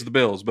reviews pays the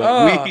bills, but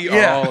Oh, we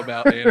yeah. are all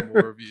about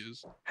animal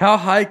reviews. How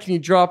high can you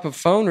drop a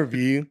phone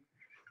review?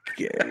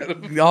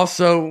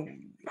 Also,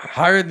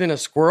 higher than a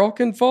squirrel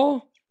can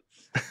fall?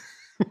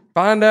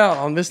 Find out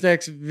on this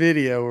next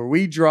video where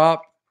we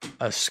drop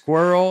a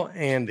squirrel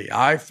and the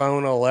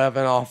iPhone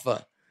 11 off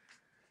a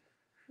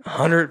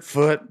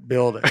 100-foot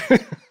building.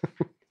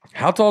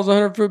 How tall is a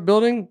 100-foot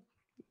building?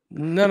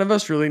 None of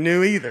us really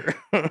knew either.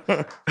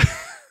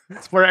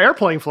 It's where an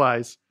airplane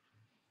flies.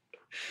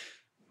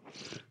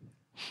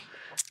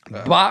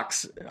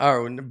 Box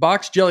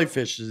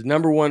jellyfish is the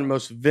number one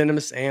most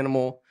venomous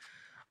animal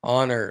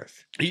on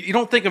Earth. You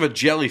don't think of a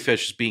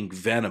jellyfish as being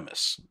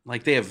venomous.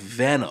 Like they have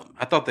venom.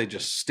 I thought they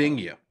just sting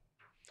you.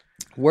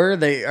 Where are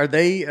they? Are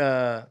they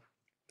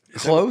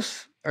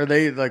close? Are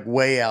they like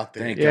way out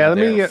there? Thank Yeah, God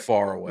let me, they're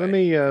far away. Let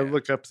me Yeah.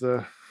 look up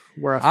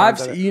where I find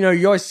that.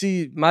 You always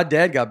see my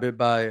dad got bit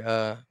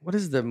by what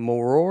is the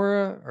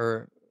Morora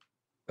or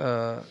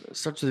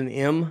starts with an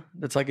M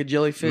that's like a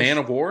jellyfish. Man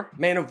of War?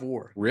 Man of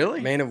War.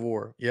 Really? Man of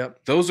War.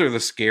 Yep. Those are the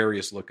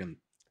scariest looking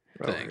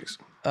things.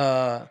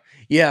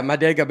 Yeah, my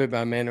dad got bit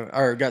by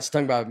got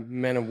stung by a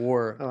Man of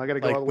War. Oh, I gotta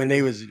go all like the when way he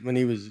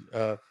to- was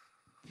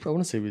I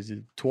want to say he was in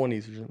his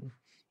 20s or something.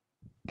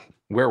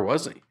 Where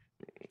was he?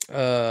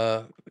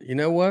 You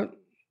know what?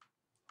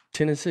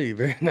 Tennessee.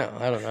 No,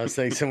 I don't know. I was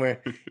saying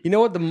somewhere. You know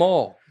what? The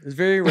mall. It's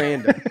very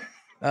random.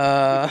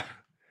 A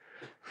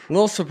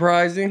little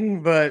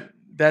surprising, but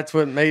that's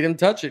what made him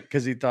touch it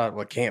because he thought,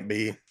 well, it can't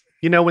be.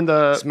 You know, when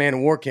This Man of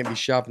War can't be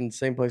shopping the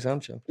same place I'm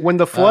shopping. when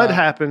the flood Uh,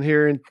 happened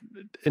here in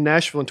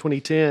Nashville in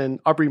 2010,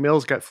 Aubrey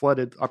Mills got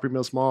flooded, Aubrey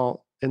Mills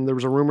Mall, and there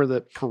was a rumor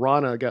that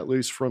piranha got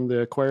loose from the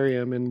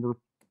aquarium and were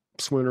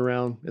swimming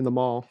around in the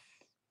mall.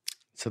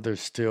 So there's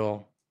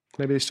still.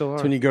 Maybe they still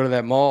It's are. when you go to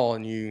that mall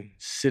and you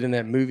sit in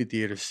that movie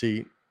theater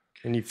seat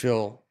and you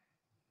feel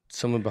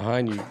someone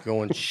behind you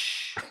going,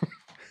 shh.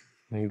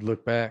 And you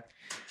look back.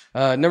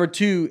 Number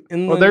two,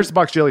 inland. Well, there's the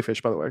box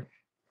jellyfish, by the way.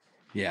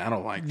 Yeah, I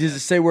don't like Does that. it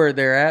say where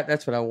they're at?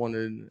 That's what I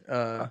wanted.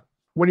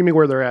 What do you mean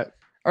where they're at?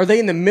 Are they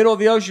in the middle of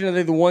the ocean? Are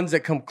they the ones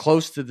that come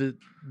close to the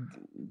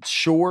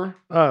shore?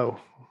 Oh,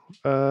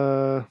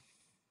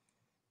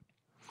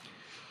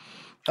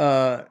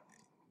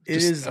 It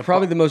Just is a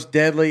probably the most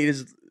deadly.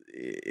 It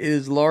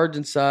is large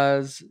in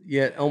size,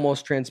 yet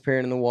almost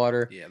transparent in the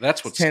water. Yeah,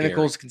 that's Its what's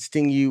tentacles can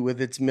sting you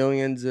with its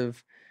millions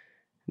of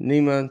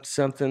Nema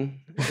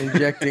something,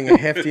 injecting a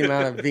hefty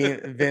amount of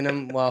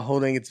venom while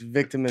holding its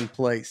victim in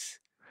place.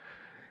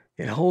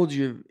 It holds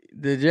you.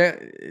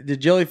 The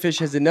jellyfish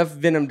has enough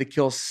venom to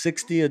kill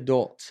 60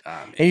 adults.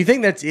 scary. And you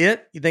think that's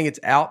it? You think it's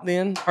out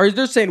then? Or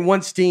they're saying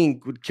one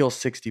sting would kill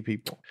 60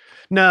 people?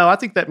 no, I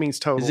think that means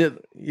total. Is it?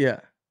 Yeah.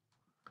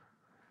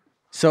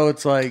 So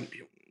it's like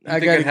I I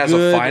think got it has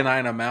good a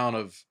finite amount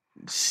of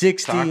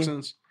 60.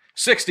 toxins.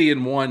 60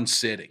 in one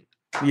sitting.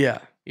 Yeah.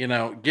 You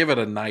know, give it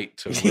a night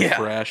to Yeah.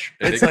 refresh.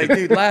 and It's it like, could-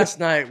 dude, last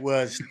night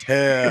was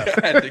tough.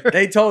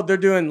 They're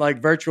doing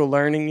like virtual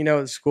learning,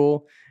 at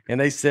school. And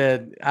they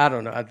said, I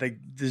don't know, I think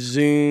the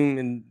Zoom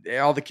and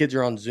all the kids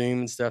are on Zoom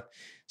and stuff.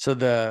 So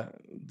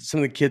some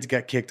of the kids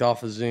got kicked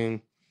off of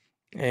Zoom.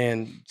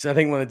 And so I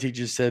think one of the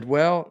teachers said,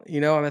 well,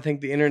 I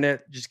think the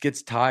internet just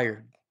gets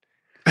tired.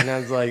 And I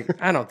was like,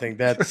 I don't think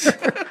that's,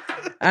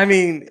 I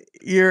mean,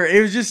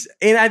 it was just,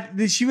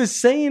 and she was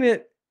saying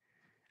it.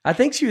 I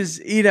think she was,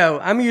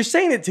 you're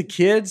saying it to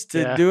kids to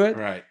Yeah. do it,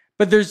 right.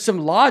 but there's some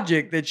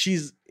logic that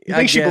she's, You I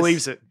think she guess,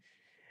 believes it?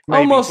 Maybe.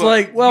 almost But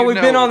like, well, you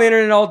we've been know- on the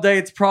internet all day.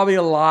 It's probably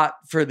a lot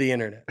for the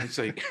internet. It's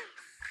like,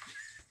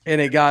 And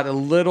it got a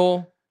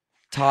little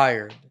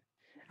tired.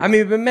 I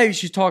mean, but maybe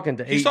she's talking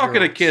to she's talking to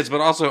 8-year-olds. kids,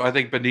 but also I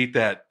think beneath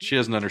that, she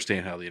doesn't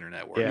understand how the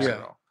internet works Yeah.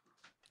 at all.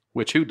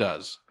 Which who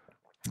does?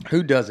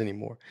 Who does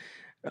anymore?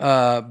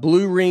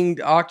 Blue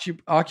ringed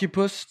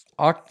octopus.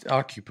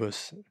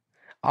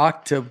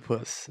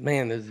 Octopus.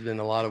 Man, there's been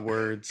a lot of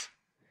words.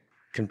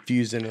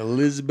 Confusing.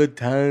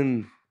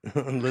 Elizabethton.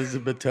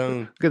 Elizabethton.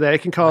 Look at that.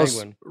 It can cause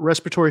Penguin.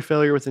 respiratory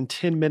failure within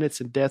 10 minutes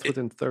and death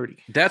within 30.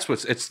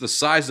 It's the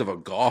size of a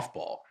golf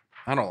ball.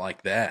 I don't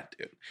like that,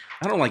 dude.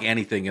 I don't like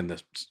anything in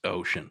the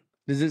ocean.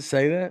 Does it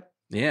say that?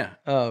 Yeah.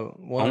 Oh,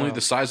 wow. Only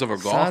the size of a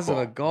golf size ball.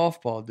 of a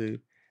golf ball,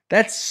 dude.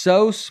 That's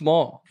so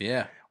small.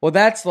 Yeah. Well,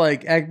 that's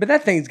like, but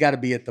that thing's got to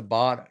be at the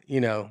bottom.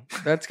 You know,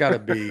 that's got to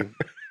be.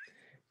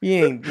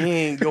 You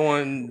ain't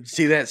going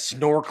see that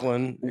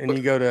snorkeling, and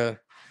you go to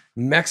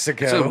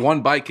Mexico. It says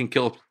one bite can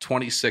kill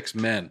 26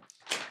 men.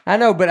 I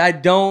know, but I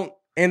don't.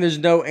 And there's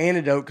no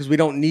antidote because we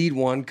don't need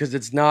one because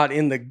it's not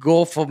in the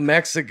Gulf of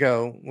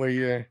Mexico where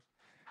you're.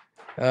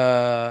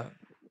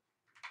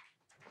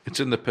 It's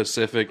in the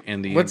Pacific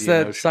and the What's Indian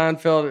that Ocean.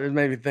 Seinfeld? It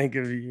made me think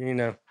of, you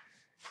know.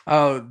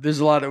 Oh, there's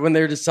a lot of when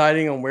they're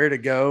deciding on where to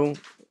go,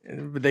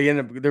 but they're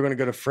going to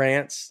go to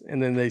France,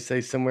 and then they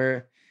say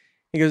somewhere.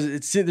 He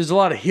goes, there's a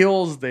lot of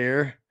hills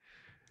there.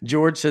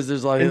 George says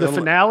there's a lot In of the hills.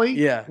 finale,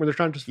 Yeah. when they're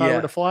trying to decide Yeah.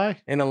 where to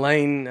fly, And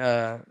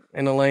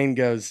Elaine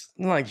goes,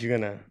 "Not like you're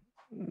gonna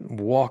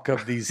walk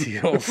up these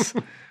hills."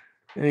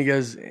 And he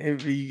goes,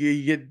 "If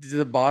you get to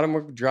the bottom,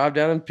 we'll drive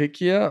down and pick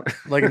you up."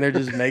 Like, and they're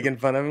just making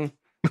fun of him.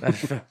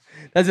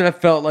 That's what I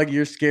felt like.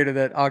 You're scared of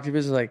that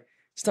octopus. Like,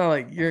 it's not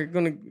like you're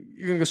gonna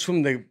go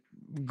swim the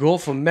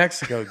Gulf of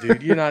Mexico,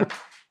 dude. You're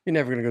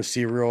never gonna go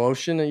see a real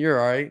ocean, and you're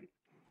all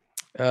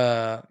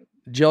right.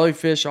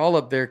 Jellyfish, all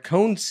up there.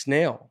 Cone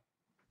snail,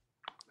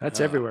 that's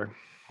Oh. everywhere.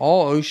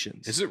 all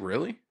oceans. Is it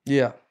really?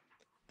 Yeah.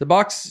 The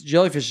box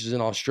jellyfish is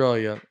in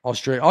Australia.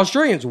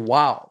 Australians,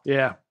 wow.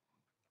 Yeah.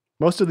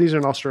 Most of these are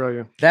in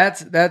Australia.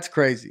 That's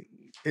crazy.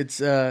 It's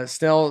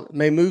snail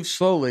may move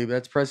slowly, but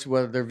that's precisely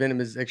whether their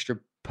venom is extra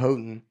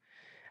potent.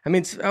 I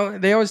mean,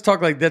 they always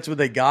talk like that's what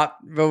they got.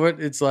 But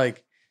it's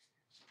like,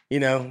 you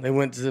know, they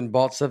went to and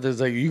bought stuff. It's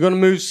like, you're going to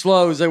move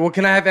slow. He's like, well,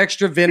 can I have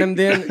extra venom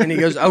then? And he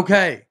goes,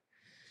 okay.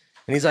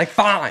 And he's like,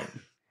 fine.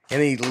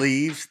 And he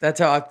leaves. That's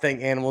how I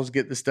think animals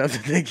get the stuff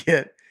that they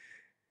get.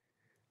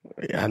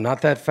 Yeah, I'm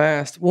not that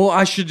fast. Well,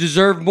 I should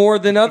deserve more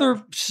than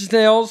other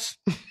snails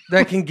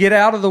that can get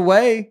out of the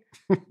way.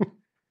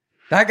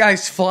 That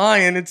guy's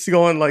flying. It's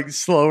going like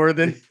slower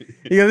than,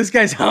 you know, this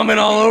guy's humming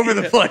all over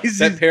the place.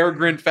 That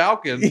peregrine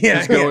falcon Yeah,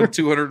 is going yeah.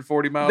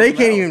 240 miles They an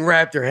can't hour. even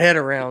wrap their head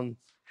around.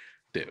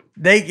 Dude.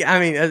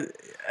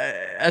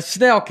 A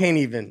snail can't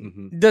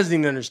even, Mhm. doesn't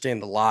even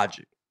understand the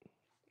logic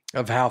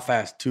of how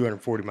fast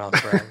 240 miles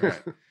per hour.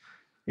 Right.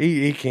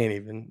 He can't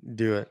even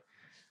do it.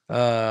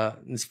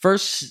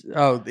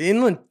 The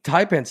inland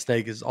taipan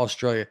snake is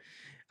Australia.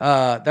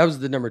 That was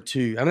the number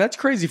 2. I mean, that's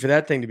crazy for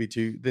that thing to be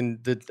 2. Then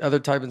the other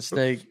taipan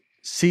snake,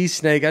 sea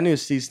snake. I knew a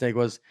sea snake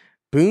was.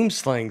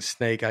 Boomslang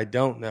snake. I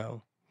don't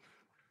know.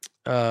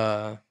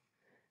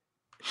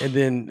 And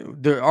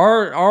then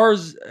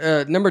ours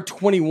number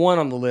 21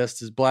 on the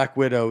list is Black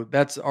Widow.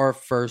 That's our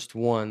first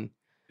one.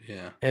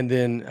 Yeah. And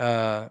then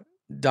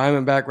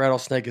Diamondback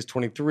rattlesnake is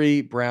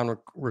 23. Brown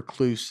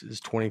recluse is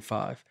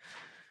 25.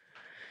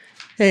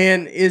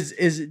 And is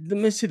let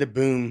me see the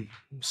boom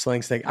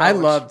sling snake. I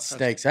loved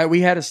snakes.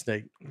 We had a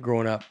snake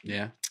growing up.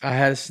 Yeah. I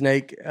had a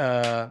snake,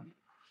 and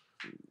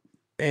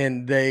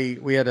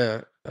we had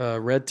a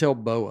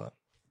red-tailed boa,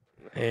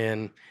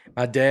 and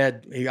my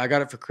dad. I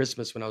got it for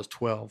Christmas when I was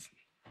 12,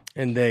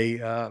 and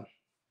and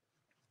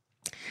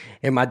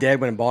my dad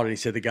went and bought it. He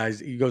said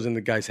he goes in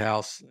the guy's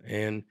house,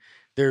 and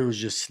there was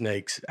just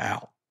snakes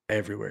out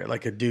everywhere,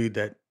 like a dude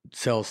that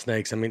sells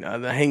snakes. I mean,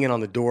 hanging on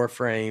the door This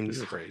frames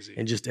is crazy.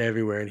 and just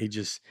everywhere. And he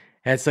just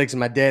had snakes, and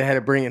my dad had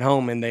to bring it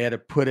home, and they had to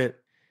put it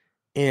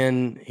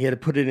in. He had to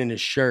put it in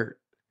his shirt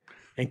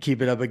and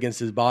keep it up against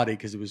his body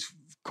because it was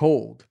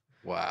cold.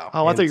 Wow.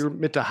 Oh, I And thought you were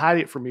meant to hide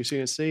it from you so you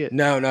didn't see it.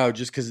 No,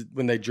 just because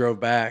when they drove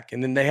back,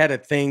 and then they had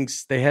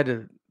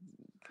a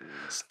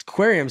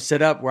aquarium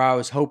set up where I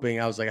was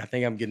like, I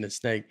think I'm getting a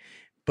snake,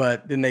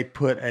 but then they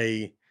put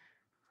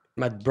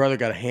my brother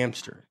got a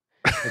hamster,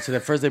 and so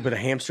at first they put a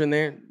hamster in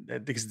there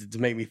because to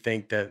make me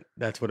think that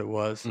that's what it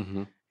was,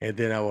 Mhm. and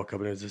then I woke up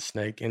and it was a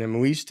snake. And I mean,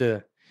 we used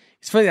to.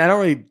 It's funny. I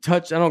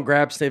don't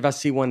grab snake. If I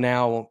see one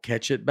now, I won't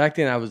catch it. Back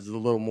then, I was a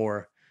little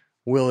more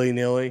willy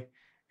nilly,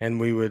 and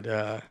we would.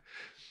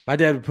 My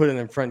dad would put it in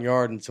the front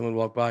yard, and someone would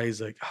walk by. He's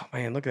like, "Oh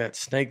man, look at that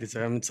snake! It's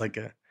like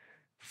a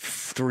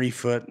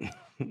 3-foot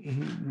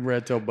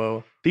red-tailed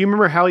boa." Do you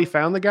remember how he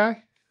found the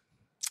guy?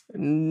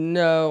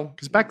 No,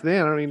 Because back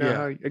then, I don't even know Yeah.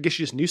 how. I guess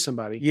you just knew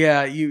somebody.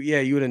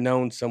 you would have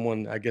known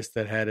someone, I guess,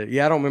 that had it.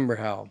 Yeah, I don't remember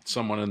how.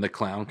 Someone in the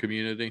clown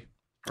community.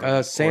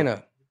 Or-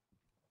 Santa.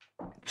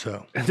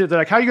 So And they're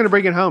like, "How are you going to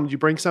bring it home? Did you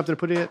bring something to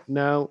put in it?"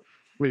 No.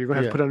 Well, you're going to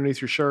have Yeah. to put it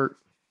underneath your shirt.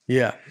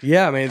 yeah.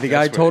 I mean, the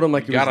guy That's told where him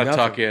like you it was gotta nothing.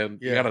 tuck in.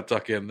 Yeah. You gotta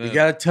tuck in. You Then.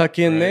 got to tuck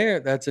in Right. there.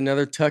 That's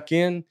another tuck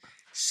in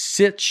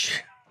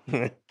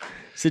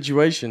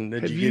situation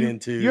that Have you get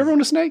into. You ever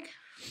owned a snake?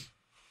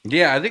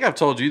 Yeah, I think I've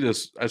told you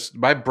this.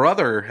 My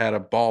brother had a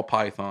ball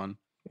python,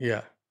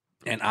 Yeah.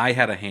 and I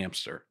had a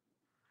hamster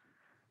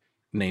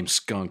named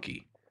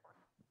Skunky.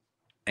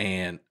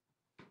 And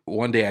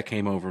one day I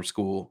came home from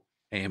school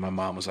and my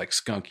mom was like,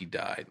 Skunky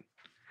died.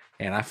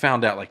 And I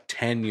found out like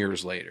 10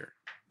 years later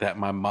that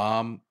my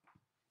mom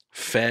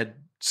fed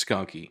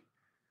Skunky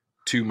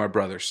to my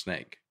brother's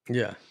snake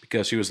Yeah.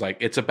 because she was like,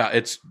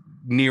 it's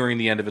nearing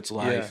the end of its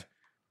life. Yeah.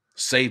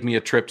 Save me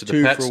a trip to the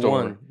 2 pet for store.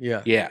 1.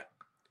 Yeah. Yeah.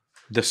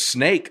 The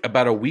snake,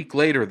 about a week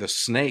later, the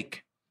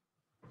snake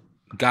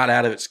got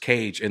out of its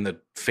cage and the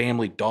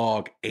family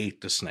dog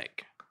ate the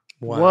snake.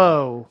 Wow.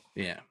 Whoa.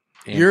 Yeah.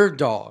 And- Your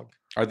dog.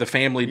 or the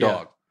family Yeah.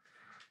 dog.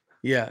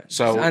 Yeah.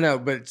 So- I know,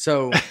 but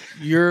so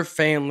your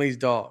family's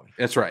dog.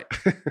 That's right.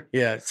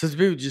 Yeah. So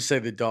people just say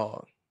the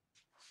dog.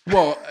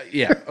 Well,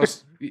 yeah.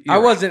 I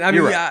wasn't. I mean,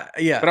 You're right.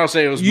 yeah. But I'll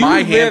say it was You my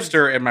lived-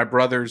 hamster and my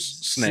brother's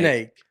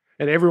snake.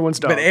 And everyone's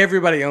dog. But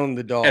everybody owned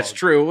the dog. That's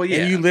true. Well, yeah.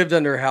 And you lived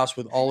under a house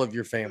with all of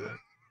your family.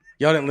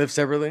 Y'all didn't live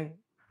separately?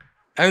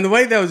 I mean, the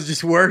way that was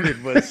just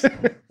worded was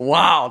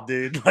wow,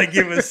 dude. Like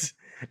it was,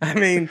 I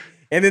mean,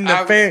 and then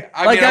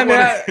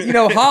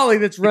the Holly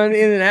that's running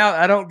in and out.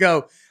 I don't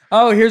go,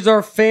 oh, here's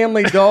our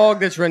family dog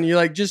that's running. You're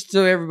like, just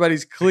so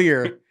everybody's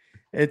clear,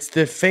 it's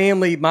the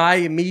family, my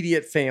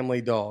immediate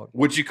family dog.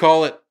 Would you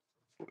call it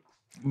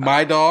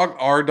my dog,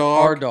 our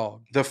dog, Our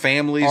dog. the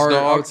family's I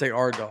dog? would say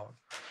our dog.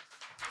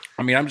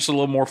 I mean, I'm just a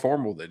little more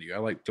formal than you. I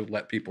like to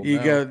let people You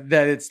know. go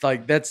that it's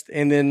like that's,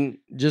 and then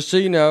just so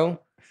you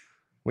know,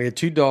 we had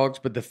 2 dogs,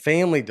 but the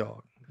family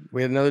dog,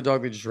 we had another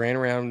dog that just ran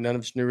around. None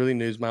of us really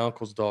knew. It was my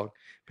uncle's dog,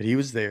 but he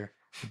was there.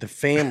 But the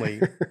family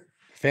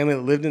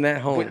that lived in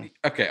that home. Wait,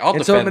 okay, I'll And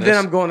defend so, but this. then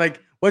I'm going like,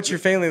 "What's your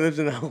family that lives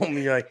in the home?"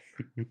 And you're like,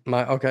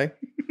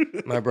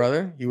 my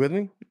brother. You with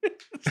me?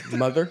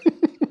 Mother,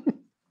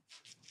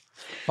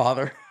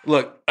 father.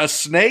 Look, a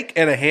snake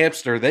and a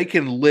hamster, they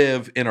can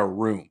live in a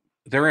room.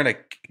 They're in a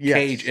Yes.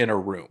 cage in a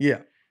room. Yeah,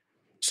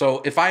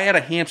 So if I had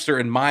a hamster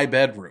in my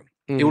bedroom,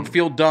 it would Mhm.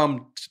 feel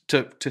dumb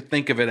to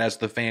think of it as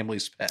the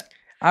family's pet.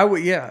 I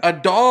would. Yeah, A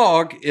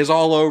dog is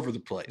all over the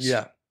place.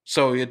 yeah,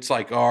 So it's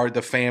like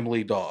the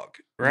family dog,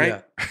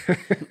 right? Yeah.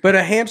 But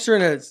a hamster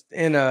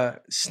and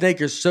a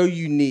snake are so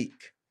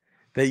unique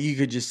that you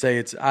could just say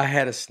it's. I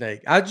had a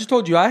snake. I just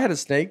told you I had a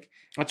snake,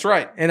 That's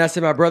right. and I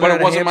said my brother. But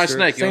had it wasn't a my hamster.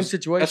 snake. It Same was-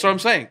 situation. That's what I'm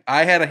saying.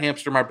 I had a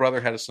hamster. My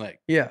brother had a snake.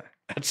 Yeah,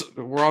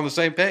 We're on the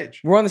same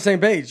page. we're on the same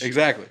page.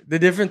 Exactly. The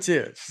difference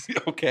is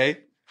Okay.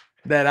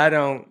 that I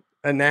don't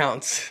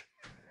announce.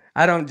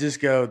 I don't just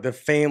go the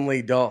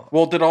family dog.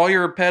 Well, did all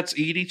your pets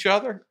eat each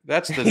other?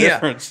 That's the Yeah.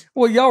 difference.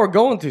 Well, y'all were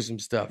going through some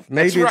stuff.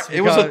 Maybe That's it's right.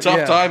 It was a because- tough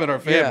yeah. time in our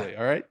family.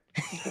 All right.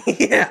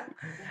 Yeah,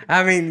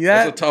 I mean It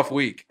that was a tough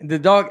week. the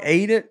dog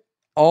ate it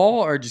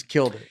all or just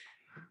killed it.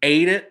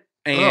 Ate it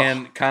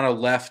and kind of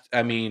left.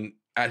 I mean,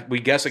 we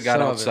guess it got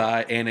Some of it.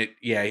 outside, and it.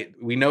 Yeah,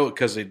 we know it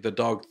because the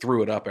dog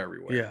threw it up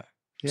everywhere. Yeah.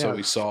 Yeah, So we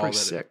it's saw pretty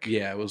that. sick.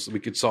 Yeah, it was. We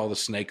could saw the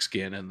snake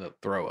skin and the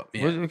throw up.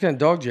 Yeah. What kind of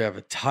dog do you have?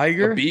 A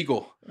tiger? A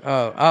beagle.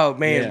 Oh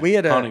man, Yeah, we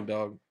had hunting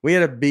dog.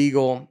 a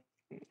beagle,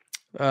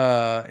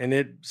 and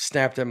it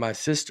snapped at my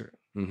sister,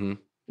 Mm-hmm.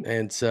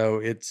 and so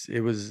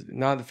it was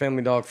not the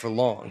family dog for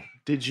long.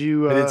 Did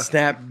you But it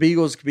snapped.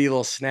 Beagles could be a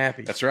little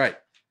snappy. That's right.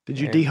 did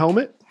you yeah.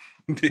 dehome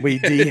it? We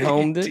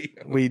dehomed it.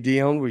 We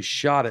dehomed. We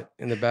shot it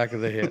in the back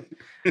of the head.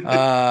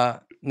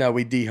 No,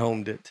 we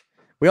dehomed it.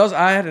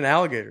 I had an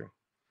alligator.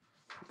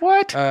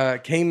 What?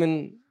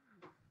 Cayman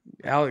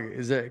alligator.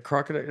 Is that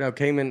crocodile? No,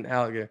 Cayman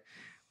alligator.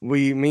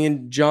 Me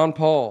and John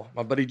Paul,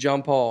 my buddy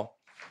John Paul,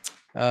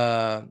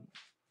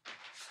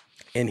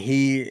 and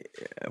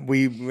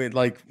we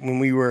like when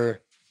we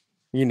were,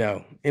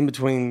 in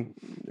between,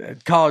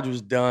 college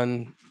was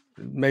done.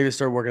 Maybe I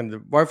started working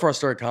right before I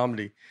started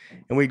comedy,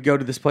 and we'd go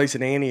to this place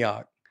in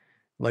Antioch,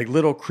 like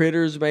Little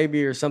Critters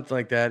maybe or something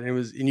like that.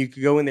 And you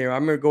could go in there. I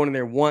remember going in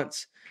there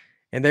once,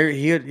 and there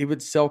he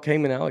would sell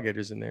Cayman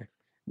alligators in there.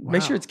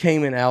 Make sure Wow. it's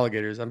Cayman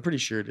alligators. I'm pretty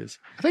sure it is.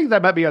 I think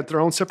that might be their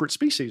own separate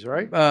species,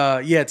 right?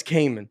 Yeah, it's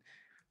Cayman.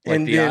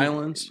 Like the then-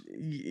 islands.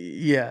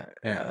 Yeah.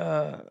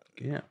 Yeah.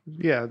 Yeah.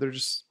 Yeah, they're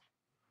just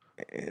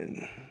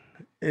And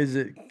is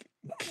it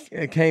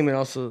Cayman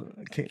also?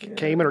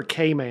 Cayman or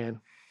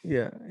Cayman.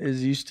 Yeah,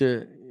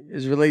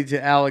 is related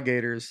to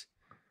alligators.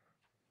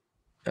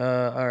 All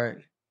right.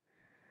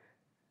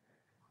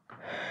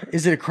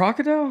 Is it a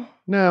crocodile?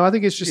 No, I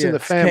think it's just in the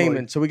it's family.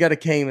 Cayman. So we got a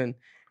Cayman,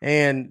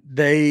 and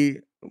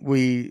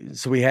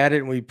we had it,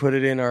 and we put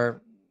it in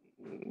our,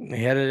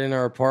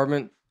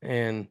 apartment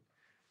and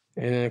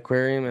in an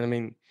aquarium, and I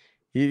mean,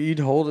 you'd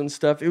hold it and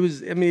stuff. It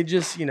was, I mean, it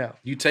just,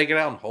 You take it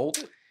out and hold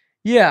it.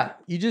 yeah,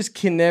 you just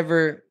can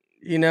never,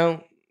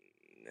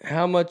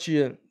 how much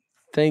you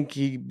think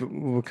he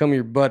will become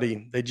your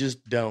buddy, they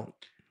just don't.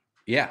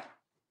 Yeah.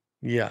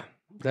 Yeah,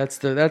 that's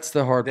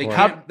the hard They part.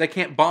 can't. They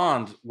can't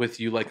bond with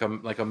you like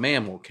a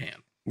mammal can.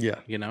 Yeah.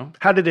 You know.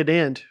 How did it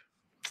end?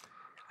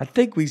 I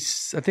think he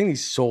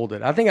sold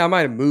it. I think I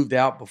might have moved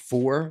out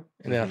before,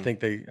 and then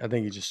Mhm. I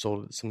think he just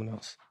sold it to someone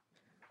else.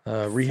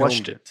 Flushed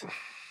Rehomed it.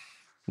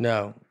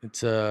 No,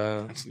 it's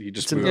You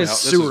just It's in move the out. This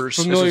sewers.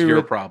 is familiar your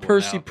with problem.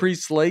 Percy now.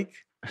 Priest Lake.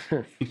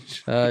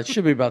 It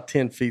should be about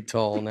 10 feet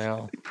tall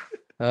now.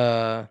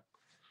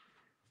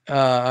 All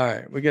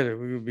right,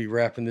 we'll be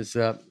wrapping this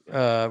up.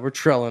 We're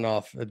trailing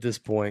off at this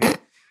point.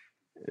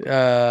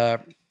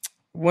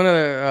 One of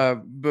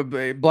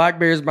the black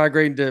bears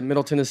migrating to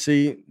Middle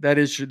Tennessee. That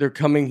is true. They're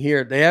coming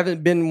here. They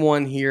haven't been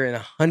one here in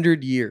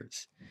 100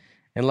 years.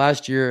 And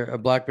last year, a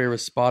black bear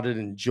was spotted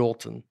in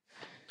Jolton.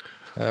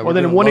 Well,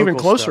 then one even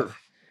closer. Stuff.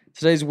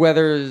 Today's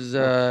weather is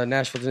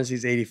Nashville, Tennessee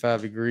is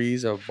 85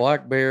 degrees. A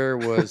black bear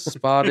was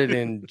spotted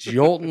in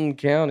Jolton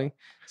County.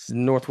 This is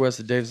northwest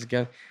of Davidson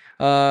County.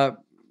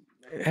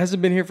 It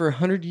hasn't been here for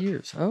 100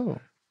 years. Oh.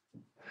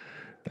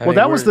 Well,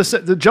 that was the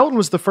Jolton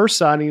was the first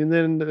sighting, and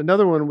then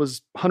another one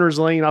was Hunter's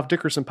Lane off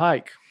Dickerson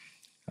Pike.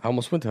 I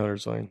almost went to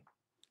Hunter's Lane.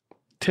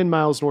 10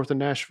 miles north of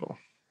Nashville.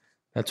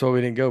 That's why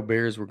we didn't go.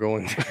 Bears were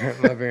going there.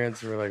 My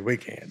parents were like, we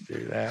can't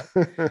do that.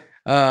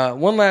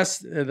 One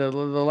last, the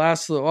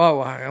last,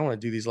 I want to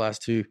do these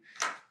last two.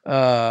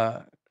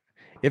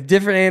 If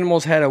different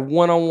animals had a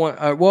one-on-one,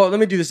 let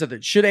me do this.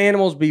 Should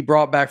animals be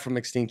brought back from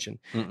extinction?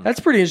 Mm-mm. That's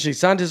pretty interesting.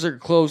 Scientists are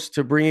close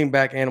to bringing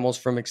back animals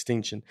from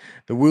extinction.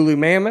 The woolly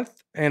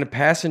mammoth and a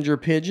passenger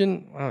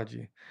pigeon are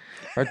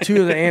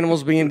two of the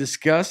animals being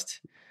discussed.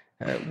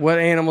 What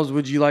animals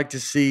would you like to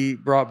see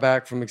brought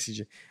back from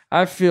extinction?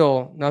 I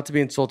feel, not to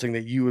be insulting,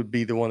 that you would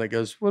be the one that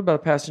goes, what about a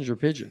passenger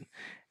pigeon?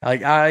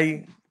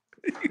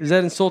 Is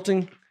that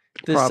insulting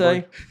to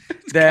say?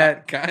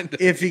 That kind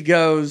of. if he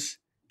goes,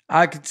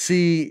 I could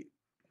see,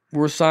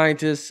 we're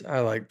scientists.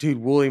 I like, dude,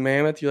 woolly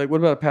mammoth. You're like, what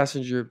about a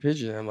passenger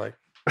pigeon? I'm like,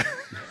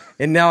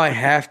 and now I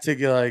have to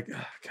go like,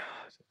 oh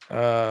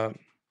God.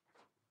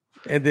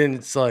 And then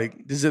it's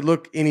like, does it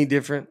look any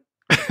different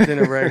than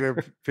a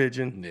regular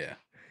pigeon? Yeah.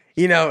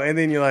 And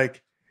then you're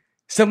like,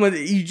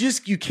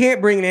 you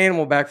can't bring an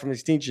animal back from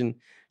extinction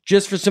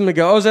just for someone to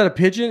go, oh, is that a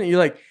pigeon? And you're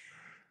like,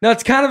 no,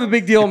 it's kind of a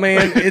big deal,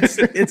 man. This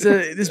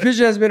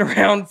pigeon has been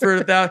around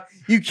for a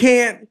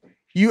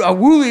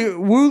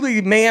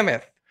woolly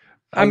mammoth.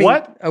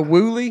 What? A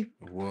woolly?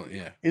 Well,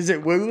 yeah. Is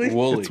it woolly?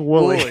 Woolly. It's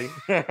woolly.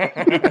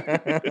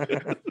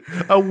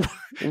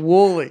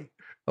 Woolly.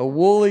 A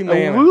woolly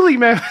mammoth. A woolly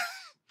mammoth.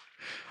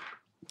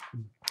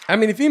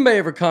 If anybody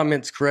ever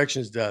comments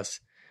corrections to us,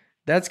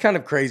 that's kind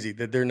of crazy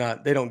that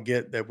they don't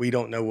get that we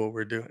don't know what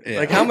we're doing. Yeah.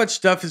 Like how much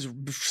stuff is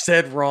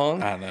said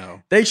wrong. I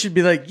know. They should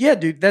be like, yeah,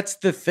 dude, that's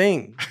the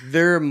thing.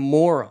 They're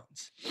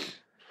morons.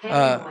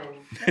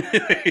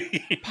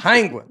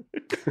 Penguin.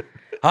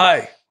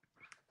 Hi.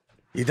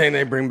 You think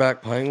they bring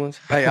back penguins?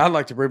 Hey, I'd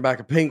like to bring back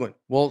a penguin.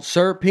 Well,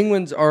 sir,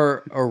 penguins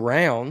are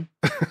around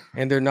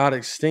and they're not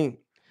extinct.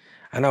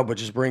 I know, but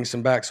just bring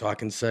some back so I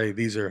can say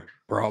these are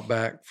brought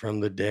back from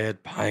the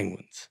dead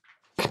penguins.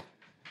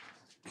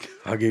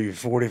 I'll give you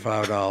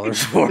 $45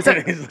 for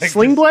it. He's like,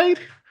 Sling Blade?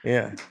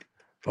 Yeah.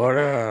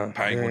 But,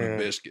 Penguin and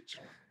biscuits.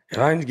 if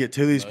I can get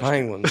two of these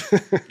penguins,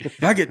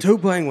 if I get two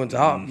penguins,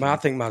 I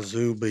think my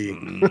zoo be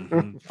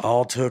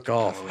all took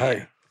off. Oh,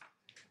 Hey,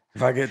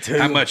 if I get two,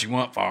 How much you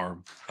want for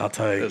them? I'll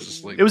tell you. That's a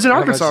sleep. It was in How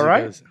much Arkansas, it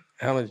right? is.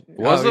 How much?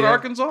 Was oh, it yeah.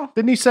 Arkansas?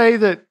 Didn't you say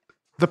that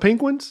the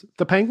penguins?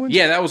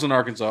 Yeah, that was in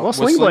Arkansas. Well, was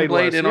Sling Sling Blade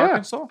Blade was, in yeah.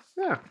 Arkansas?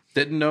 Yeah.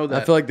 Didn't know I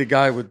that. feel like the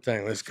guy would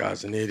think this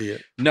guy's an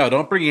idiot. No,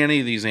 don't bring any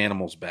of these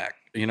animals back.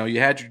 You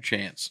had your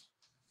chance.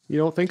 You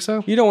don't think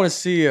so? You don't want to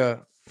see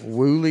a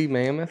woolly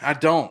mammoth? I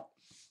don't.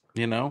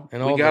 And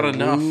We got the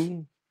enough.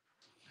 woo?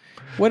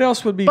 What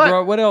else would be But-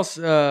 brought? What else?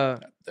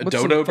 What's Dodo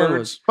some fun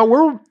birds. But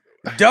we're ones?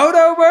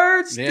 Dodo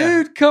birds?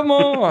 Yeah. Dude, come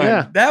on.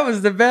 Yeah. That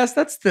was the best.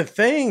 That's the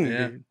thing,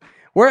 Yeah. dude.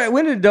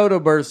 When did dodo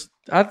birds?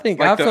 I feel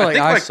like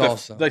I saw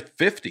some. the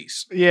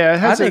 50s. yeah. It I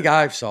has think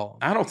I saw them.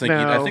 I don't think.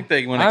 No. I think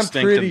they went I'm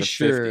extinct pretty in the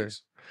sure.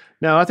 50s.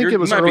 no. I think it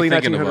was you might early be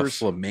thinking of a 1900s.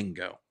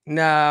 flamingo.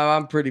 No,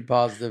 I'm pretty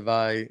positive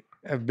I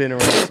have been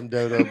around some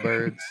dodo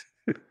birds.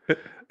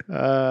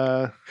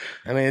 I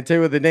tell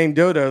you what, the name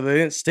dodo, they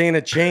didn't stand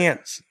a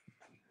chance.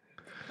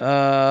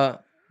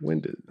 When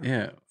did?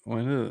 Yeah.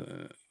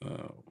 A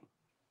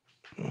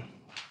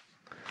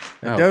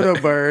dodo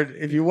bird,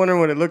 if you're wondering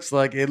what it looks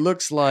like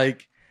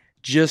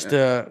just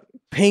a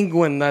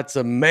penguin that's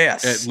a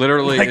mess. It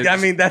literally.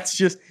 it's that's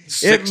just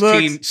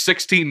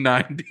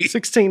 1690.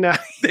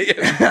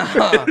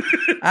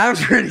 1690. I'm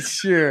pretty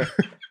sure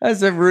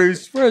that's a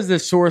ruse. Where's the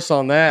source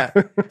on that?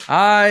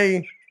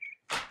 Let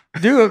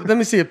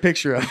me see a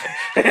picture of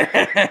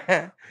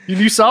it.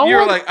 You saw You're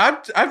one? like,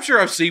 I'm sure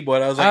I've seen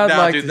one. I was like, I'd nah,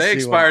 like dude, to they see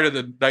expired in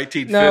the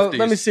 1950s. No,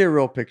 let me see a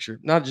real picture,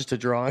 not just a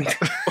drawing.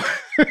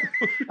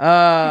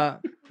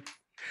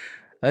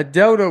 A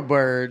dodo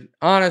bird.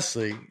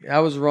 Honestly, I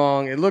was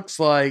wrong. It looks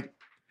like.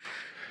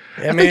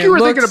 I think you were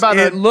thinking about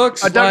it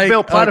looks a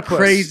duck-billed like a platypus.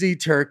 crazy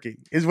turkey.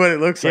 Is what it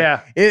looks like.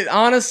 Yeah. It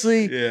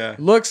honestly Yeah.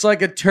 looks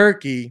like a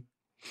turkey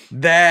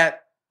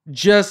that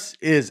just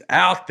is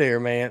out there,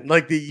 man.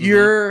 Like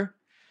you're.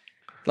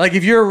 Like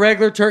if you're a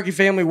regular turkey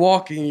family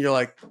walking, you're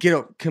like, get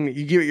up, come here.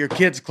 You get your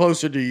kids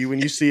closer to you when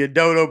you see a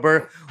dodo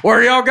bird. Where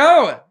are y'all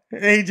going?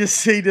 And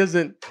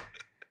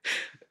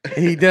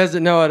he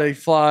doesn't know how he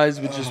flies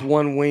with just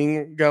one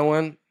wing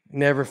going.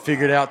 Never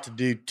figured out to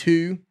do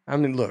two.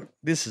 Look,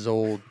 this is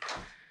old.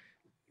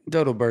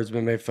 Dodo bird's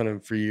been made fun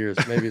of for years.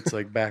 Maybe it's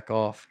like back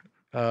off.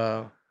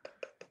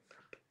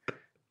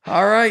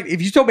 All right.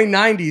 If you told me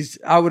 90s,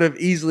 I would have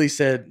easily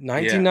said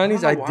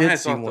 1990s. I, did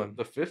see thought one.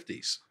 The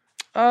 50s.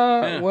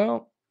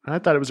 Well, I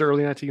thought it was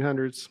early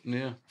 1900s.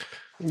 Yeah.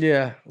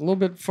 yeah, a little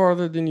bit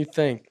farther than you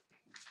think.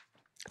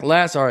 All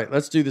right,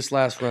 let's do this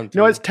last run.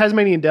 No, it's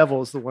Tasmanian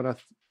Devil is the one.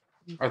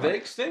 Are they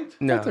extinct?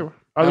 no.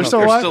 Are I they don't still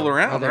They're alive? still I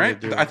around, think right?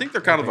 they're doing- I think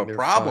they're kind I of think a they're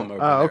problem fine.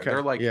 over Oh, there. okay.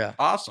 They're like Yeah.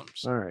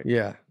 possums. All right.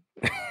 Yeah.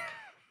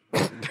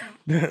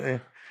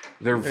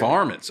 They're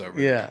varmints over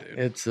Yeah, there, dude.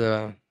 it's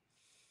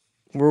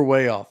we're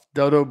way off.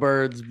 Dodo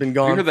bird's been You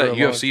gone. hear for that a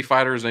UFC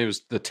fighter? His name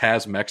is the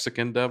Taz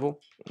Mexican Devil.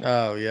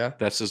 Oh yeah,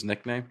 That's his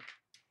nickname.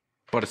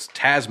 But it's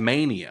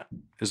Tasmania.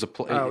 Is a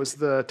place. Oh, it was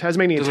the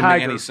Tasmanian doesn't make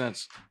tiger. any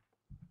sense.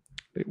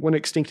 It went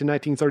extinct in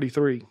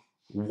 1933.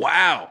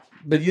 Wow.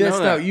 but Didn't that's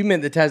know not. that. You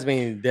meant the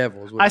Tasmanian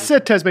Devils. I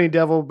said Tasmanian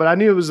Devil, but I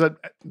knew it was an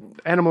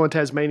animal in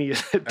Tasmania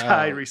that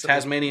died recently.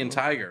 Tasmanian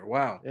tiger.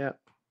 Wow. Yeah.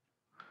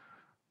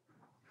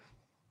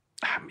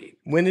 I mean,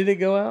 when did it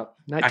go out?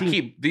 I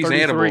keep these 1933.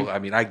 animals. I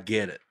mean, I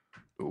get it.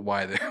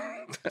 Why they?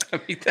 I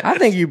mean, I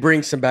think you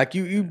bring some back.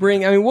 You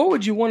bring. I mean, what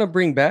would you want to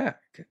bring back?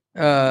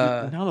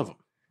 none of them.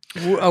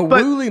 A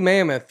woolly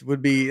mammoth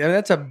would be. And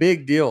that's a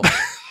big deal.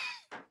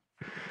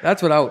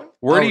 That's what I would.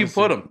 Where I do you would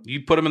put say. them?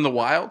 You put them in the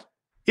wild?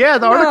 Yeah,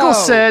 the article No.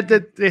 said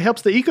that it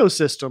helps the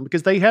ecosystem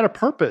because they had a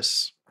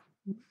purpose,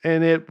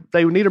 and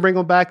they need to bring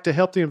them back to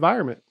help the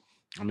environment.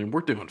 I mean,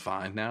 we're doing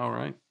fine now,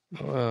 right?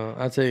 Well,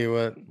 I'll tell you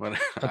what. But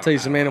I'll tell you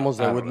some animals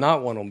I that don't would know.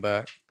 not want them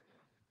back.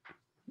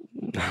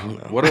 I don't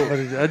know. What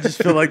do- I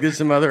just feel like there's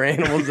some other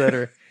animals that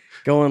are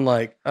going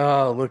like,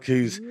 oh, look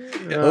who's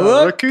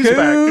Look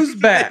who's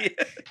back.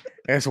 back.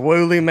 This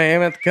woolly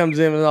mammoth comes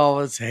in with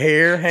all its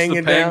hair It's the hanging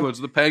down. penguins.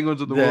 The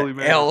penguins of the woolly The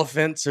man.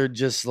 elephants are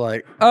just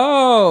like,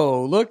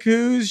 oh, look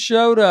who's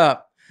showed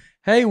up.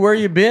 Hey, where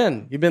you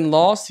been? You been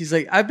lost? He's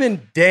like, I've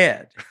been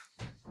dead.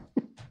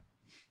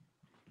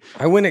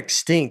 I went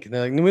extinct. And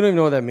they're like, we don't even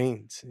know what that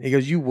means. He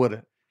goes, you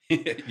wouldn't.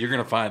 You're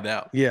gonna find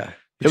out. Yeah.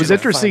 It was You'll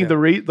interesting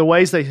find out. the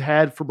ways they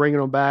had for bringing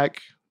them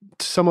back.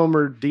 Some of them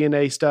are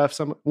DNA stuff.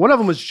 One of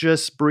them was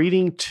just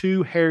breeding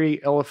two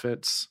hairy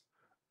elephants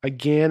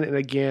again and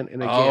again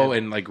and again. Oh,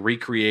 and like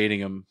recreating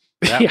them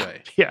that yeah,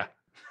 way. yeah.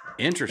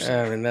 Interesting.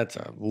 I mean, that's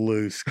a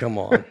loose. Come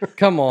on.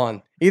 Come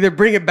on. Either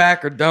bring it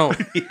back or don't.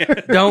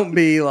 Don't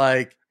be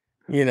like,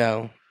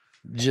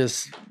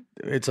 just,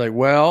 it's like,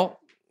 well,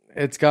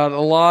 it's got a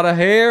lot of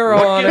hair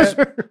What on gives-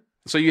 it.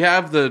 So you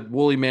have the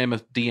woolly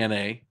mammoth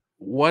DNA.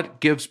 What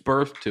gives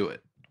birth to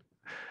it?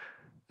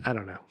 I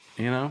don't know.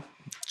 You know?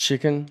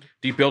 Chicken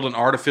Do you build an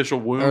artificial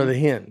womb? or the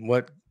hen?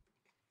 What?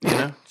 you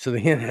know? So the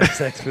hen has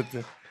sex with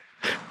the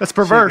That's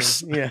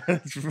perverse. chicken. Yeah,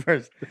 that's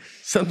perverse.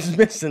 Something's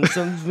missing.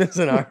 Something's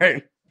missing. All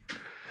right.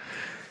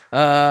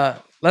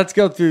 Let's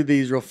go through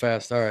these real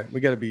fast. All right, we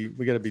gotta be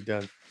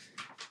done.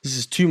 This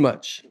is too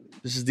much.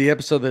 This is the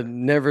episode that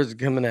never is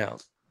coming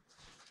out.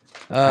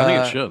 I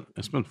think it should.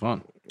 It's been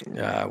fun.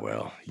 Yeah,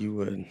 well, you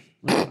would.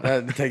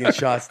 Taking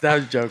shots. That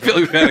was I joking. feel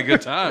like we've had a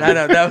good time. I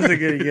know that was a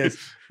good guess.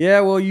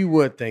 Yeah, well, you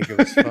would think it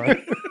was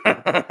fun.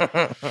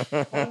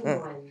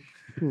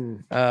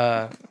 Penguin.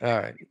 All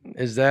right.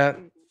 Is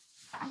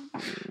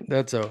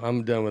that's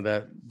I'm done with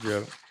that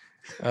joke.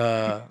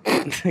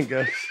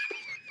 Goes,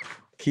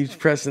 keeps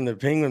pressing the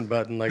penguin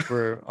button like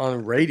we're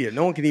on radio.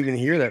 No one can even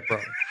hear that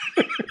problem.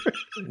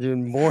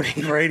 Doing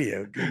morning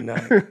radio. Good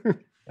night.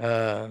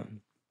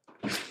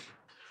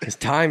 His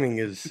timing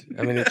is,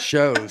 it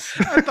shows.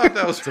 I thought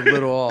that was It's a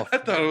little off. I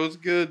thought it was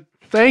good.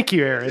 Thank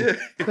you, Aaron.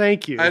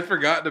 Thank you. I had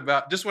forgotten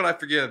about just when I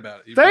forget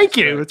about it. Thank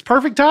you. It's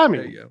perfect timing.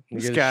 There you go. You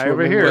This get a guy short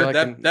over memory here. like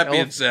an that being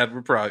elephant. said,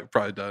 we're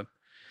probably done.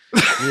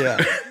 Yeah.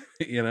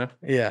 You know?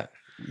 Yeah.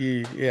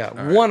 Yeah. All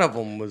right. One of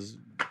them was,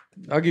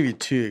 I'll give you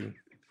two.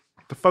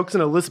 The folks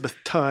in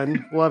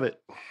Elizabethton love it.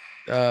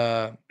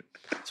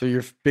 So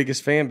your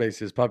biggest fan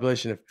base is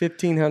population of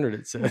 1,500,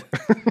 it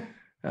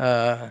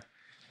said.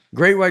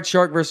 Great white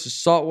shark versus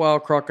saltwater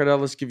crocodile.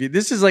 Let's give you,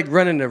 this is like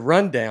running a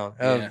rundown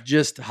of Yeah.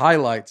 just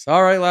highlights.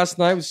 All right, last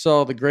night we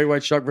saw the great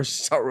white shark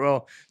versus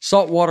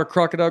saltwater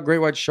crocodile. Great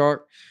white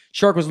shark.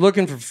 Shark was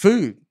looking for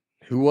food.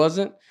 Who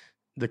wasn't?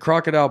 The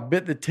crocodile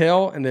bit the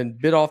tail and then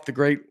bit off the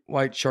great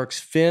white shark's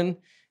fin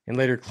and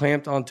later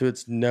clamped onto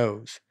its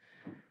nose.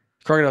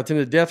 The crocodile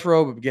attempted a death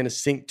row but began to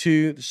sink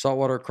too. The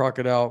saltwater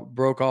crocodile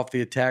broke off the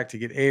attack to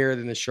get air.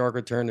 Then the shark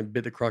returned and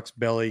bit the croc's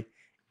belly,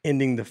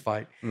 ending the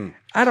fight. Mm.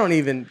 I don't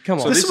even, come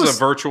on. So this was- is a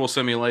virtual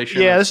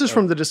simulation. Yeah, of- this is of-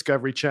 from the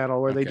Discovery Channel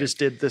where they Okay. just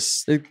did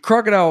this. The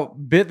crocodile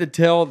bit the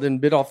tail, then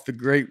bit off the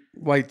great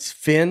white's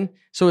fin.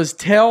 So his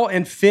tail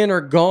and fin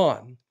are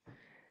gone.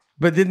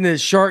 But then the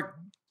shark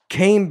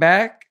came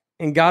back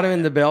and got him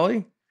in the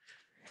belly.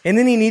 And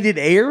then he needed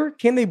air.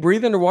 Can they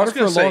breathe I underwater was for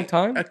a gonna say, long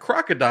time? A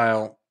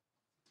crocodile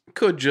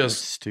could That's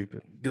just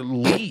stupid.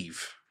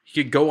 leave.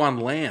 He could go on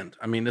land.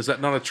 I mean, is that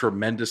not a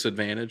tremendous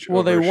advantage?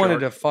 Well, they over a wanted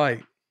shark? to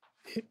fight.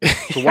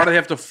 So why do they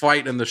have to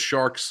fight in the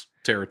shark's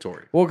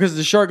territory? Well, because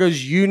the shark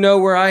goes, you know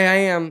where I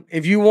am.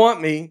 If you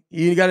want me,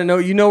 you got to know,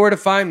 you know where to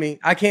find me.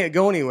 I can't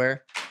go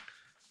anywhere.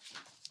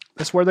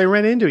 That's where they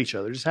ran into each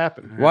other. It just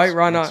happened. White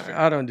rhino, that's fair.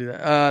 I don't do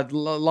that.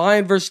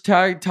 Lion versus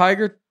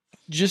tiger,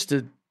 just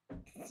a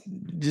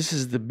this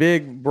is the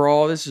big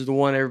brawl. This is the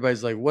one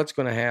everybody's like, what's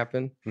going to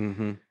happen?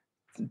 Mm-hmm.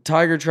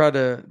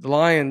 The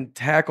lion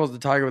tackles the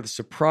tiger with a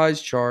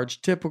surprise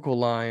charge. Typical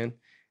lion.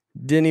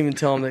 Didn't even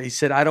tell him that. He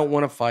said, I don't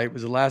want to fight,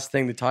 was the last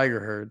thing the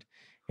tiger heard.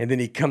 And then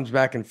he comes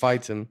back and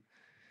fights him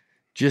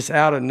just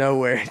out of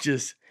nowhere.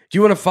 Just, do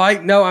you want to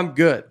fight? No, I'm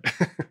good.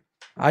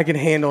 I can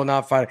handle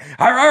not fighting.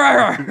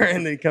 And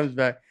then he comes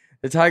back.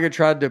 The tiger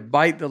tried to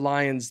bite the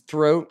lion's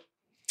throat,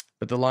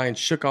 but the lion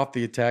shook off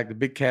the attack. The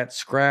big cat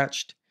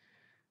scratched.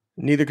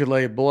 Neither could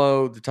lay a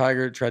blow. The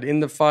tiger tried to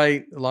end the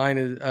fight.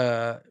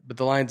 But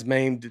the lion's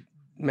mane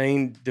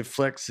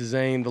deflects his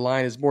aim. The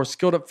lion is more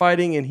skilled at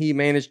fighting, and he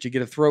managed to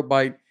get a throat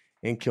bite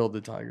and killed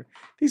the tiger.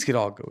 These could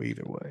all go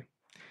either way.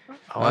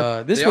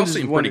 They all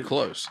seem pretty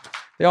close.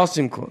 They all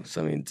seem close.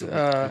 I mean,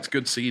 it's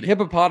good seeding.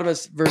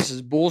 Hippopotamus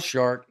versus bull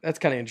shark. That's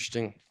kind of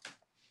interesting.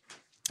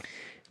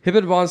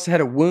 Hippopotamus had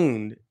a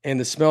wound, and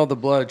the smell of the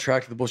blood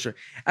attracted the bull shark.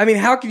 I mean,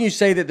 how can you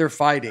say that they're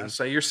fighting?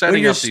 So you're setting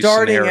when you're up these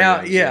starting scenarios,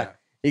 out. Yeah.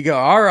 You go,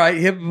 all right,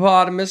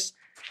 hippopotamus,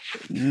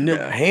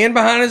 hand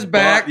behind his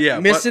back,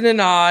 missing an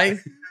eye.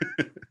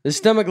 His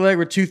stomach leg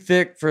were too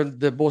thick for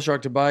the bull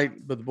shark to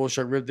bite, but the bull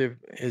shark ripped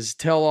his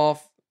tail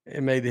off.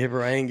 It made the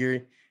hippo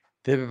angry.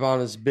 The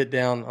hippopotamus bit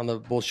down on the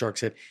bull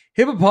shark's head.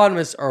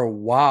 Hippopotamus are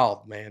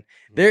wild, man.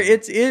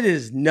 It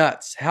is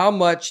nuts how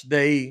much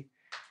they.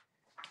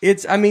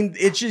 It's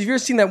just, you've ever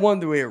seen that one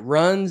the way it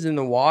runs in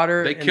the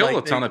water? They kill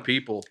a ton of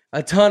people.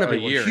 A ton of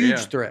people. Year,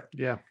 Huge threat.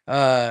 Yeah.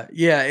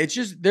 It's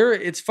just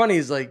it's funny.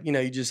 It's like,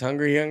 you just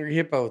hungry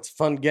hippo. It's a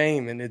fun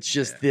game. And it's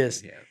just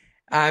this. Yeah.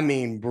 I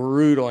mean,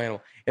 brutal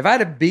animal. If I had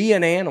to be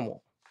an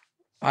animal,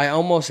 a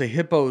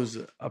hippo's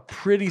a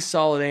pretty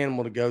solid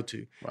animal to go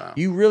to. Wow.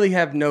 You really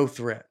have no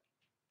threat.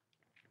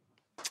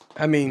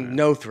 I mean,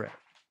 no threat.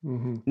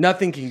 Mm-hmm.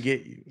 Nothing can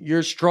get you.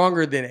 You're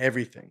stronger than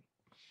everything.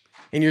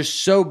 And you're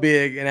so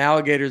big, an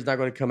alligator's not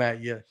going to come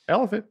at you.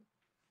 Elephant.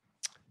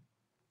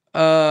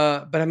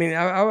 But I mean,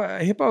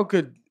 a hippo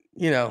could,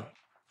 you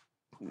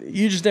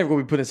just never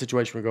going to be put in a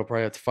situation where you go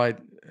probably have to fight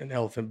an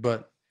elephant.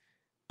 But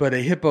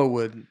a hippo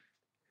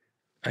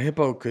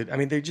could. I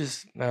mean, I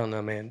don't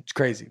know, man. It's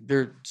crazy.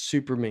 They're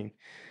super mean.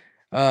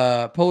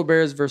 Polar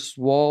bears versus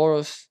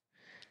walrus.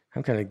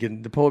 I'm kind of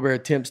getting, the polar bear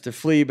attempts to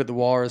flee, but the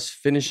walrus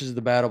finishes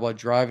the battle by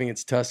driving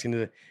its tusk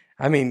into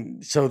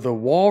so the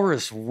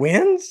walrus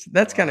wins?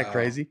 That's kind of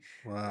crazy.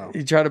 Wow.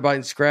 He tried to bite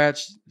and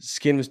scratch.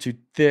 Skin was too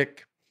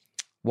thick.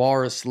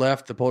 Walrus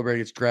left. The polar bear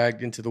gets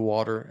dragged into the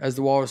water. As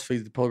the walrus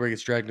flees, the polar bear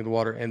gets dragged into the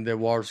water, and the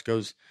walrus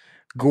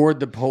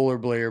gored the polar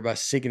bear by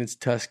sinking its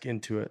tusk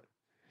into it.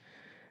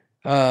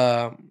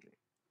 As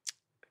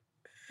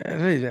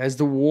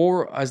the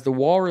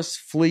walrus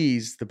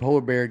flees, the polar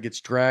bear gets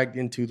dragged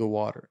into the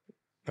water.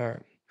 All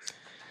right.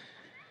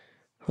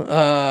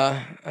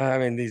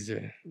 These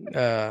are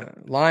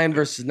lion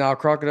versus Nile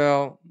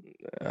crocodile.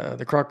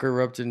 The crocodile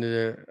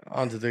erupted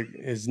onto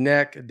his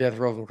neck. A death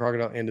roll from the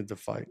crocodile ended the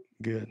fight.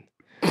 Good.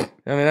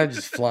 I'm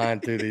just flying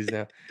through these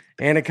now.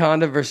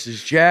 Anaconda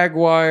versus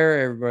jaguar.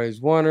 Everybody's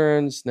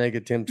wondering. Snake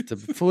attempts to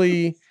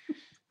flee.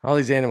 All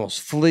these animals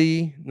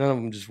flee. None of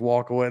them just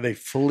walk away. They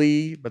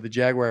flee, but the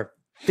jaguar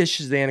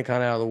fishes the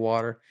anaconda out of the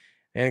water.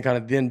 The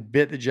anaconda then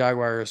bit the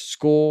jaguar's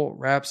skull,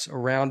 wraps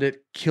around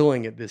it,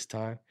 killing it this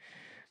time.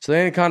 So the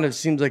anaconda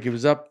seems like it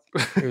was up.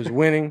 It was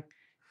winning.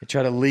 It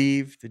tried to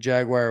leave. The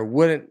jaguar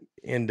wouldn't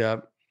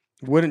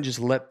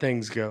just let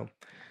things go.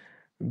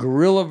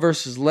 Gorilla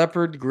versus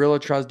leopard. Gorilla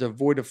tries to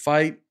avoid a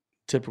fight.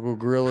 Typical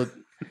gorilla.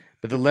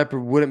 But the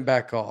leopard wouldn't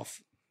back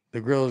off.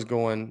 The gorilla's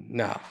going,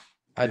 no,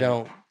 I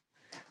don't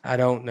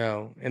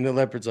know. And the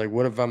leopard's like,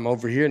 what if I'm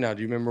over here now?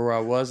 Do you remember where I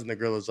was? And the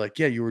gorilla's like,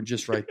 yeah, you were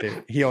just right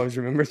there. He always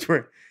remembers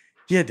where.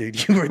 Yeah,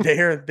 dude, you were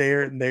there,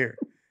 there, and there.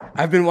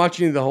 I've been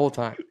watching you the whole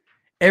time.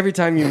 Every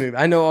time you move,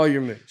 I know all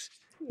your moves.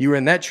 You were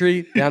in that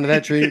tree, down to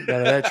that tree,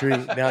 down to that tree,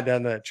 down to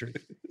that tree.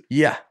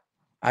 Yeah,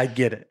 I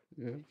get it.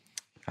 Yeah.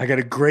 I got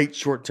a great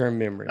short-term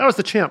memory. That was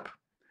the chimp.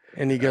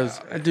 And he goes,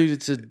 dude,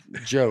 it's a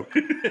joke.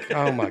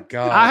 Oh, my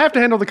God. I have to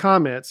handle the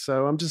comments,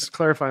 so I'm just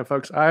clarifying,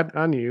 folks.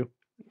 I knew.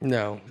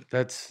 No,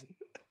 that's...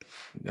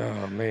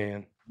 Oh,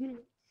 man.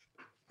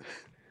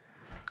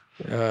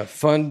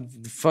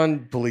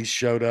 Fun police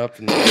showed up.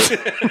 And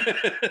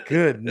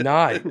good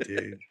night,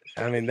 dude.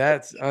 I mean,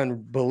 that's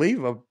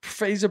unbelievable.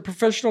 He's a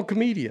professional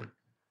comedian.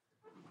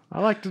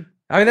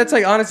 That's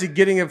like honestly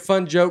getting a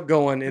fun joke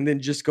going and then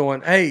just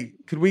going, hey,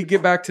 could we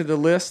get back to the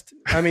list?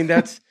 I mean,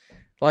 that's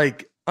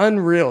like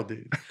unreal,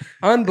 dude.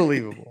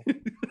 Unbelievable.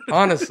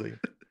 Honestly.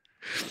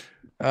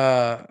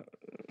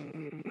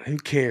 Who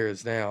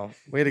cares now?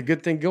 We had a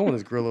good thing going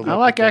as Gorilla. I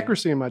like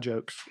accuracy in my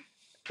jokes.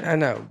 I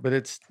know, but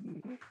it's...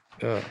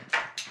 we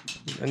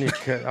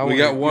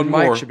got one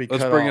more.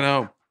 Let's bring it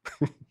home.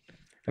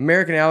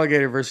 American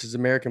alligator versus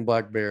American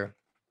black bear.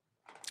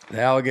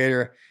 The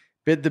alligator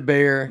bit the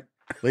bear,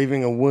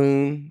 leaving a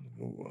wound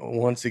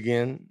once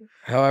again.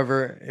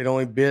 However, it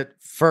only bit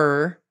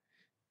fur,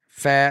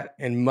 fat,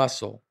 and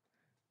muscle,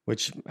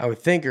 which I would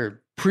think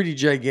are pretty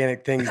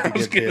gigantic things to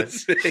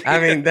get bit. I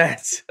mean,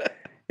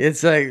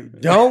 It's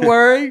like, don't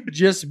worry,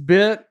 just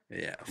bit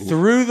Yeah.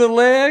 through the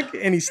leg,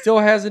 and he still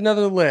has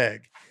another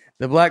leg.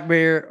 The black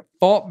bear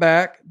fought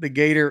back. The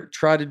gator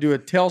tried to do a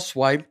tail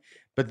swipe,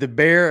 but the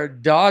bear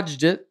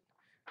dodged it.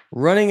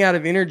 Running out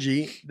of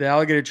energy, the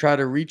alligator tried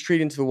to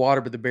retreat into the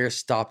water, but the bear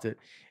stopped it.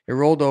 It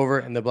rolled over,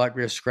 and the black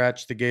bear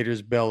scratched the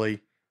gator's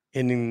belly,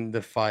 ending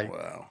the fight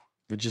Wow.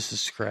 with just a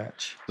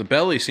scratch. The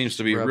belly seems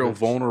to be a real Rubbish.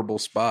 vulnerable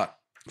spot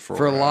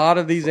For a lot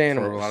of these for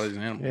animals. a lot of these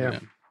animals. Yeah. Yeah.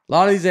 A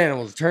lot of these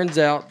animals. Turns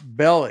out,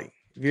 belly.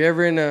 If you're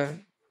ever in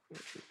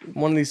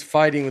one of these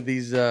fighting with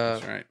these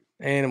That's right.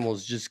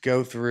 animals, just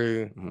go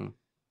through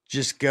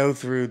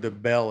Mhm. the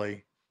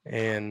belly,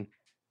 and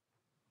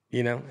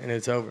and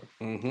it's over.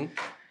 Mm-hmm.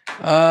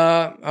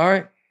 All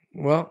right.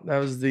 Well, that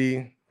was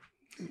the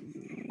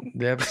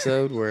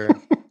episode where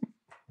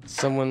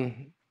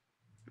someone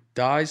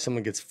dies,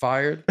 someone gets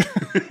fired,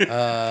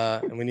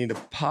 and we need to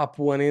pop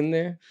one in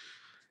there.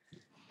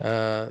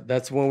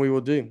 That's one we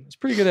will do. It's a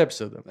pretty good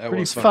episode, though. That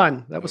Pretty was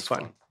fun. That was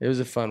fun. It was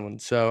a fun one.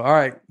 So, all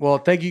right. Well,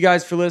 thank you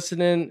guys for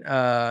listening.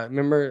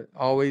 Remember,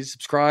 always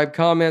subscribe,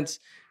 comments.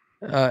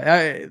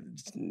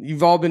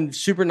 You've all been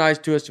super nice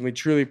to us, and we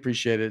truly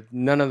appreciate it.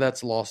 None of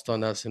that's lost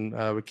on us, and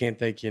we can't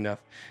thank you enough.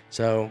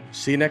 So,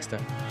 see you next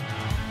time.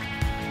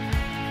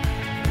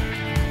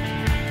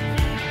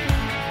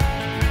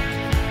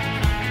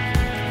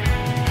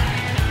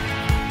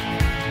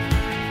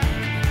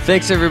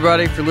 Thanks,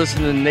 everybody, for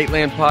listening to the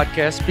Nateland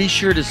Podcast. Be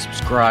sure to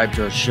subscribe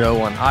to our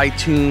show on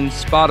iTunes,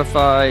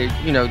 Spotify,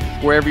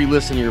 wherever you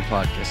listen to your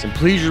podcast. And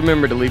please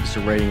remember to leave us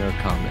a rating or a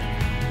comment.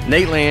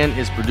 Nateland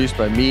is produced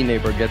by me,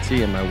 Nate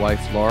Bargatze, and my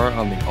wife, Laura,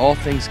 on the All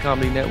Things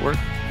Comedy Network.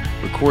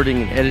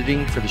 Recording and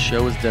editing for the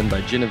show is done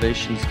by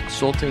Genovations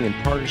Consulting in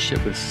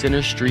partnership with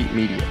Center Street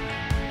Media.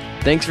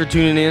 Thanks for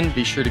tuning in.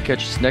 Be sure to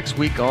catch us next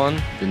week on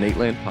the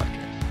Nateland Podcast.